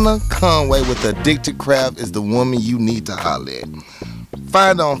 Kiana Conway with Addicted Craft is the woman you need to holler at.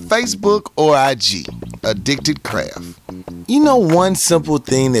 Find her on Facebook or IG, Addicted Craft. You know one simple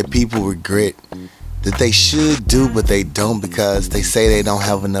thing that people regret that they should do but they don't because they say they don't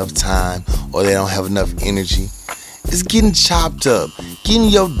have enough time or they don't have enough energy? It's getting chopped up, getting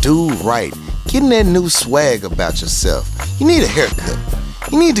your dude right, getting that new swag about yourself. You need a haircut.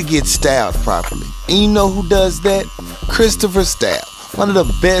 You need to get styled properly. And you know who does that? Christopher Style. One of the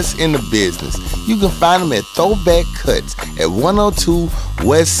best in the business. You can find them at Throwback Cuts at 102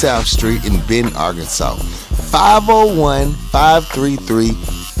 West South Street in Benton, Arkansas.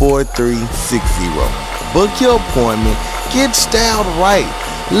 501-533-4360. Book your appointment. Get styled right.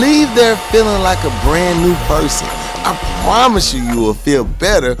 Leave there feeling like a brand new person. I promise you will feel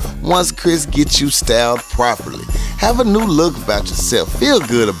better once Chris gets you styled properly. Have a new look about yourself. Feel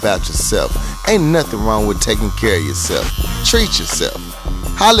good about yourself. Ain't nothing wrong with taking care of yourself. Treat yourself.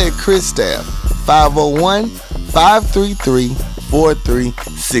 Holla at Chris Staff,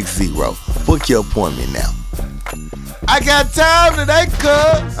 501-533-4360. Book your appointment now. I got time today,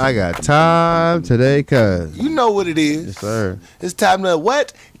 cuz. I got time today, cuz. You know what it is. Yes, sir. It's time to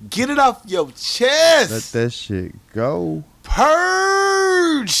what? Get it off your chest. Let that shit go.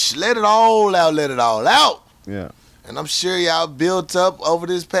 Purge. Let it all out. Let it all out. Yeah. And I'm sure y'all built up over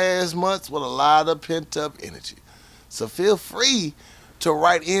this past months with a lot of pent up energy. So feel free to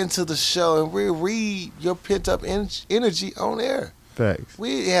write into the show and we'll read your pent up energy on air. Facts.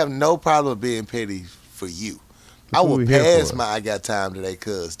 We have no problem being petty for you. I That's what will we here pass for. my I got time today,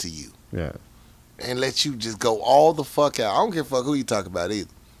 cuz, to you. Yeah. And let you just go all the fuck out. I don't give a fuck who you talk about either.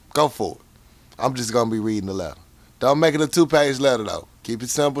 Go for it. I'm just going to be reading the letter. Don't make it a 2-page letter, though. Keep it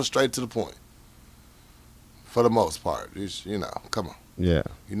simple, straight to the point. For the most part. It's, come on. Yeah.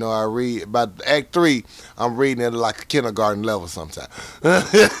 You know, I read about Act 3, I'm reading it like a kindergarten level sometimes.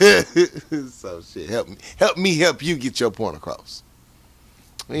 So, shit, help me help you get your point across.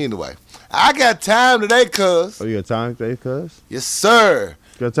 Anyway, I got time today, cuz. Oh, you got time today, cuz? Yes, sir.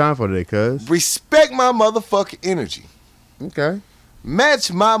 Got time for today, cuz? Respect my motherfucking energy. Okay.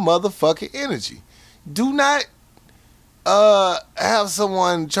 Match my motherfucking energy. Do not have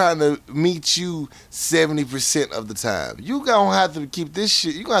someone trying to meet you 70% of the time. You gonna have to keep this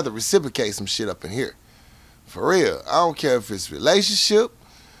shit. You gonna have to reciprocate some shit up in here. For real. I don't care if it's relationship,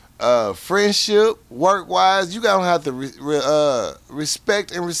 friendship, work-wise. You gonna have to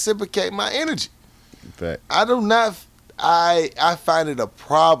respect and reciprocate my energy. In fact. I do not. I find it a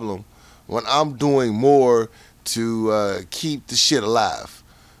problem when I'm doing more to keep the shit alive.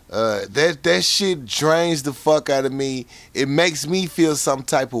 That shit drains the fuck out of me. It makes me feel some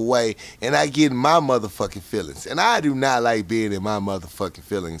type of way, and I get in my motherfucking feelings. And I do not like being in my motherfucking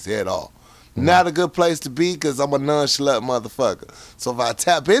feelings at all. Not a good place to be because I'm a nonchalant motherfucker. So if I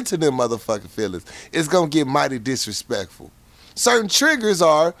tap into them motherfucking feelings, it's gonna get mighty disrespectful. Certain triggers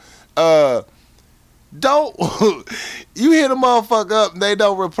are, don't you hit a motherfucker up and they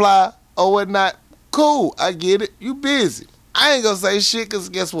don't reply or whatnot. Cool, I get it. You busy. I ain't gonna say shit because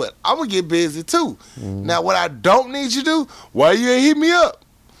guess what? I'm gonna get busy too. Now, what I don't need you to do, why you ain't hit me up?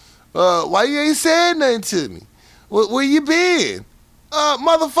 Why you ain't said nothing to me? Where you been?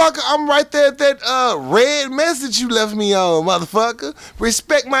 Motherfucker, I'm right there at that red message you left me on, motherfucker.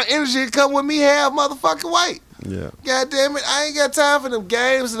 Respect my energy and come with me half motherfucking white. Yeah. God damn it, I ain't got time for them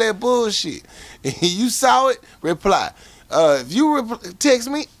games and that bullshit. You saw it, reply. If you text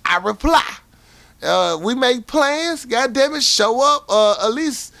me, I reply. We make plans, God damn it, show up. At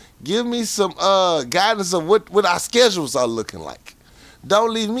least give me some guidance of what our schedules are looking like.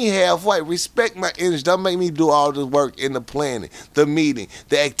 Don't leave me halfway. Respect my energy. Don't make me do all this work in the planning, the meeting,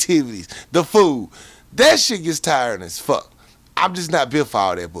 the activities, the food. That shit gets tiring as fuck. I'm just not built for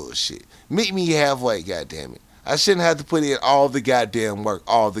all that bullshit. Meet me halfway, goddamn it. I shouldn't have to put in all the goddamn work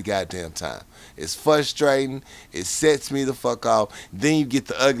all the goddamn time. It's frustrating. It sets me the fuck off. Then you get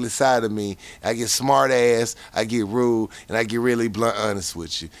the ugly side of me. I get smart ass. I get rude. And I get really blunt honest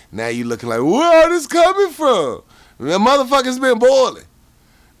with you. Now you looking like, where this coming from? The motherfucker's been boiling.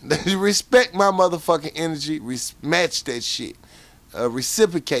 Respect my motherfucking energy. Match that shit.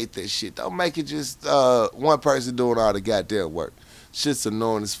 Reciprocate that shit. Don't make it just one person doing all the goddamn work. Shit's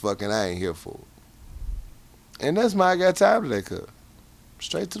annoying as fuck and I ain't here for it. And that's my I got time today, cuz.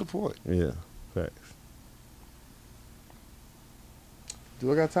 Straight to the point. Yeah. Facts.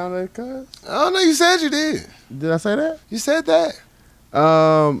 Do I got time today, cuz? I don't know. You said you did. Did I say that? You said that.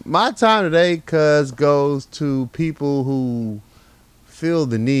 My time today, cuz, goes to people who feel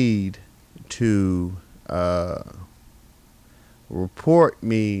the need to report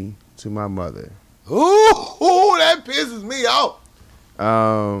me to my mother. Ooh, that pisses me off.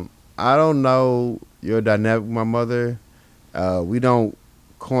 I don't know your dynamic with my mother. We don't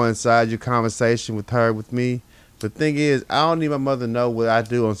coincide your conversation with her with me. The thing is, I don't need my mother to know what I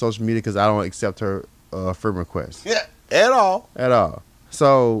do on social media because I don't accept her friend requests. Yeah, at all. At all.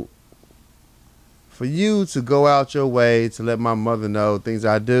 So, for you to go out your way to let my mother know things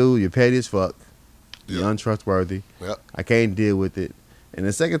I do, you're petty as fuck. You're untrustworthy. Yep. I can't deal with it. And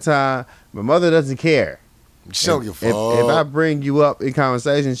the second time, my mother doesn't care. She don't give a fuck. If I bring you up in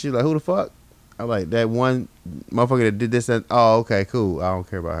conversation, she's like, who the fuck? I'm like, that one motherfucker that did this and, oh, okay, cool. I don't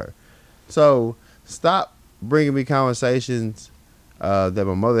care about her. So, stop bringing me conversations that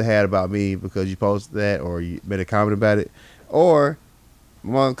my mother had about me because you posted that or you made a comment about it. Or,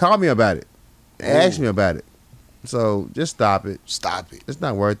 call me about it. Ask me about it. So just stop it. Stop it. It's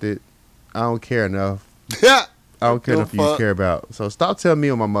not worth it. I don't care enough. Yeah. I don't care Give enough a for you to fuck. care about. So stop telling me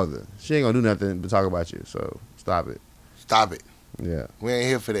or my mother. She ain't gonna do nothing but talk about you. So stop it. Stop it. Yeah. We ain't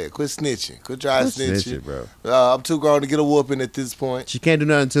here for that. Quit snitching. Quit dry Quit snitching. snitching, bro. I'm too grown to get a whooping at this point. She can't do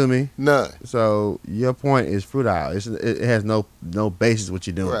nothing to me. None. So your point is futile. It has no basis what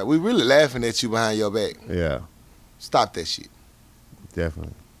you're doing. Right. We really laughing at you behind your back. Yeah, Stop that shit.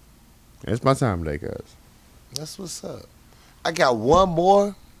 definitely. It's my time today, cuz. That's what's up. I got one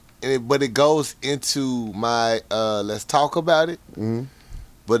more, but it goes into my let's talk about it. Mm-hmm.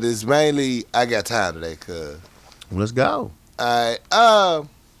 But it's mainly I got time today, cuz. Let's go. Alright.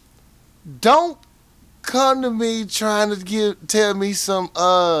 Don't come to me trying to tell me some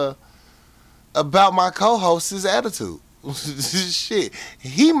about my co-host's attitude. Shit.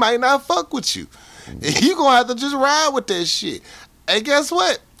 He might not fuck with you. You gonna have to just ride with that shit. And guess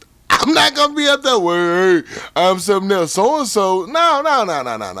what? I'm not gonna be up there where I'm something else. So and so.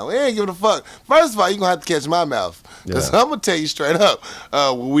 No. We ain't giving a fuck. First of all, you gonna have to catch my mouth. Because I'm gonna tell you straight up,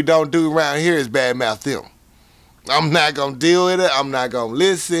 what we don't do around here is bad mouth them. I'm not gonna deal with it. I'm not gonna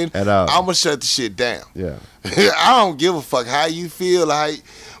listen. At all. I'm gonna shut the shit down. Yeah. I don't give a fuck how you feel. Like,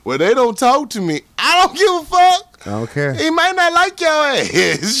 well, they don't talk to me. I don't give a fuck. I don't care. He might not like your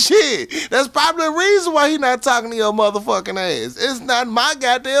ass. Shit. That's probably the reason why he not talking to your motherfucking ass. It's not my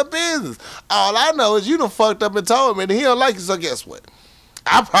goddamn business. All I know is you done fucked up and told me that he don't like you, so guess what?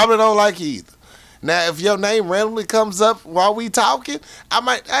 I probably don't like you either. Now, if your name randomly comes up while we talking, I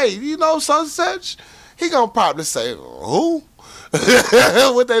might, hey, you know such and such? He gonna probably say, who?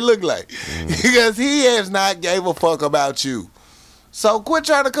 What they look like. Because he has not gave a fuck about you. So quit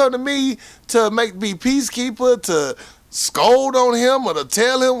trying to come to me to make me peacekeeper, to scold on him or to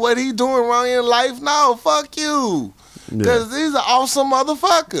tell him what he doing wrong in life. No, fuck you. Because he's an awesome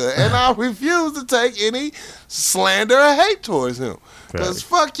motherfucker. And I refuse to take any slander or hate towards him. Because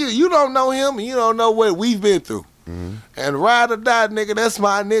fuck you. You don't know him and you don't know what we've been through. And ride or die, nigga, that's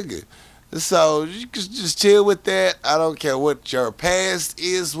my nigga. So you can just chill with that. I don't care what your past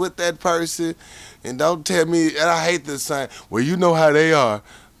is with that person. And don't tell me, and I hate this saying, well, you know how they are.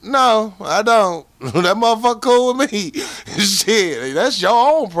 No, I don't. That motherfucker cool with me. Shit, that's your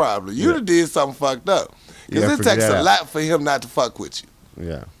own problem. You done did something fucked up. Because it takes a lot for him not to fuck with you.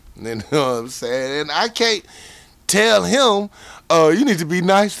 Yeah. You know what I'm saying? And I can't tell him, you need to be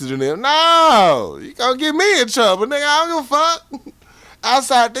nicer than him. No, you gonna get me in trouble, nigga. I don't give a fuck.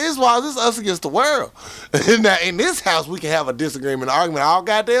 Outside these walls, it's us against the world. Now, in this house, we can have a disagreement, argument all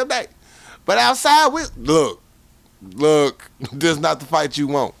goddamn day. But outside, look, this is not the fight you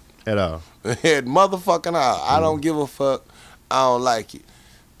want. At all. Head motherfucking all. I don't give a fuck. I don't like it.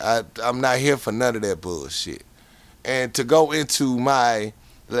 I'm not here for none of that bullshit. And to go into my,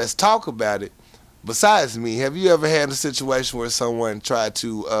 let's talk about it, besides me, have you ever had a situation where someone tried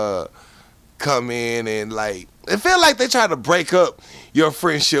to come in and like, it feel like they try to break up your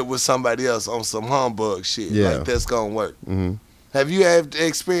friendship with somebody else on some humbug shit. Yeah. Like that's gonna work. Mm-hmm. Have you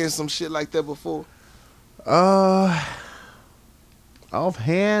experienced some shit like that before?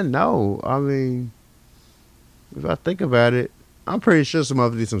 Offhand, no. I mean, if I think about it, I'm pretty sure some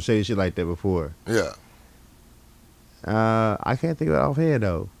of us did some shady shit like that before. Yeah. I can't think of it offhand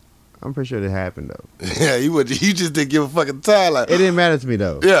though. I'm pretty sure it happened though. Yeah, you just didn't give a fucking time. Like, It didn't matter to me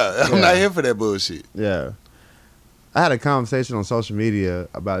though. yeah, I'm not here for that bullshit. Yeah. I had a conversation on social media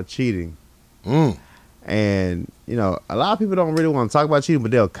about cheating. And, you know, a lot of people don't really want to talk about cheating,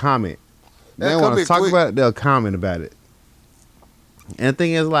 but they'll comment. They don't want to talk about it, they'll comment about it. And the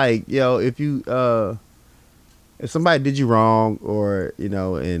thing is, like, yo, if somebody did you wrong or, you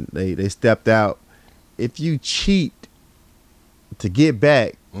know, and they stepped out, if you cheat to get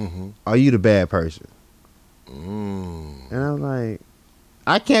back, are you the bad person? And I'm like,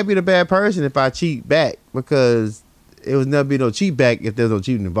 I can't be the bad person if I cheat back because it was never be no cheat back if there's no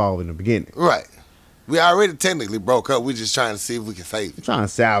cheating involved in the beginning. Right. We already technically broke up. We're just trying to see if we can save I'm it. trying to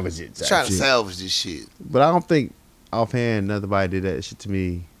salvage it. Trying to salvage this shit. But I don't think offhand nobody did that shit to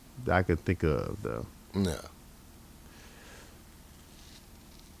me that I could think of though. No.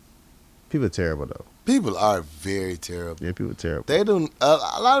 People are terrible though. People are very terrible. Yeah, people are terrible. They don't.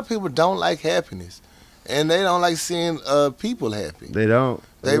 A lot of people don't like happiness, and they don't like seeing people happy. They don't.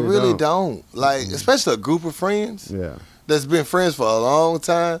 They really don't. Like, especially a group of friends Yeah. that's been friends for a long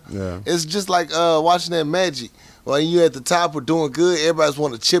time. Yeah. It's just like watching that Magic. When you at the top of doing good, everybody's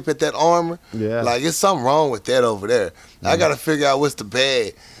want to chip at that armor. Yeah. Like, it's something wrong with that over there. I got to figure out what's the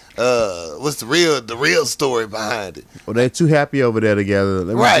bad, what's the real story behind it. Well, they're too happy over there together.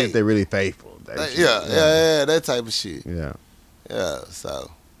 Let me see if they're really faithful. That shit. Yeah, that type of shit. Yeah. Yeah, so,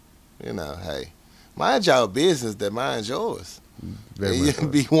 you know, hey. Mind your business that mind yours. Very And much so.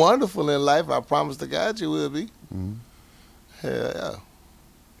 you'll be wonderful in life. I promise to God you will be. Mhm. Hell yeah.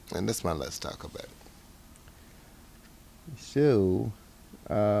 And that's my let's talk about it. So,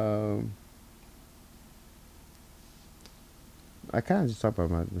 I kind of just talked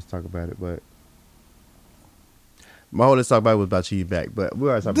about let's talk about it, but my whole let's talk about it was about cheating back, but we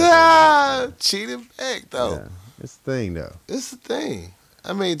already talked about that. Cheating back though. Yeah, it's the thing though. It's the thing.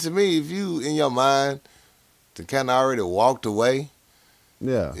 I mean, to me, if you in your mind to kind of already walked away,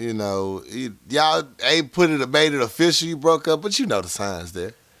 Yeah, you know, y'all ain't made it official. You broke up, but you know the signs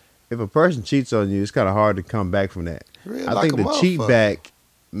there. if a person cheats on you, it's kind of hard to come back from that. Real I like think a the cheat motherfucker. back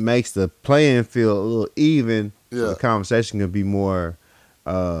makes the playing field a little even. So Yeah. the conversation can be more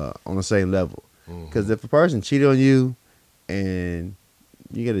on the same level. Mhm. Because if a person cheated on you and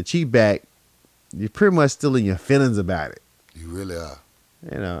you get a cheat back, you're pretty much still in your feelings about it. You really are.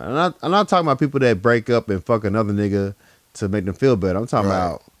 You know, and I'm not talking about people that break up and fuck another nigga to make them feel better. I'm talking Right.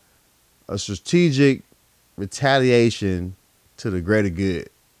 about a strategic retaliation to the greater good.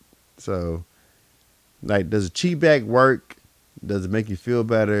 So, like, does a cheat back work? Does it make you feel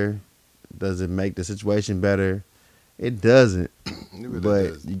better? Does it make the situation better? It doesn't, It really but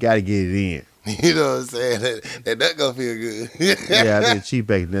does. you got to get it in. You know what I'm saying? That gonna feel good. Yeah, I think cheat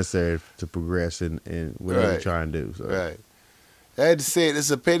back is necessary to progress in whatever you're Right. trying to do. So. Right. I had to say it.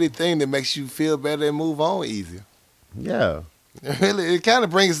 It's a petty thing that makes you feel better and move on easier. Yeah. Really, it kind of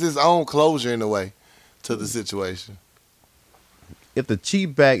brings its own closure in a way to the situation. If the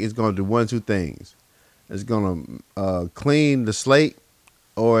cheat back is going to do one of two things, it's going to clean the slate,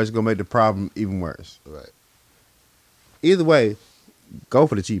 or it's going to make the problem even worse. Right. Either way, go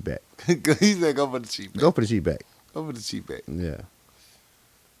for the cheat back. He said, "Go for the cheap back. Go for the cheat back. Go for the cheap back." Yeah.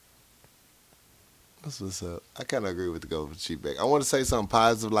 That's what's up. I kind of agree with the go for the cheap back. I want to say something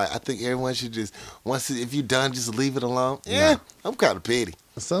positive. Like I think everyone should just if you're done, just leave it alone. Yeah, I'm kind of petty.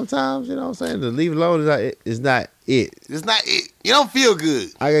 Sometimes, you know what I'm saying, to leave it alone is not it. It's not it. You don't feel good.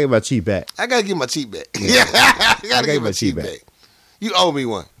 I got to get my cheat back. I gotta get my cheat back. Yeah. I gotta get get my my cheat cheat back. You owe me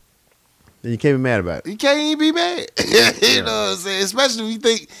one. Then you can't be mad about it. You can't even be mad. You know what I'm saying? Especially if you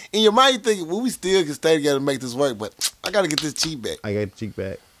think in your mind, you think, well, we still can stay together and make this work, but I gotta get this cheat back. I got the cheat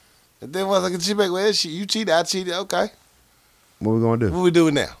back. And then once I get the cheat back, well, shit, you cheated, I cheated. Okay, What we going to do? what we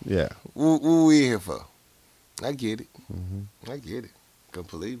doing now? Yeah. What we here for? I get it. Mm-hmm. I get it. Can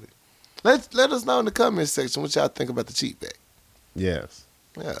believe it. Let us know in the comments section what y'all think about the cheat back. Yes.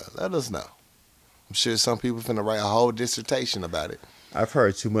 Yeah, let us know. I'm sure some people finna write a whole dissertation about it. I've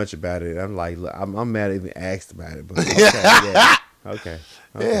heard too much about it. I'm like, look, I'm mad I even asked about it. But okay, yeah. Okay.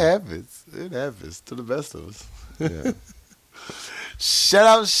 It happens. It happens to the best of us. Yeah. Shout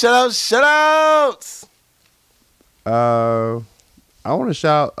outs. I want to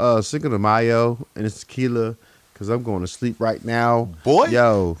shout Cinco de Mayo and it's tequila because I'm going to sleep right now. Boy.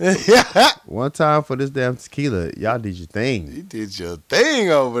 Yo, Yeah. one time for this damn tequila. Y'all did your thing. You did your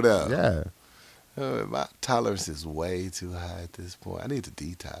thing over there. Yeah. My tolerance is way too high at this point. I need to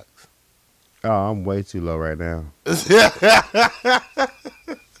detox. Oh, I'm way too low right now.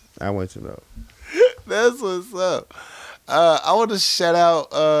 I'm way too low. That's what's up. I want to shout out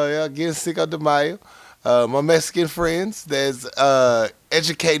again Cinco de Mayo. My Mexican friends that's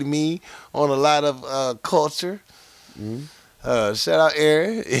educated me on a lot of culture. Shout out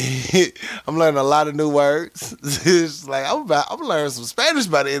Aaron. I'm learning a lot of new words. It's like I'm learning some Spanish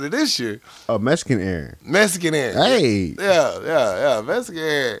by the end of this year. Oh, Mexican Aaron. Mexican Aaron. Hey. Yeah. Mexican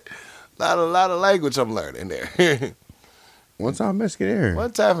Aaron. A lot of language I'm learning there. One time Mexican Aaron.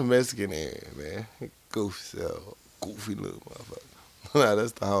 One time for Mexican Aaron, man. Goofy little motherfucker. Nah,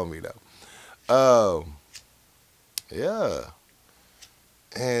 that's the homie though. Yeah.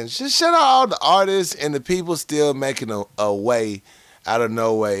 And just shout out all the artists and the people still making a way out of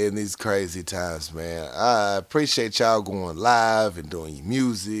no way in these crazy times, man. I appreciate y'all going live and doing your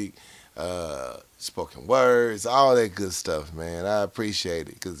music, spoken words, all that good stuff, man. I appreciate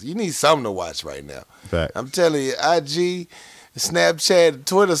it because you need something to watch right now. Fact. I'm telling you, IG, Snapchat,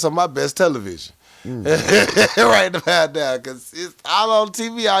 Twitter are my best television. Right about now, because it's all on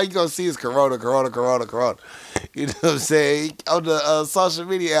TV. All you gonna see is Corona. You know what I'm saying? On the social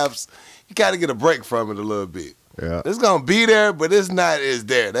media apps, you gotta get a break from it a little bit. Yeah. It's gonna be there, but it's not as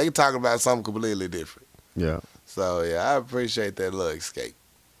there. They talking about something completely different. Yeah. So yeah, I appreciate that little escape.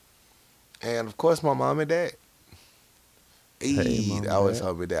 And of course, my mom and dad. Hey, Mom They and always Dad.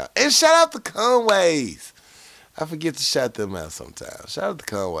 hold me down. And shout out to Conways. I forget to shout them out sometimes. Shout out to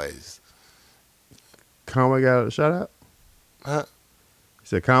Conways. Conway got a shout out? Huh? You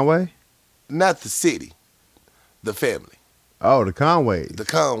said Conway? Not the city, the family. Oh, the Conways. The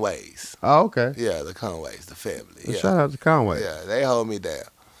Conways. Oh, okay. Yeah, the Conways, the family. Well, Yeah. shout out to Conway. Yeah, they hold me down.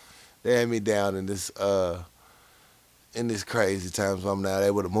 They had me down in this crazy times when I'm not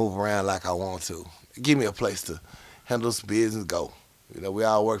able to move around like I want to. Give me a place to handle some business, go. You know, we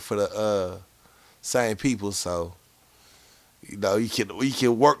all work for the same people, so you know we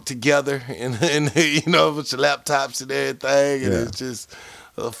can work together and you know with your laptops and everything, and it's just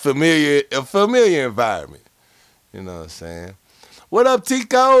a familiar environment. You know what I'm saying? What up,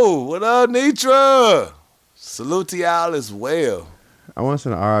 Tico? What up, Nitra? Salute to y'all as well. I want to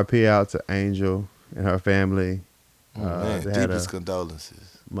send an RIP out to Angel and her family. Man, they had deepest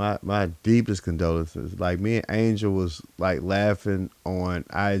condolences. My deepest condolences. Like, me and Angel was like laughing on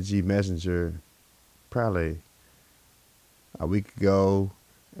IG Messenger probably a week ago,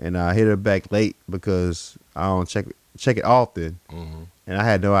 and I hit her back late because I don't check it often, and I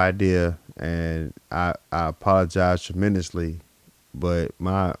had no idea, and I apologize tremendously, but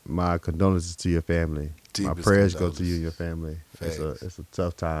my condolences to your family. Deepest my prayers go to you and your family. Facts. It's a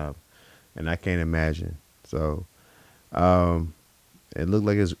tough time, and I can't imagine. So, it looked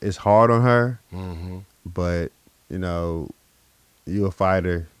like it's hard on her, but you know, you're a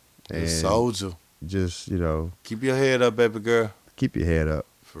fighter and a soldier. Just, you know, Keep your head up, baby girl. keep your head up.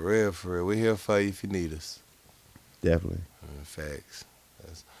 For real, for real. We're here for you if you need us. Definitely. Facts.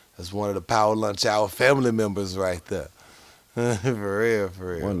 That's one of the Power Lunch Hour family members right there. For real,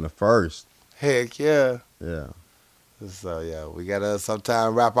 for real. One of the first. Heck yeah. Yeah. So yeah, we gotta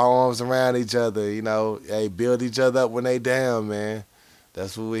sometimes wrap our arms around each other, you know. Hey, build each other up when they down, man.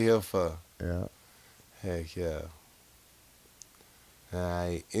 That's what we're here for. Yeah. Heck yeah. All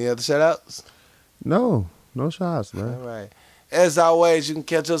right. Any other shout outs? No shots, All man. right. As always, you can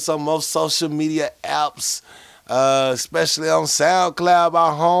catch us on most social media apps, especially on SoundCloud,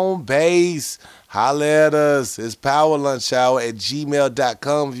 our home base. Holla at us. It's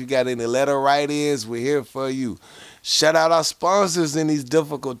powerlunchhour@gmail.com. If you got any letter write-ins, we're here for you. Shout out our sponsors in these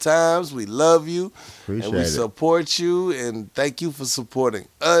difficult times. We love you. Appreciate and we it. support you. And thank you for supporting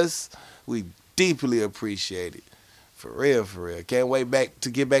us. We deeply appreciate it. For real, for real. Can't wait to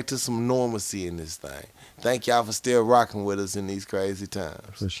get back to some normalcy in this thing. Thank y'all for still rocking with us in these crazy times.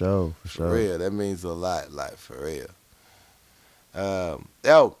 For sure. For real, that means a lot, like, for real.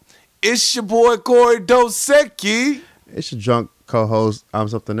 Yo, it's your boy Corey Dosecki. It's your drunk co-host. I'm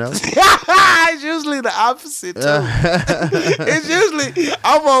something else. It's usually the opposite, too. It's usually,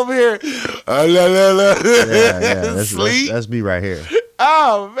 I'm over here. Yeah. Sleep. That's me right here.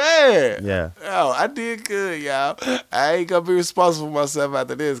 Oh, man. Yeah. Oh, I did good, y'all. I ain't gonna be responsible for myself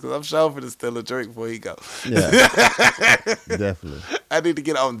after this because I'm sure for to steal a drink before he go. Yeah. Definitely. I need to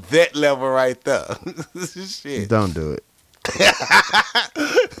get on that level right there. Shit. Don't do it.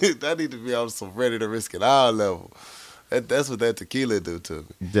 I need to be on some ready to risk it all level. That's what that tequila do to me.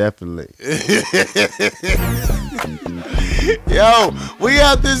 Definitely. Yo, we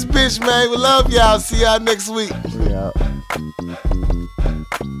out this bitch, man. We love y'all. See y'all next week. Yeah.